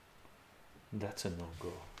 That's a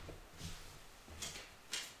no-go.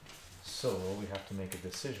 So we have to make a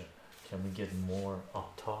decision. Can we get more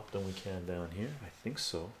up top than we can down here? I think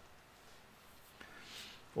so.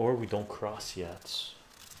 Or we don't cross yet.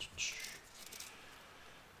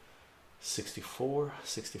 64,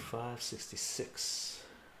 65, 66.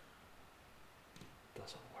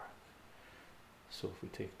 Doesn't work. So if we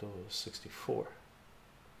take those, 64,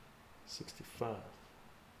 65.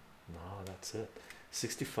 No, that's it.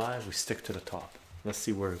 65, we stick to the top. Let's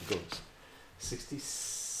see where it goes.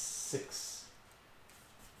 66,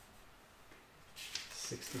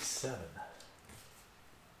 67,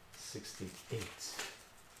 68,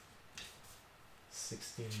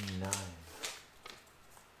 69.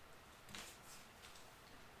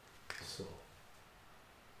 So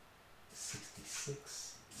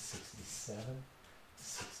 66, 67,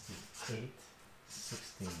 68,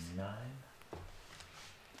 69.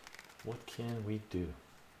 What can we do?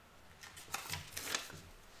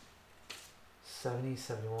 70,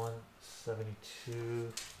 71,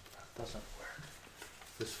 72. That doesn't work.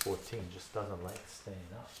 This 14 just doesn't like staying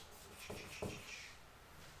up.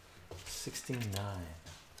 69,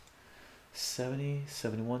 70,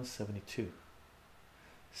 71, 72,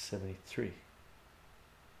 73.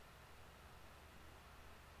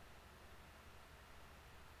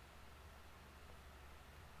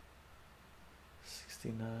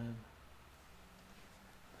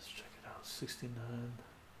 Let's check it out. 69,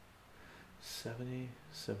 70,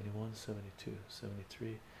 71, 72,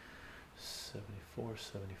 73, 74,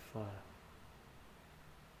 75.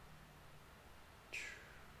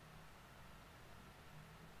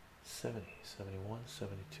 70, 71,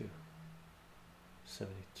 72,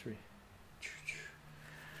 73.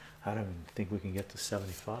 I don't even think we can get to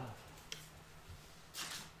 75.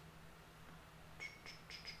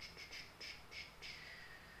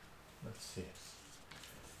 Let's see.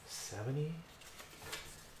 70,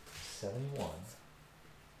 71,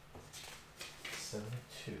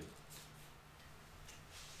 72,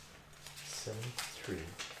 73,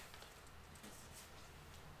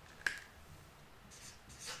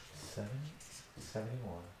 70,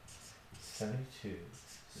 71, 72,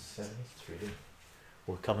 73.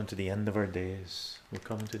 We're coming to the end of our days. We're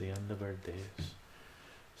coming to the end of our days.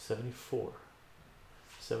 74,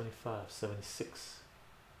 75, 76.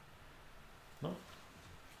 No.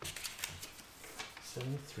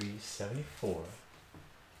 73, 74,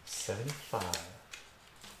 75,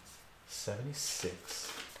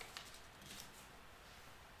 76,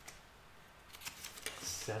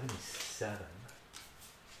 77.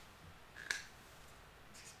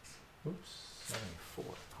 Oops, 74,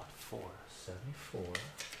 not 4, 74,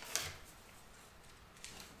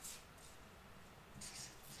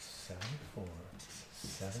 74,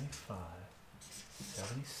 75,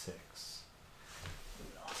 76. We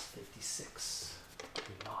lost 56. We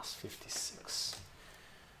lost 56.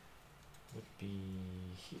 Would be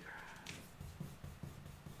here.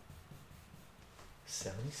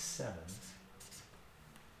 77,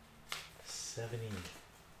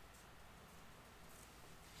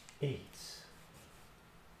 78.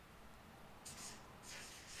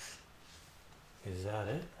 Is that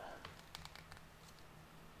it?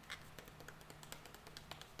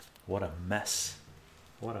 What a mess.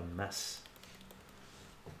 What a mess.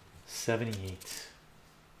 78.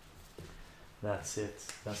 That's it.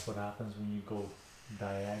 That's what happens when you go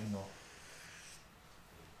diagonal.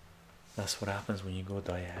 That's what happens when you go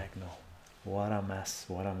diagonal. What a mess.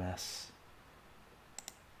 What a mess.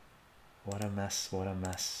 What a mess. What a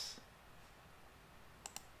mess.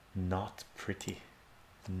 Not pretty.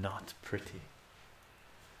 Not pretty.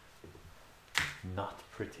 Not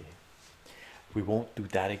pretty. We won't do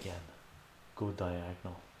that again. Go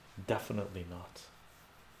diagonal. Definitely not.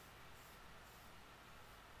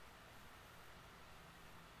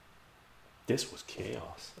 This was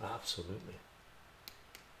chaos. Absolutely.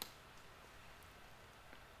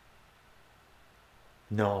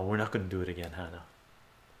 No, we're not going to do it again, Hannah.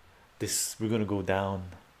 This, we're going to go down.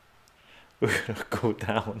 We're going to go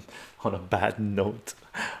down on a bad note.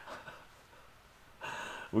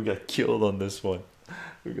 We got killed on this one.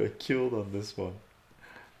 We got killed on this one.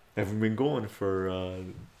 And we've been going for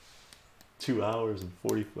 2 hours and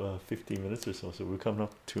 15 minutes or so. So we're coming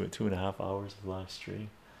up to 2.5 hours of live stream.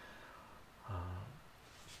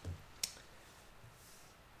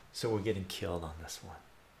 So we're getting killed on this one.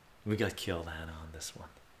 We got killed, Hannah, on this one.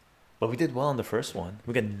 But we did well on the first one.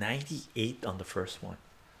 We got 98 on the first one.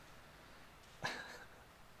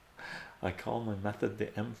 I call my method the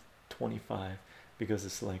M25 because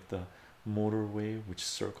it's like the motorway which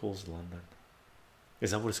circles London.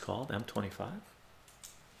 Is that what it's called? M25?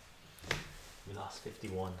 We lost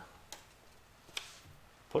 51.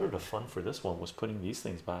 Part of the fun for this one was putting these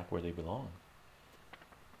things back where they belong.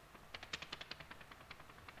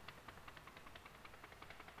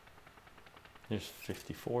 There's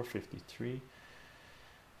 54, 53,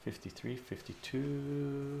 53,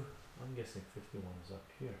 52. I'm guessing 51 is up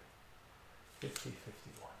here. 50,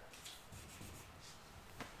 51.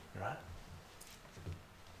 Right?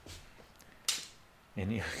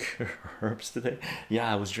 Any herbs today?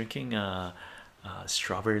 Yeah, I was drinking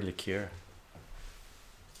strawberry liqueur.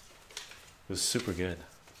 It was super good,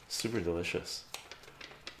 super delicious.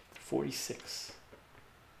 46,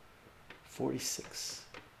 46,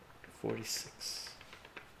 46,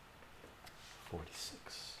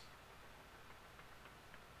 46.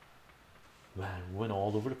 Man, went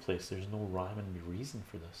all over the place. There's no rhyme and reason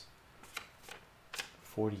for this.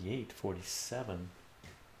 48, 47,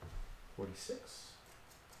 46,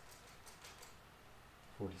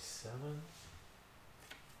 47.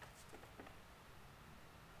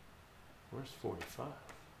 Where's 45?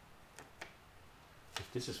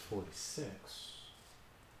 If this is 46,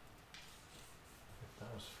 if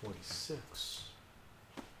that was 46,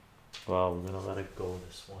 well, we're gonna let it go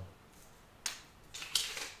this one.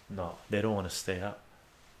 No, they don't want to stay up.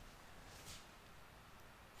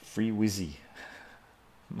 Free Wizzy,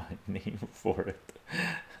 my name for it.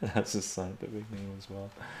 That's a scientific name as well.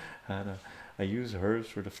 Hannah, I used herbs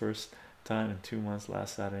for the first time in 2 months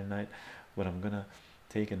last Saturday night, but I'm gonna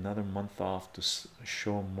take another month off to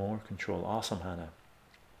show more control. Awesome, Hannah.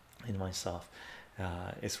 In myself,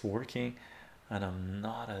 it's working, and I'm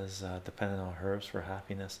not as dependent on herbs for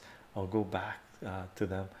happiness. I'll go back to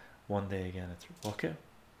them one day again. It's okay.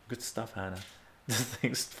 Good stuff, Hannah. This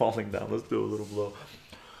thing's falling down. Let's do a little blow.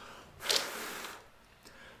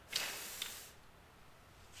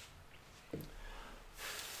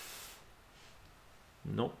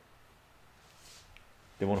 Nope.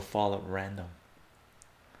 They want to fall at random.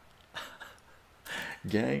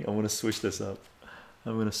 Gang, I'm gonna switch this up.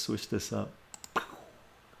 I'm gonna switch this up.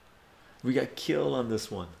 We got killed on this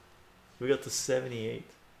one. We got to 78.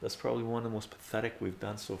 That's probably one of the most pathetic we've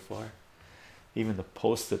done so far. Even the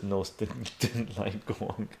post-it notes didn't like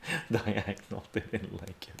going diagonal. They didn't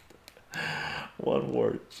like it. One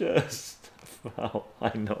word, just wow.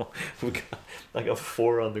 I know we got like a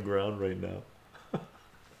 4 on the ground right now.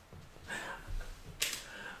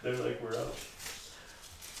 They're like, we're up.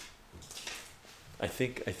 I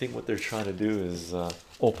think what they're trying to do is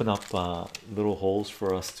open up little holes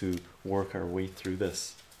for us to work our way through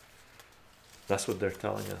this. That's what they're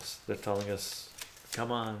telling us. They're telling us,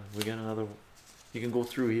 come on, we got another. You can go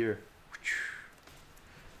through here.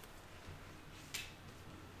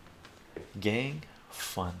 Gang,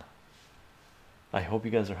 fun. I hope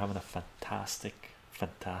you guys are having a fantastic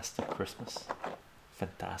Christmas,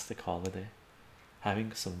 fantastic holiday,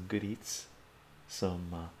 having some good eats,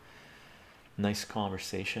 some nice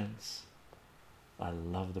conversations. I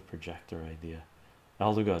love the projector idea.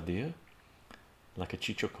 Aldo idea, like a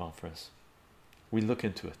chycho conference. We look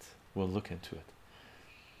into it. We'll look into it.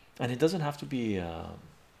 And it doesn't have to be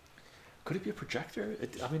could it be a projector?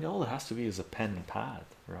 I mean, all it has to be is a pen and pad,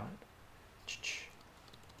 right?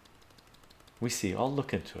 We see. I'll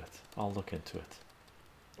look into it. I'll look into it.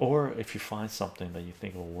 Or if you find something that you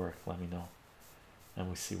think will work, let me know, and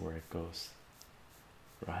we see where it goes.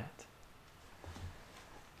 Right,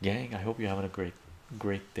 gang? I hope you're having a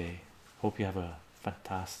great day. Hope you have a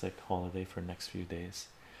fantastic holiday for next few days.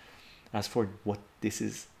 As for what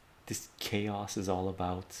this chaos is all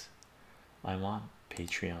about, I'm on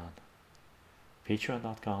Patreon,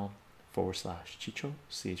 patreon.com/chycho,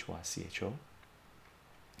 chycho,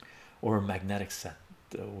 or a magnetic set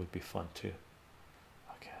would be fun too.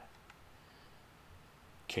 Okay.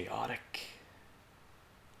 Chaotic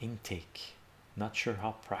intake. Not sure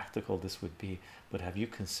how practical this would be, but have you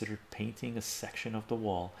considered painting a section of the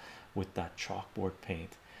wall with that chalkboard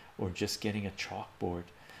paint, or just getting a chalkboard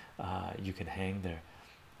you can hang there?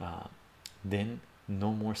 Then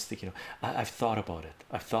no more sticky note. I've thought about it.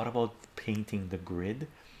 I've thought about painting the grid,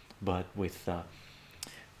 but with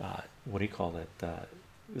what do you call it?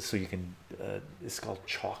 So you can it's called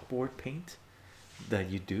chalkboard paint that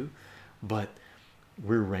you do, but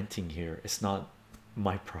we're renting here. It's not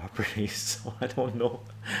my property, so I don't know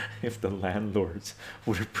if the landlords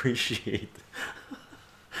would appreciate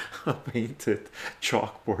a painted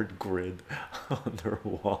chalkboard grid on their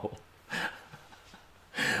wall.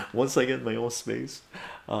 Once I get my own space,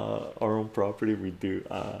 our own property, we do.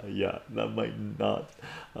 Yeah, that might not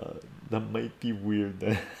that might be weird.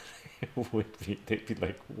 That it would be, they'd be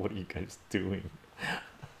like, what are you guys doing?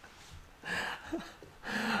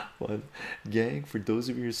 Well, gang, for those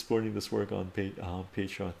of you who are supporting this work on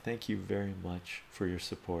Patreon, thank you very much for your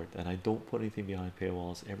support. And I don't put anything behind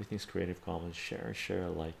paywalls. Everything's Creative Commons. Share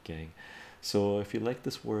alike, gang. So if you like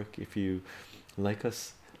this work, if you like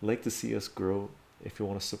us, like to see us grow, if you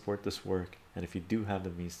want to support this work, and if you do have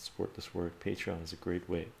the means to support this work, Patreon is a great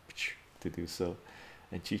way to do so.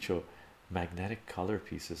 And Chicho, magnetic color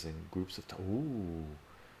pieces in groups of ooh,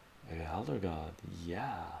 Elder God,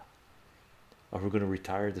 yeah. Are we going to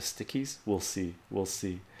retire the stickies? We'll see. We'll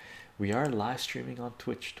see. We are live streaming on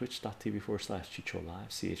Twitch, twitch.tv/chycho live,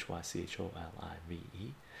 CHYCHOLIVE.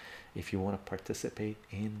 If you want to participate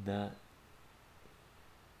in the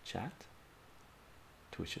chat,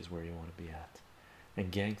 Twitch is where you want to be at.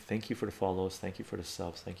 And gang, thank you for the follows, thank you for the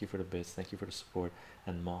subs, thank you for the bits, thank you for the support.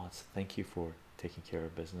 And mods, thank you for taking care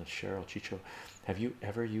of business. Cheryl, Chicho, have you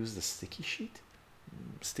ever used the sticky sheet?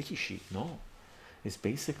 Sticky sheet, no. It's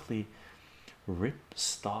basically rip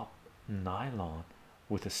stop nylon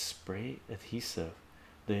with a spray adhesive.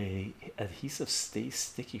 The adhesive stays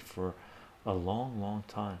sticky for a long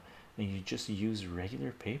time, and you just use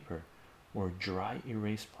regular paper or dry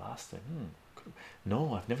erase plastic.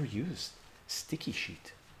 No, I've never used sticky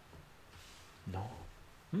sheet. No.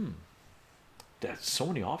 There's so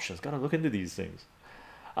many options. Gotta look into these things.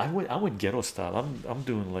 I went ghetto style. I'm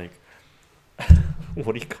doing like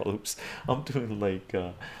what do you call it? I'm doing like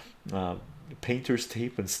painter's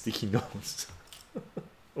tape and sticky notes.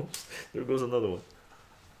 Oops, there goes another one.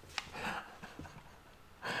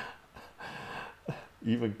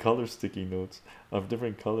 Even color sticky notes of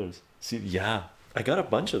different colors. See, yeah, I got a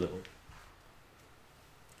bunch of them.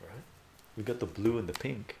 Right, we got the blue and the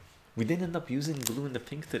pink. We didn't end up using blue and the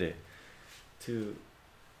pink today to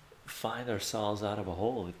find ourselves out of a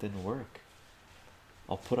hole. It didn't work.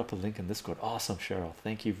 I'll put up a link in Discord. Awesome, Cheryl,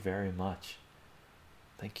 thank you very much.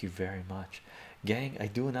 Thank you very much, gang. I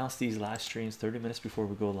do announce these live streams 30 minutes before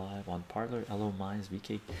we go live on Parlor, LO Minds,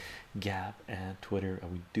 VK Gab, and Twitter,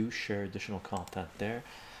 and we do share additional content there.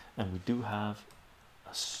 And we do have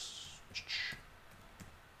a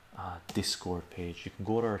Discord page. You can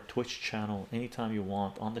go to our Twitch channel anytime you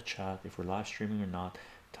want on the chat. If we're live streaming or not,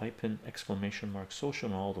 type in ! social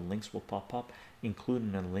and all the links will pop up,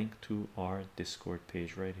 including a link to our Discord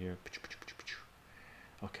page right here.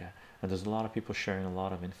 Okay, and there's a lot of people sharing a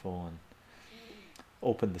lot of info and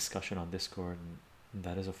open discussion on Discord, and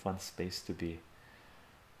that is a fun space to be.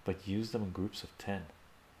 But use them in groups of 10.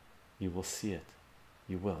 You will see it.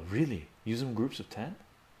 You will really use them in groups of 10,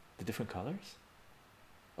 the different colors.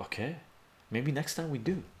 Okay, maybe next time we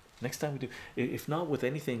do. Next time we do, if not with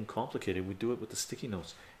anything complicated, we do it with the sticky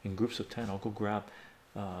notes in groups of 10. I'll go grab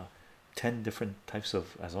 10 different types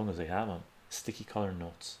of, as long as they have them, sticky color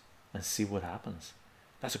notes and see what happens.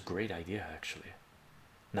 That's a great idea, actually.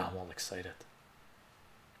 Now I'm all excited.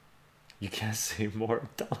 You can't say more.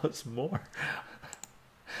 Tell us more.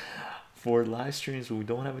 For live streams when we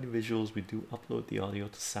don't have any visuals, we do upload the audio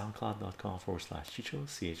to soundcloud.com/chycho,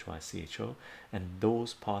 CHYCHO, and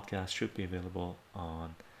those podcasts should be available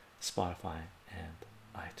on Spotify and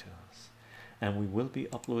iTunes. And we will be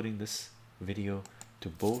uploading this video to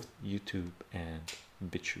both YouTube and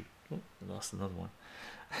BitChute. Oh, I lost another one.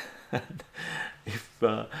 And if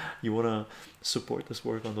you want to support this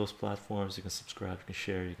work on those platforms, you can subscribe, you can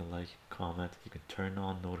share, you can like, comment, you can turn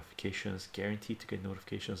on notifications. Guaranteed to get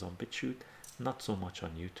notifications on BitChute, not so much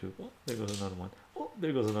on YouTube. Oh, there goes another one. Oh,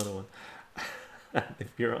 there goes another one. And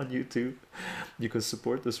if you're on YouTube, you can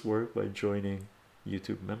support this work by joining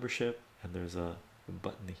YouTube membership, and there's a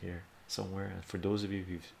button here somewhere. And for those of you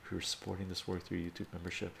who are supporting this work through YouTube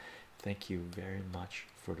membership, thank you very much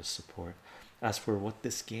for the support. As for what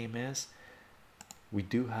this game is, we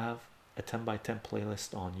do have a 10x10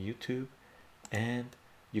 playlist on YouTube, and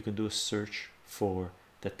you can do a search for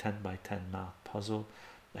the 10x10 map puzzle.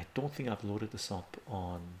 I don't think I've loaded this up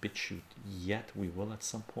on BitChute yet. We will at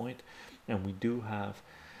some point. And we do have,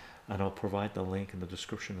 and I'll provide the link in the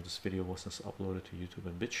description of this video once it's uploaded to YouTube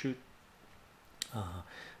and BitChute,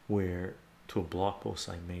 where to a blog post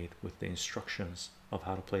I made with the instructions of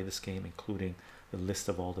how to play this game, including the list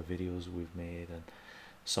of all the videos we've made and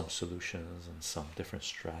some solutions and some different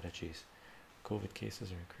strategies. COVID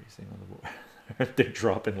cases are increasing on the board. They're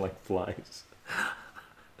dropping like flies.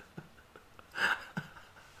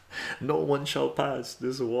 No one shall pass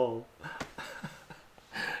this wall.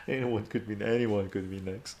 Anyone could be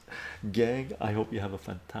next. Gang, I hope you have a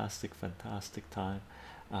fantastic time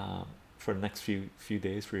for the next few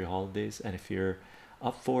days for your holidays. And if you're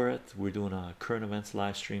up for it, we're doing a current events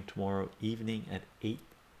live stream tomorrow evening at 8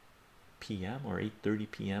 p.m. or 8:30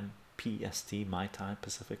 p.m. PST, my time,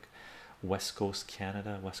 Pacific, West Coast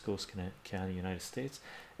Canada, West Coast Canada, United States,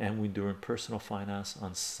 and we're doing personal finance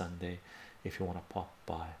on Sunday if you want to pop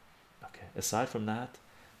by. Okay, aside from that,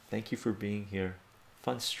 thank you for being here.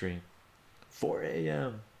 Fun stream, 4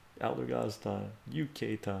 a.m. Aldergas time,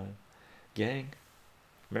 UK time. Gang,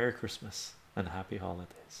 Merry Christmas and happy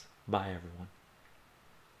holidays. Bye, everyone.